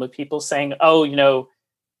problem with people saying, oh,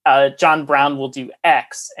 John Brown will do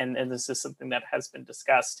X. And this is something that has been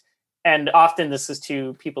discussed. And often this is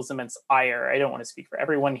to people's immense ire. I don't want to speak for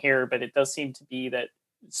everyone here, but it does seem to be that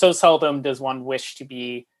so seldom does one wish to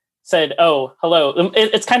be said, oh, hello.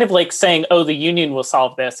 It's kind of like saying, oh, the union will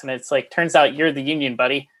solve this. And it's like, turns out you're the union,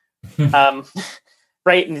 buddy.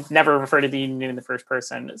 Right? And never refer to the union in the first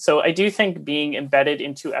person. So I do think being embedded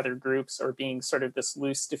into other groups or being sort of this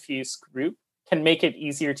loose, diffuse group can make it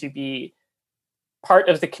easier to be part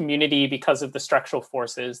of the community because of the structural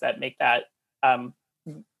forces that make that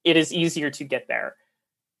it is easier to get there.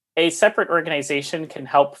 A separate organization can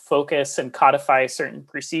help focus and codify certain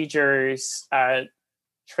procedures,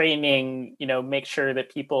 training, make sure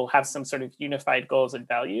that people have some sort of unified goals and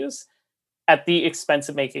values at the expense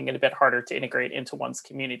of making it a bit harder to integrate into one's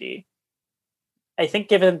community. I think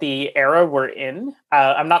given the era we're in,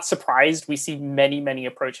 I'm not surprised we see many, many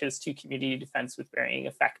approaches to community defense with varying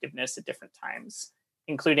effectiveness at different times,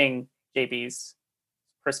 including JB's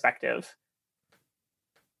perspective.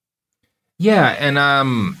 Yeah, and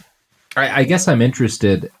I guess I'm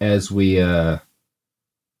interested as we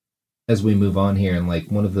move on here, and like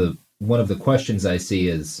one of the questions I see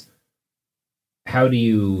is how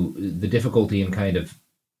do the difficulty in kind of,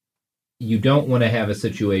 you don't want to have a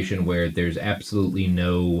situation where there's absolutely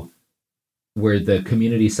where the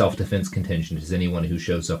community self-defense contingent is anyone who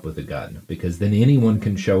shows up with a gun, because then anyone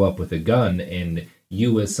can show up with a gun, and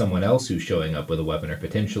you as someone else who's showing up with a weapon, or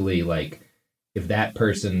potentially like if that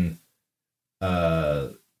person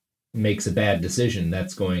makes a bad decision,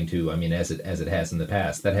 that's going to, as it has in the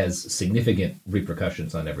past, that has significant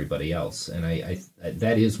repercussions on everybody else. And I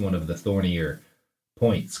that is one of the thornier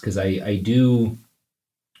points, because I do,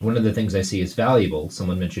 one of the things I see as valuable,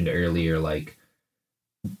 someone mentioned earlier, like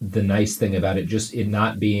the nice thing about it, just it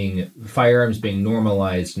not being, firearms being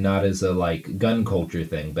normalized, not as a like gun culture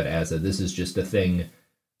thing, but as this is just a thing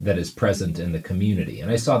that is present in the community. And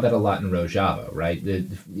I saw that a lot in Rojava, right?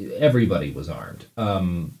 Everybody was armed,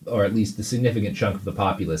 or at least the significant chunk of the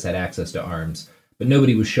populace had access to arms, but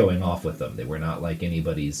nobody was showing off with them. They were not like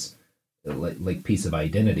anybody's like piece of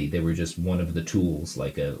identity. They were just one of the tools,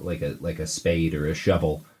 like a spade or a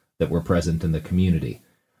shovel that were present in the community.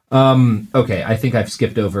 Okay, I think I've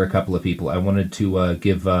skipped over a couple of people. I wanted to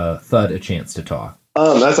give Thud a chance to talk.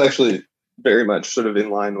 That's actually very much sort of in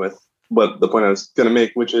line with what the point I was going to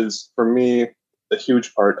make, which is, for me, a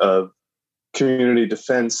huge part of community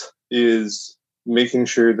defense is making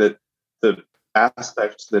sure that the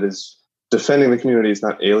aspect that is defending the community is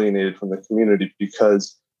not alienated from the community,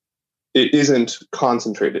 because it isn't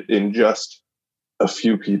concentrated in just a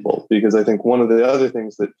few people. Because I think one of the other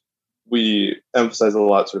things that we emphasize a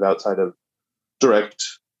lot sort of outside of direct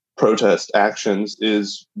protest actions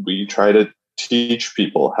is we try to teach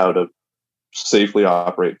people how to safely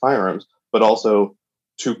operate firearms, but also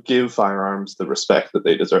to give firearms the respect that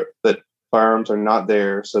they deserve. That firearms are not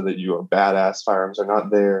there so that you are badass. Firearms are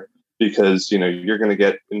not there because you're going to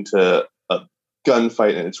get into a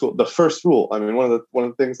gunfight in school. The first rule, I mean, one of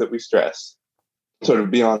the things that we stress, sort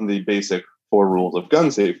of beyond the basic 4 rules of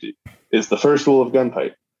gun safety, is the first rule of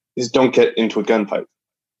gunfight is don't get into a gunfight.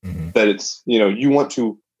 That it's you want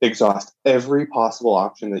to exhaust every possible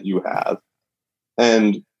option that you have,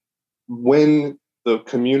 and when the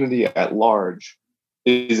community at large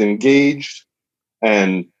is engaged,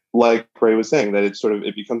 and like Ray was saying, that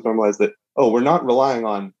it becomes normalized that, we're not relying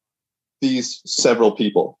on these several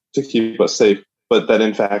people to keep us safe, but that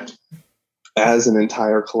in fact, as an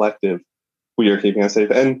entire collective, we are keeping us safe.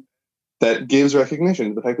 And that gives recognition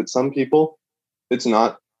to the fact that some people, it's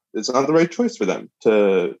not the right choice for them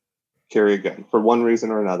to carry a gun for one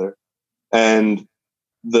reason or another. And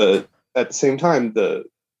at the same time, the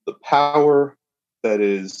power that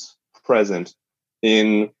is present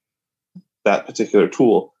in that particular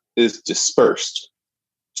tool is dispersed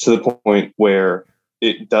to the point where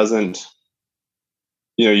it doesn't,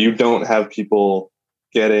 you don't have people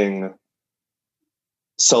getting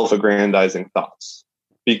self-aggrandizing thoughts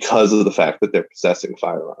because of the fact that they're possessing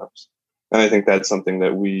firearms. And I think that's something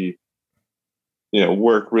that we,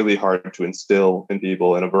 work really hard to instill in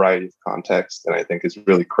people in a variety of contexts, and I think is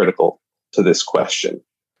really critical to this question.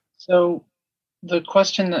 So the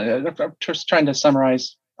question, I'm just trying to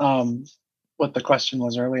summarize what the question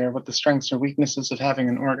was earlier, what the strengths or weaknesses of having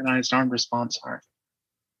an organized armed response are.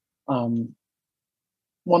 One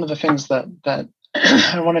of the things that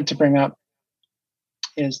I wanted to bring up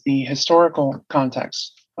is the historical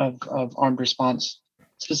context of armed response,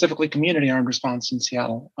 specifically community armed response in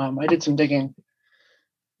Seattle. I did some digging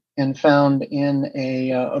and found in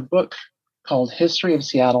a book called History of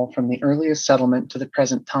Seattle from the Earliest Settlement to the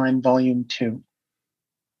Present Time, Volume 2,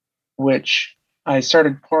 which I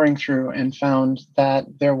started pouring through and found that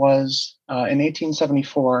there was, in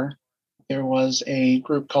 1874, there was a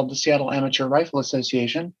group called the Seattle Amateur Rifle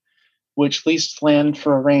Association, which leased land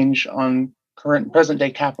for a range on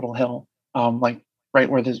present-day Capitol Hill, like right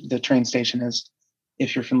where the train station is,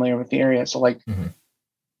 if you're familiar with the area. So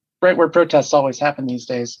right where protests always happen these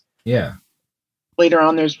days. Yeah. Later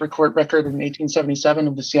on, there's record in 1877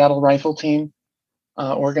 of the Seattle Rifle Team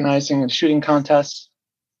organizing a shooting contest.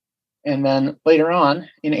 And then later on,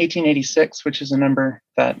 in 1886, which is a number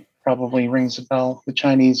that probably rings a bell, the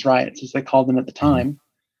Chinese riots, as they called them at the time,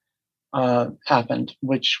 happened,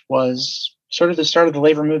 which was sort of the start of the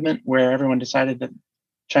labor movement, where everyone decided that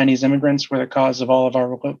Chinese immigrants were the cause of all of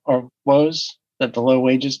our woes, that the low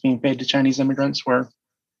wages being paid to Chinese immigrants were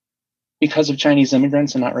because of Chinese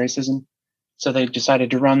immigrants and not racism. So they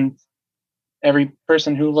decided to run every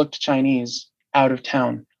person who looked Chinese out of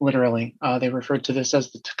town, literally. They referred to this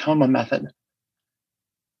as the Tacoma method.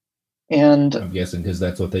 And I'm guessing because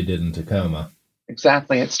that's what they did in Tacoma.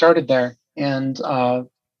 Exactly. It started there. And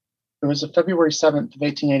it was February 7th of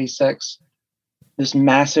 1886. This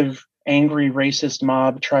massive, angry, racist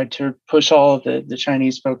mob tried to push all of the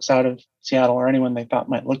Chinese folks out of Seattle, or anyone they thought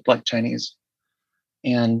might look like Chinese.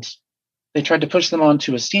 And they tried to push them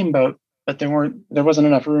onto a steamboat, but there wasn't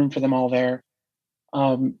enough room for them all there.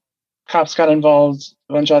 Cops got involved.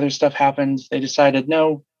 A bunch of other stuff happened. They decided,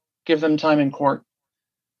 no, give them time in court.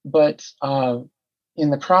 But in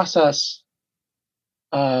the process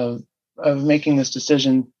of making this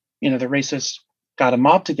decision, the racists got a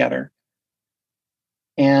mob together,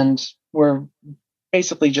 and were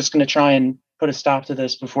basically just going to try and put a stop to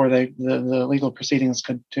this before the legal proceedings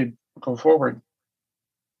could go forward.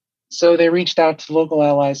 So they reached out to local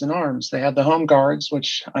allies in arms. They had the Home Guards,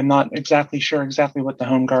 which I'm not exactly sure what the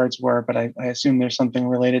Home Guards were, but I assume there's something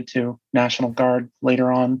related to National Guard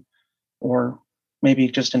later on, or maybe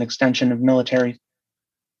just an extension of military.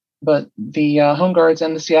 But the Home Guards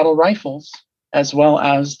and the Seattle Rifles, as well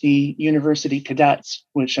as the University Cadets,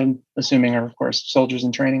 which I'm assuming are, of course, soldiers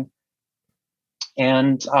in training,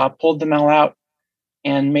 and pulled them all out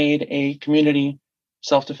and made a community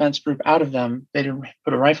self-defense group out of them. They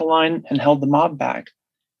put a rifle line and held the mob back,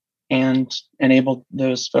 and enabled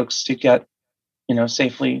those folks to get,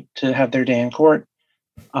 safely to have their day in court.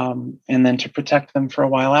 And then to protect them for a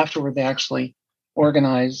while afterward, they actually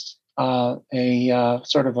organized a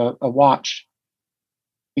sort of a watch,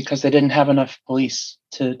 because they didn't have enough police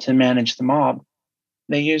to manage the mob.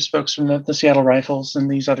 They used folks from the Seattle Rifles and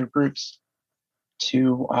these other groups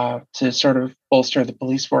to sort of bolster the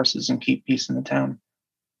police forces and keep peace in the town.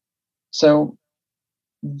 So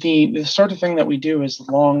the sort of thing that we do is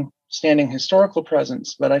long standing historical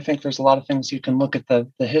presence, but I think there's a lot of things you can look at the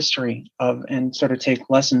history of and sort of take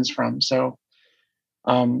lessons from. So,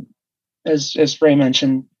 as Ray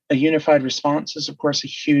mentioned, a unified response is, of course, a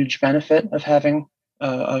huge benefit of having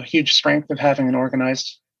a huge strength of having an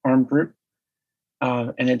organized armed group.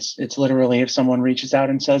 And it's literally if someone reaches out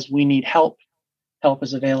and says, we need help, help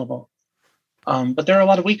is available. But there are a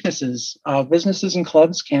lot of weaknesses. Businesses and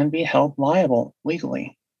clubs can be held liable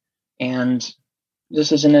legally. And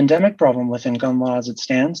this is an endemic problem within gun law as it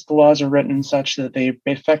stands. The laws are written such that it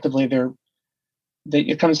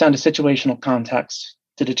comes down to situational context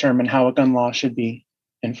to determine how a gun law should be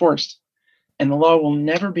enforced. And the law will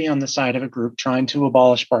never be on the side of a group trying to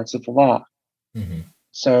abolish parts of the law. Mm-hmm.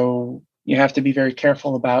 So you have to be very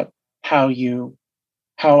careful about how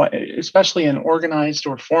especially an organized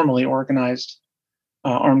or formally organized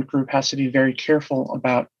armed group has to be very careful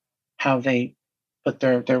about how they put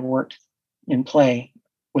their work in play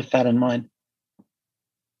with that in mind.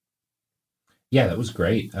 Yeah, that was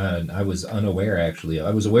great. I was unaware, actually.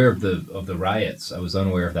 I was aware of the riots. I was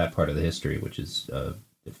unaware of that part of the history, which is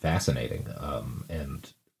fascinating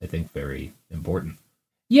and I think very important.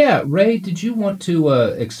 Yeah, Ray, did you want to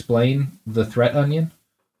explain the threat onion?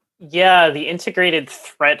 Yeah, the integrated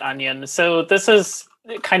threat onion. So this is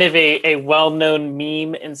kind of a well-known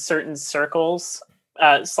meme in certain circles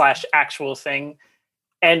 / actual thing.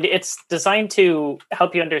 And it's designed to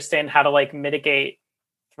help you understand how to mitigate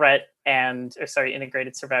threat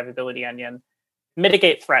integrated survivability onion,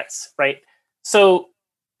 mitigate threats, right? So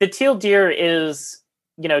the teal deer is,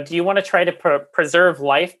 do you want to try to preserve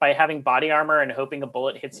life by having body armor and hoping a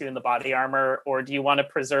bullet hits you in the body armor? Or do you want to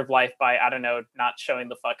preserve life by, not showing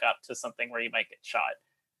the fuck up to something where you might get shot?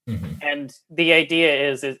 Mm-hmm. And the idea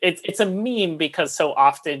is it's a meme because so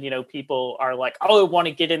often, people are like, oh, I want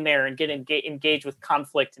to get in there and engage with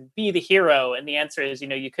conflict and be the hero. And the answer is,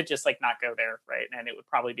 you could just not go there, right? And it would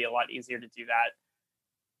probably be a lot easier to do that.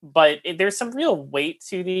 But there's some real weight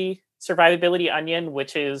to the survivability onion,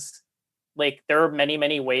 which is there are many,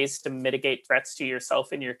 many ways to mitigate threats to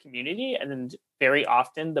yourself and your community. And very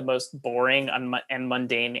often the most boring and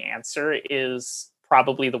mundane answer is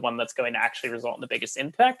probably the one that's going to actually result in the biggest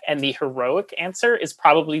impact. And the heroic answer is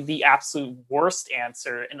probably the absolute worst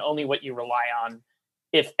answer and only what you rely on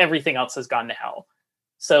if everything else has gone to hell.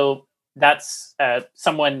 So that's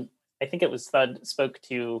someone, I think it was Thud,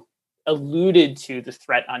 alluded to the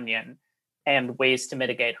threat onion and ways to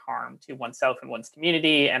mitigate harm to oneself and one's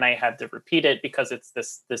community. And I had to repeat it because it's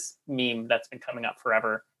this meme that's been coming up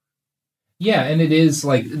forever. Yeah, and it is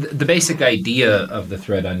the basic idea of the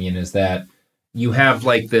threat onion is that you have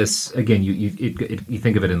this, again, you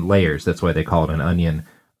think of it in layers. That's why they call it an onion,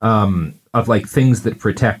 of things that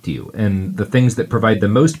protect you. And the things that provide the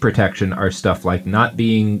most protection are stuff like not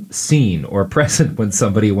being seen or present when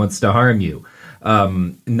somebody wants to harm you,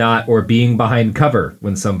 or being behind cover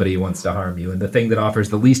when somebody wants to harm you. And the thing that offers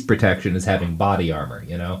the least protection is having body armor.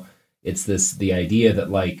 It's the idea that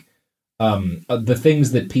the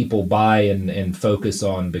things that people buy and focus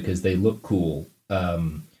on because they look cool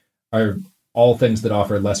are all things that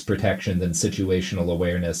offer less protection than situational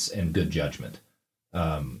awareness and good judgment,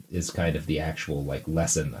 is kind of the actual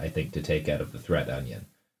lesson, I think, to take out of the threat onion.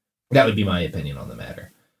 That would be my opinion on the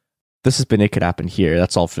matter. This has been It Could Happen Here.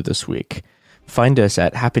 That's all for this week. Find us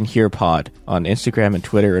at Happen Here Pod on Instagram and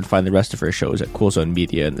Twitter, and find the rest of our shows at Cool Zone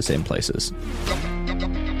Media in the same places.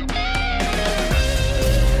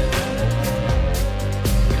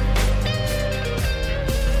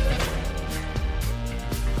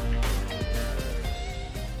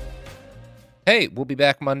 Hey, we'll be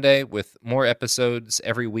back Monday with more episodes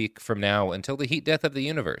every week from now until the heat death of the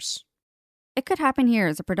universe. It Could Happen Here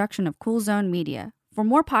is a production of Cool Zone Media. For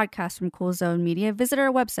more podcasts from Cool Zone Media, visit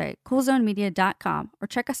our website, coolzonemedia.com, or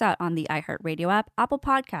check us out on the iHeartRadio app, Apple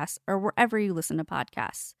Podcasts, or wherever you listen to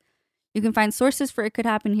podcasts. You can find sources for It Could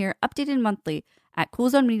Happen Here updated monthly at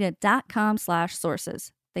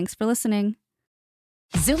coolzonemedia.com/sources. Thanks for listening.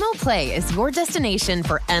 Xumo Play is your destination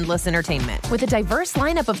for endless entertainment. With a diverse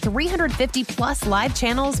lineup of 350 plus live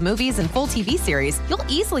channels, movies, and full TV series, you'll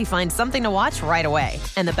easily find something to watch right away.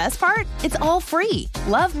 And the best part? It's all free.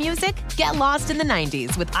 Love music? Get lost in the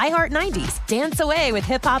 90s with iHeart 90s. Dance away with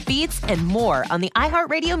hip-hop beats and more on the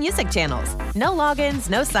iHeartRadio music channels. No logins,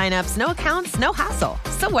 no signups, no accounts, no hassle.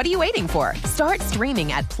 So what are you waiting for? Start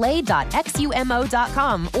streaming at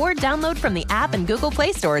play.xumo.com or download from the app and Google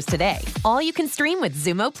Play stores today. All you can stream with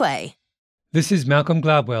Xumo Play. This is Malcolm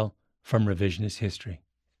Gladwell from Revisionist History.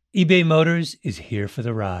 eBay Motors is here for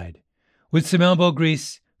the ride. With some elbow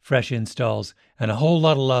grease, fresh installs, and a whole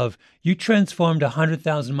lot of love, you transformed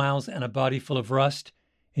 100,000 miles and a body full of rust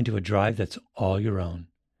into a drive that's all your own.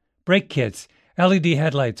 brake kits, LED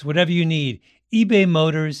headlights, whatever you need, eBay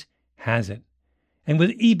Motors has it. And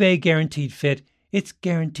with eBay Guaranteed Fit, it's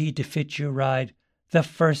guaranteed to fit your ride the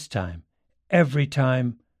first time, every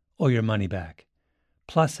time, or your money back.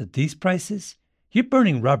 Plus, at these prices, you're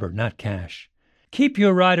burning rubber, not cash. Keep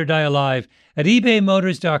your ride or die alive at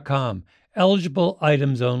ebaymotors.com. Eligible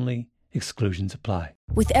items only. Exclusions apply.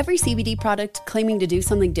 With every CBD product claiming to do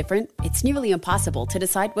something different, it's nearly impossible to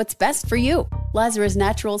decide what's best for you. Lazarus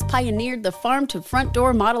Naturals pioneered the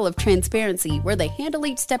farm-to-front-door model of transparency, where they handle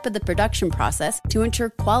each step of the production process to ensure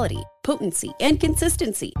quality, potency, and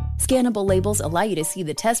consistency. Scannable labels allow you to see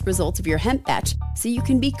the test results of your hemp batch, so you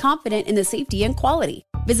can be confident in the safety and quality.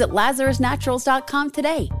 Visit LazarusNaturals.com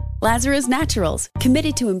today. Lazarus Naturals,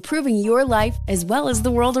 committed to improving your life as well as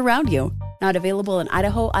the world around you. Not available in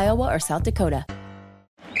Idaho, Iowa, or South Dakota.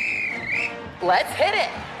 Let's hit it.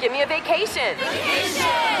 Give me a vacation.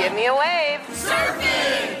 Give me a wave.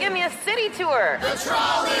 Surfing. Give me a city tour. The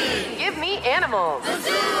trolley. Give me animals. The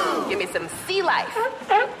zoo. Give me some sea life.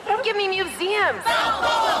 Give me museums.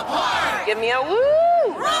 Balboa Park. Give me a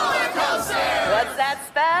woo. Roller coaster. What's that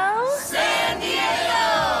spell? San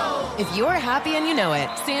Diego. If you're happy and you know it,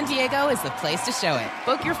 San Diego is the place to show it.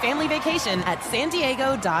 Book your family vacation at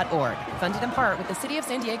sandiego.org. Funded in part with the City of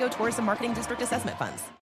San Diego Tourism Marketing District Assessment Funds.